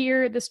you could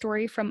hear the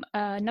story from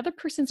another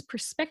person's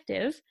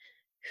perspective,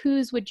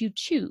 whose would you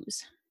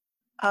choose?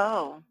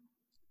 Oh,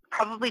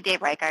 probably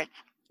Dave Reichert.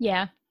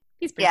 Yeah,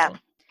 he's pretty cool.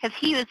 Because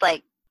he was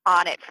like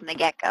on it from the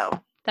get-go.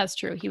 That's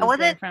true. He was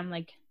there from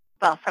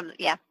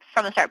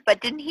from the start.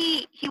 But didn't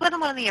he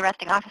wasn't one of the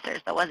arresting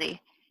officers, though, was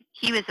he?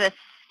 He was with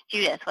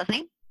Judith,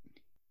 wasn't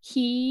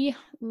he?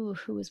 Who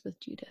was with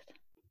Judith?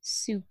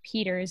 Sue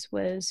Peters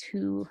was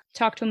who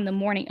talked to him the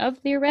morning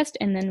of the arrest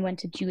and then went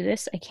to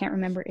Judith. I can't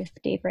remember if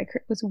Dave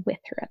Reichert was with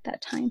her at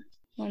that time.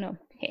 Oh, no.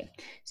 Okay.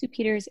 Sue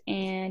Peters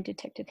and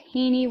Detective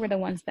Haney were the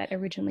ones that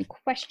originally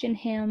questioned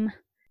him.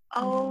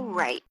 Oh,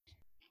 right.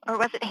 Or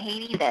was it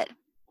Haney that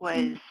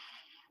was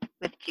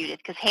with Judith?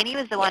 Because Haney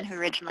was the one who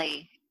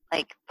originally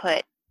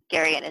put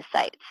Gary in his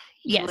sights.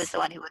 He was the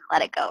one who wouldn't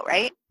let it go,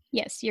 right?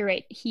 Yes, you're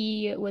right.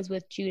 He was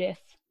with Judith,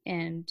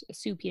 and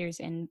Sue Peters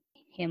and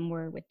him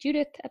were with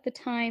Judith at the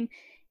time.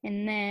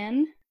 And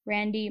then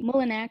Randy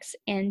Mullinax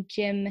and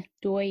Jim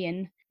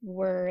Doyen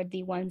were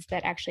the ones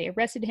that actually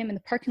arrested him in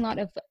the parking lot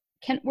of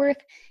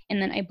Kentworth.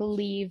 And then I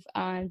believe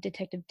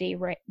Detective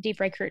Dave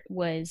Reichert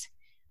was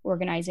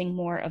organizing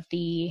more of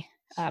the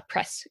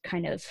press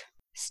kind of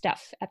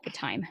stuff at the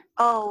time.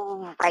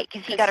 Oh, right,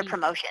 because he got a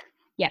promotion.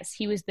 Yes,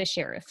 he was the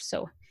sheriff,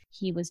 so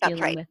he was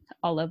dealing with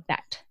all of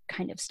that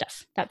kind of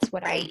stuff. That's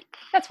what I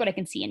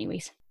can see,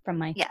 anyways, from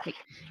my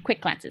quick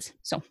glances.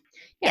 So,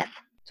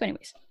 So,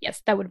 anyways,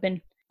 yes, that would have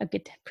been a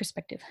good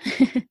perspective.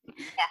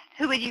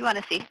 Who would you want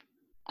to see?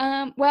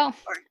 Well,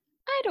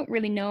 I don't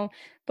really know,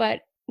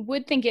 but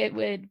would think it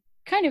would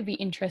kind of be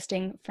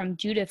interesting from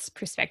Judith's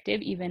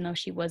perspective, even though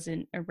she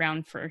wasn't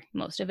around for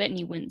most of it and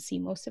you wouldn't see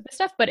most of the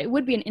stuff, but it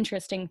would be an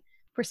interesting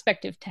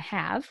perspective to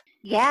have.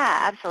 Yeah,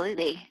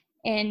 absolutely.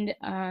 And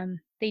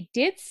they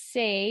did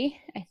say,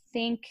 I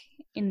think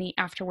in the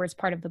afterwards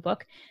part of the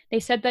book, they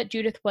said that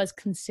Judith was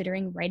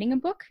considering writing a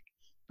book,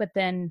 but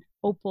then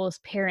Opal's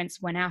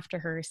parents went after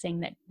her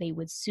saying that they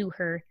would sue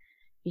her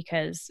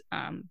because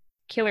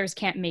killers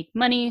can't make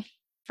money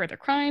for their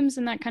crimes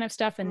and that kind of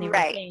stuff. And they were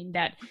saying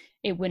that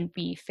it wouldn't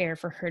be fair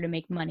for her to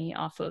make money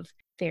off of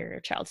their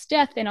child's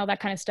death and all that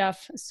kind of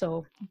stuff.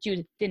 So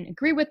Judith didn't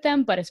agree with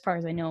them, but as far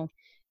as I know,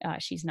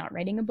 she's not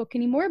writing a book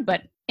anymore.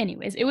 But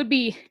anyways, it would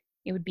be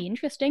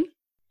interesting.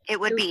 It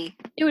would be.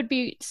 It would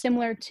be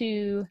similar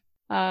to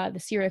The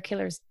Serial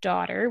Killer's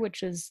Daughter,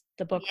 which is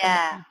the book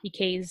from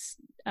PK's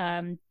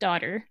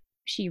daughter.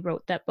 She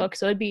wrote that book.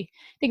 So I think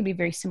it'd be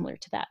very similar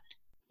to that.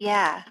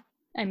 Yeah.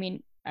 I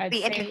mean, it'd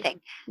be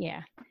interesting.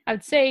 Yeah. I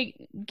would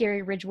say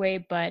Gary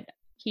Ridgway, but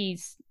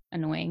he's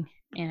annoying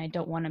and I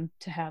don't want him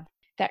to have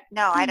that.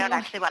 No, I don't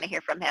actually want to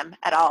hear from him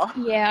at all.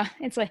 Yeah.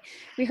 It's like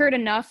we heard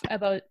enough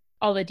about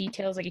all the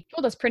details. Like he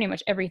told us pretty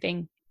much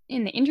everything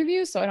in the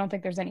interview, so I don't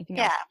think there's anything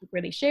else to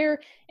really share,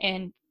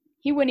 and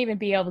he wouldn't even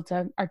be able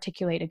to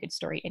articulate a good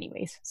story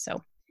anyways.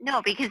 So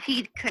no, because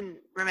he couldn't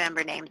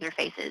remember names or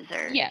faces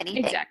or anything.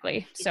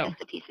 Exactly. He's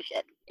just a piece of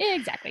shit.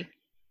 Exactly.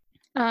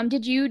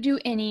 Did you do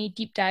any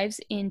deep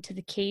dives into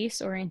the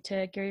case or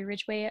into Gary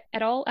Ridgway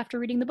at all after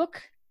reading the book?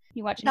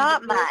 You watched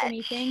not much.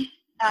 Anything?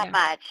 Not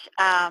much.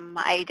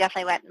 I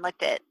definitely went and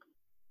looked at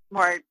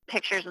more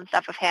pictures and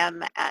stuff of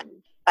him,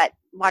 but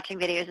watching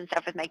videos and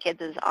stuff with my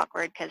kids is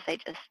awkward because they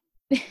just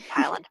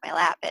pile into my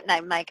lap, and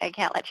I'm like, I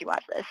can't let you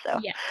watch this. So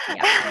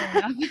fair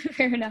enough.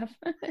 Fair enough.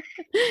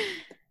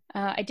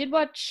 I did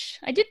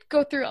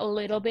go through a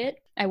little bit.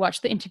 I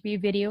watched the interview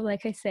video,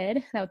 like I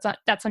said.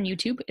 That's on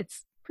YouTube.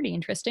 It's pretty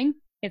interesting.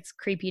 It's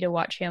creepy to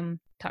watch him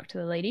talk to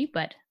the lady,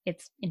 but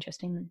it's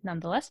interesting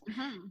nonetheless.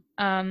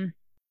 Mm-hmm.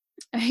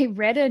 I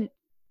read an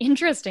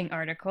interesting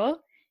article.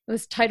 It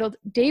was titled,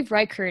 Dave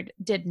Reichert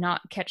Did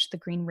Not Catch the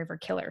Green River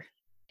Killer.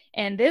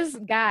 And this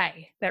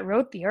guy that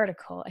wrote the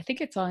article, I think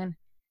it's on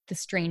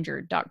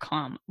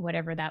thestranger.com,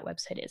 whatever that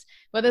website is.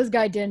 But this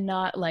guy did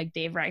not like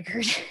Dave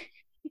Reichert.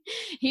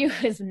 He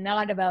was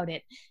not about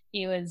it.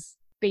 He was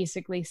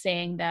basically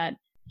saying that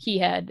he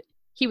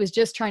was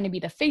just trying to be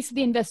the face of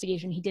the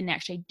investigation. He didn't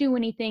actually do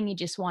anything. He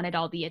just wanted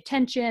all the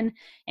attention,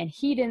 and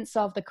he didn't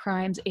solve the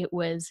crimes. It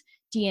was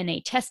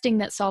DNA testing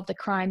that solved the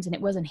crimes, and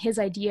it wasn't his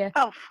idea.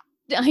 Oh,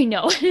 I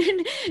know.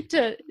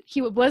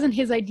 It wasn't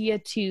his idea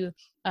to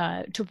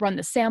run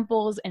the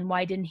samples, and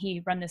why didn't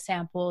he run the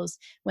samples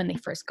when they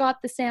first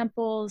got the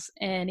samples?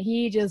 And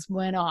he just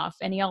went off,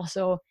 and he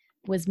also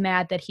was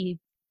mad that he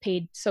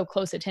paid so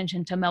close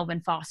attention to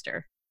Melvin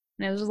Foster.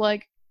 And it was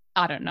like,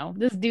 I don't know,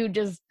 this dude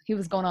he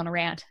was going on a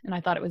rant, and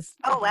I thought it was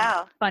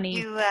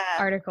funny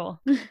article.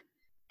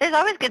 There's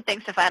always good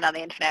things to find on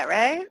the internet,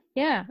 right?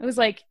 Yeah, it was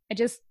like, I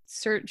just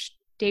searched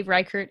Dave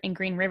Reichert and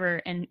Green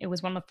River, and it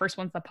was one of the first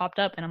ones that popped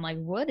up, and I'm like,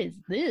 what is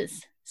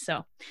this?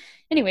 So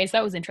anyways,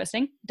 that was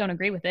interesting. Don't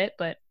agree with it,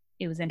 but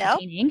it was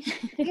entertaining.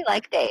 Nope. You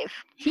like Dave.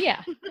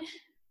 Yeah.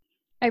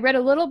 I read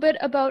a little bit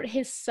about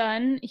his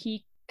son.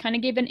 He kind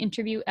of gave an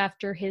interview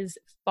after his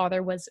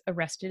father was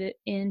arrested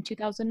in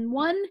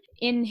 2001.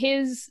 In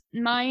his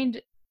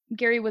mind,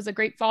 Gary was a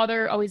great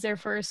father, always there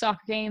for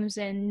soccer games,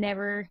 and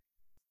never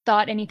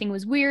thought anything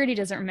was weird. He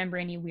doesn't remember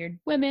any weird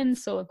women.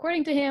 So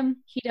according to him,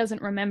 he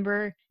doesn't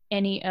remember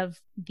any of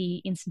the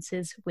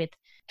instances with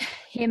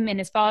him and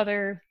his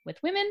father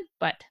with women,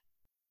 but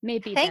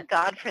maybe thank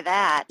God for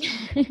that.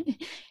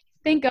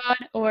 Thank God,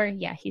 or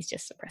he's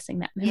just suppressing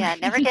that memory. Yeah,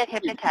 never get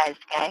hypnotized,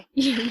 okay?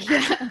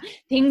 Yeah,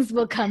 things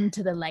will come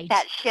to the light.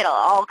 That shit'll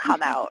all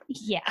come out.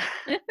 Yeah.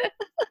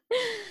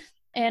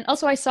 And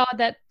also I saw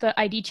that the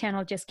ID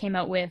channel just came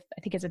out with,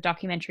 I think it's a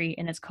documentary,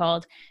 and it's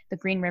called The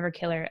Green River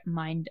Killer,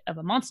 Mind of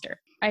a Monster.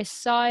 I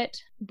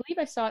believe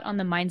I saw it on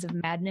the Minds of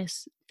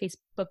Madness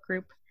Facebook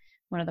group,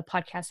 one of the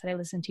podcasts that I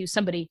listened to.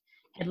 Somebody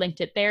had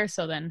linked it there,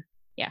 so then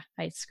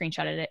I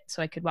screenshotted it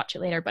so I could watch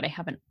it later, but I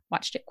haven't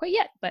watched it quite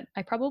yet, but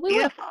I probably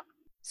will.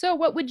 So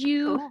what would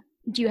do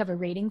you have a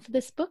rating for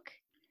this book?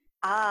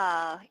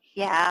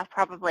 Yeah,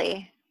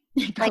 probably.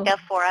 Like a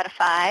 4 out of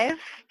 5,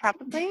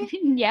 probably.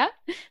 Yeah,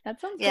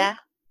 that sounds good. Yeah,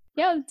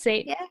 let's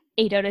say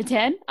 8 out of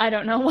 10. I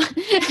don't know.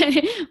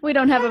 We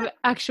don't have an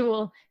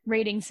actual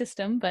rating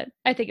system, but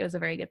I think it was a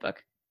very good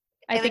book.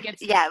 It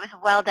was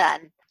well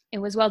done. It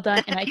was well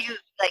done. There's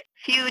a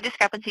few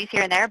discrepancies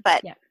here and there,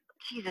 but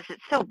Jesus,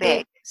 it's so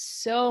big.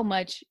 So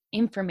much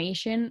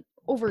information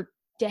over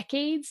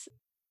decades.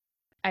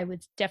 I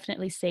would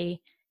definitely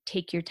say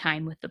take your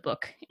time with the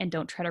book and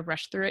don't try to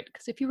rush through it,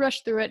 because if you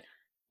rush through it,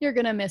 you're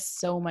going to miss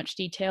so much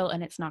detail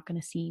and it's not going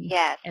to seem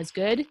as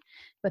good.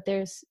 But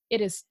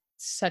it is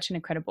such an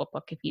incredible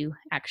book if you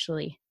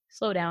actually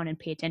slow down and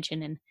pay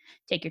attention and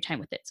take your time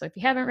with it. So if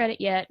you haven't read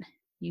it yet,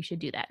 you should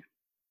do that.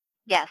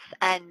 Yes,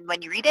 and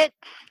when you read it,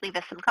 leave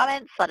us some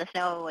comments. Let us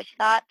know what you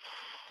thought.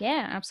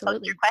 Yeah, absolutely.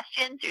 Post your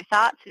questions, your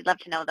thoughts. We'd love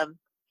to know them.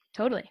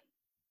 Totally.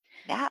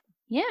 Yeah.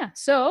 Yeah.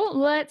 So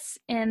let's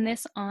end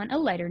this on a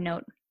lighter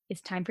note.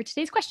 It's time for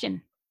today's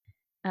question.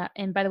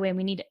 And by the way,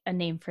 we need a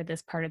name for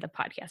this part of the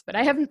podcast, but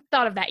I haven't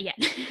thought of that yet.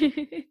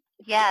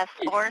 Yes,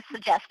 or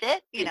suggest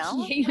it,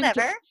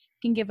 whatever. You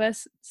can give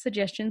us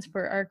suggestions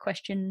for our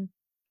question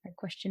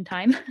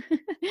time.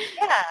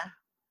 Yeah.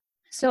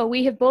 So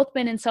we have both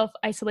been in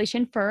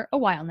self-isolation for a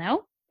while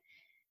now.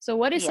 So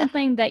what is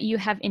something that you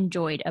have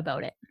enjoyed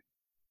about it?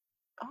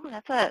 Oh,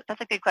 that's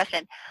a good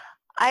question.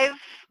 I've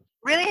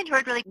really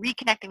enjoyed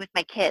reconnecting with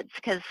my kids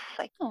because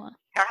I don't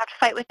have to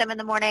fight with them in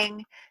the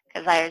morning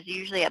because there's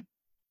usually a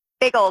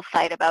big old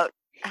fight about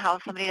how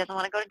somebody doesn't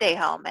want to go to day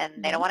home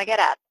and they don't want to get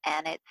up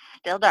and it's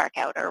still dark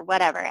out or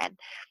whatever. And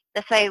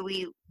this way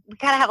we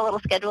kind of have a little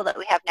schedule that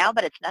we have now,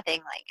 but it's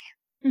nothing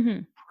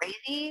like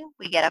crazy.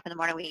 We get up in the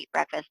morning, we eat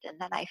breakfast, and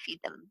then I feed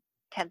them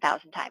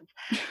 10,000 times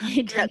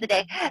throughout the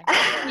day.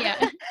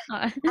 Yeah.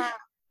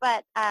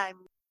 But I'm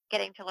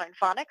getting to learn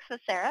phonics with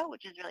Sarah,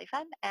 which is really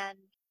fun. And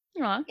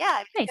I'm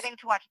getting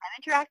to watch them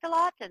interact a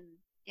lot. And,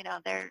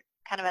 they're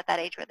kind of at that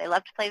age where they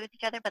love to play with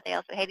each other, but they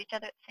also hate each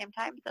other at the same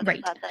time. So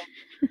there's lots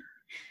of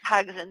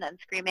hugs and then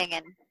screaming,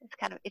 and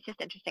it's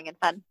just interesting and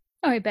fun.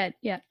 Oh, I bet.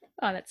 Yeah.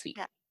 Oh, that's sweet.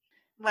 Yeah.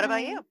 What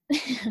about you?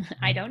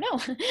 I don't know.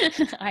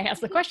 I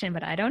asked the question,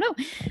 but I don't know.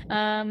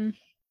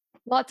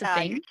 Lots of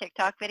things. Your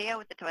TikTok video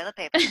with the toilet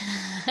paper.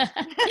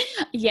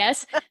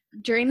 Yes.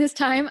 During this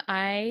time,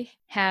 I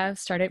have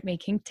started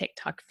making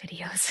TikTok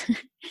videos.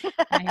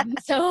 I'm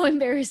so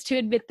embarrassed to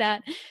admit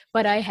that,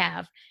 but I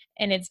have.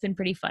 And it's been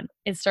pretty fun.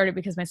 It started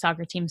because my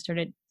soccer team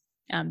started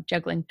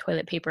juggling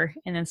toilet paper.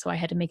 And then so I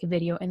had to make a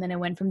video and then I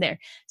went from there.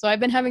 So I've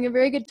been having a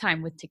very good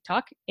time with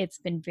TikTok. It's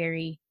been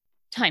very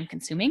time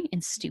consuming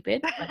and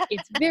stupid, but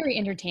it's very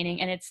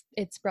entertaining and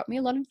it's brought me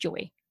a lot of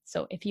joy.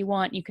 So if you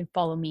want, you can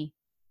follow me.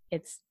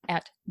 It's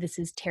at This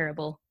Is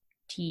Terrible,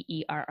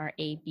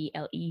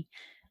 TERRABLE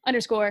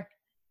 _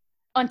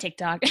 on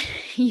TikTok.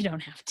 You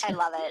don't have to. I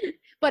love it.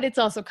 But it's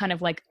also kind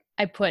of like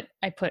I put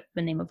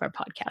the name of our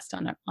podcast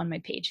on my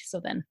page. So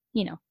then,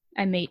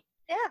 I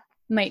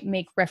might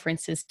make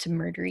references to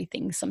murdery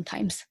things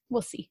sometimes.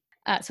 We'll see.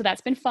 So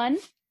that's been fun.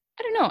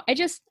 I don't know.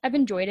 I've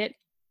enjoyed it.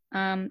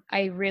 I'm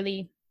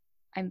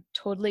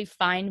totally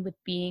fine with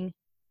being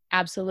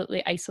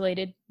absolutely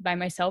isolated by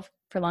myself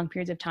for long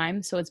periods of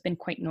time. So it's been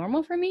quite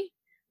normal for me.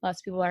 Lots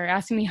of people are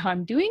asking me how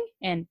I'm doing,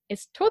 and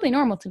it's totally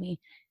normal to me.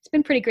 It's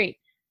been pretty great.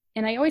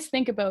 And I always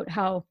think about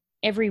how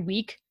every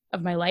week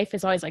of my life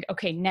is always like,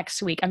 okay,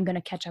 next week I'm going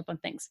to catch up on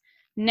things.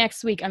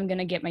 Next week I'm going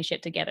to get my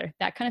shit together,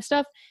 that kind of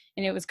stuff.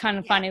 And it was kind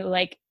of funny,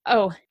 like,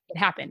 oh, it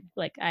happened.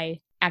 Like I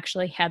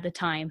actually had the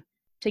time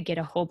to get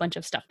a whole bunch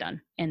of stuff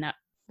done. And that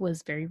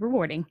was very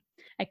rewarding.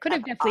 I could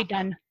have definitely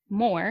done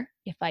more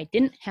if I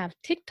didn't have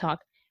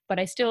TikTok, but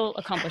I still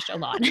accomplished a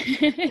lot.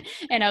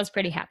 And I was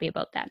pretty happy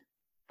about that.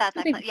 That's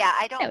excellent. Yeah,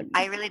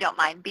 I really don't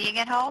mind being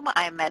at home.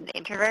 I'm an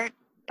introvert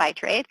by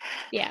trade.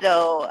 Yeah.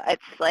 So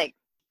it's like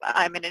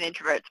I'm in an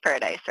introvert's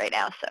paradise right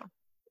now. So.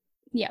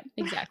 Yeah,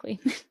 exactly.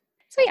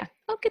 So yeah,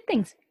 all good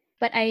things.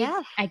 But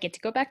I get to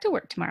go back to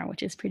work tomorrow,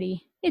 which is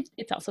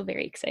it's also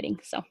very exciting.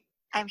 So.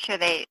 I'm sure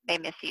they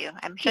miss you.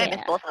 I'm sure they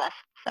miss both of us.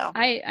 So.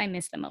 I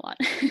miss them a lot.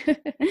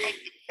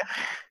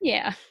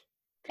 Yeah.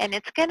 And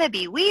it's going to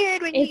be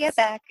weird when you get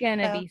back. It's going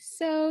to be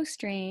so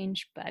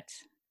strange, but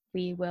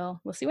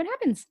we'll see what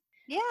happens.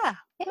 Yeah.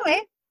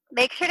 Anyway,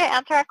 make sure to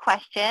answer our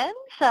question.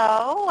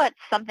 So what's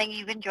something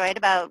you've enjoyed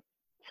about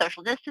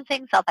social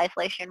distancing,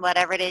 self-isolation,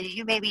 whatever it is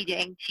you may be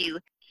doing to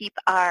keep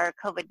our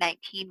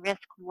COVID-19 risk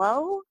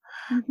low?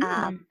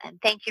 And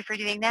thank you for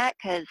doing that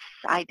because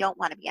I don't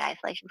want to be in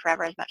isolation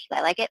forever as much as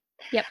I like it.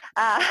 Yep.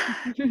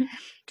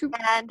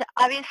 And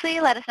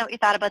obviously, let us know what you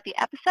thought about the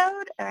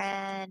episode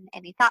and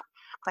any thoughts,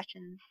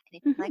 questions,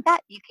 anything like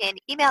that. You can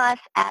email us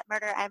at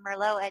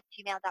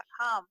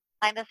murderandmerlot@gmail.com.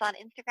 Find us on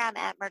Instagram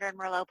at Murder and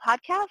Merlot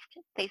Podcast,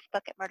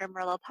 Facebook at Murder and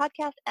Merlot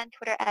Podcast, and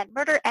Twitter at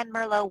Murder and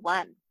Merlot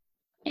 1.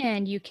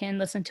 And you can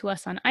listen to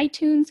us on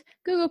iTunes,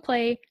 Google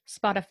Play,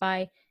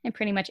 Spotify, and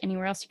pretty much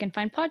anywhere else you can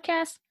find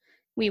podcasts.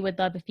 We would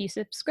love if you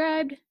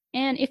subscribed,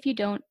 and if you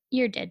don't,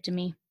 you're dead to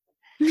me.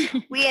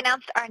 We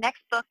announced our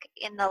next book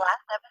in the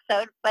last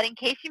episode, but in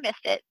case you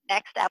missed it,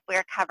 next up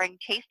we're covering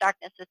Chase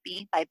Darkness with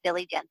Me by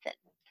Billy Jensen.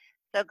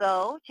 So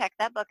go check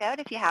that book out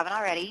if you haven't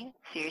already.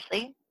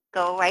 Seriously,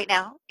 go right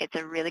now. It's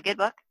a really good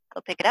book.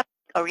 Go pick it up.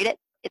 Go read it.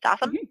 It's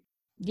awesome.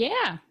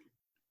 Yeah.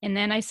 And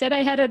then I said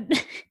I had an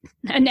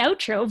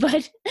outro,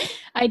 but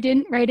I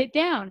didn't write it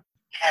down.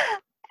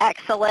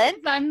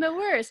 Excellent. I'm the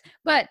worst.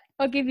 But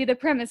I'll give you the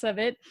premise of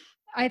it.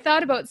 I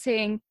thought about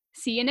saying,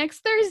 see you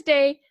next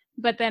Thursday.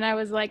 But then I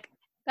was like,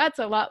 that's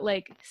a lot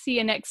like see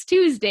you next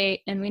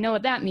Tuesday. And we know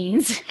what that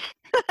means.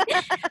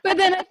 But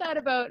then I thought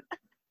about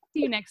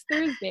see you next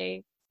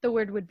Thursday. The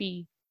word would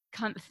be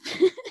cunt.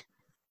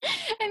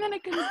 And then I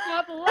couldn't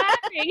stop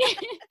laughing.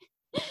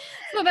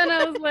 So then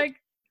I was like,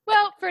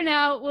 well, for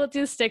now, we'll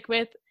just stick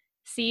with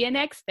see you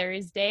next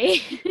Thursday.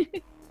 See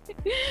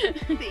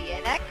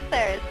you next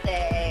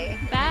Thursday.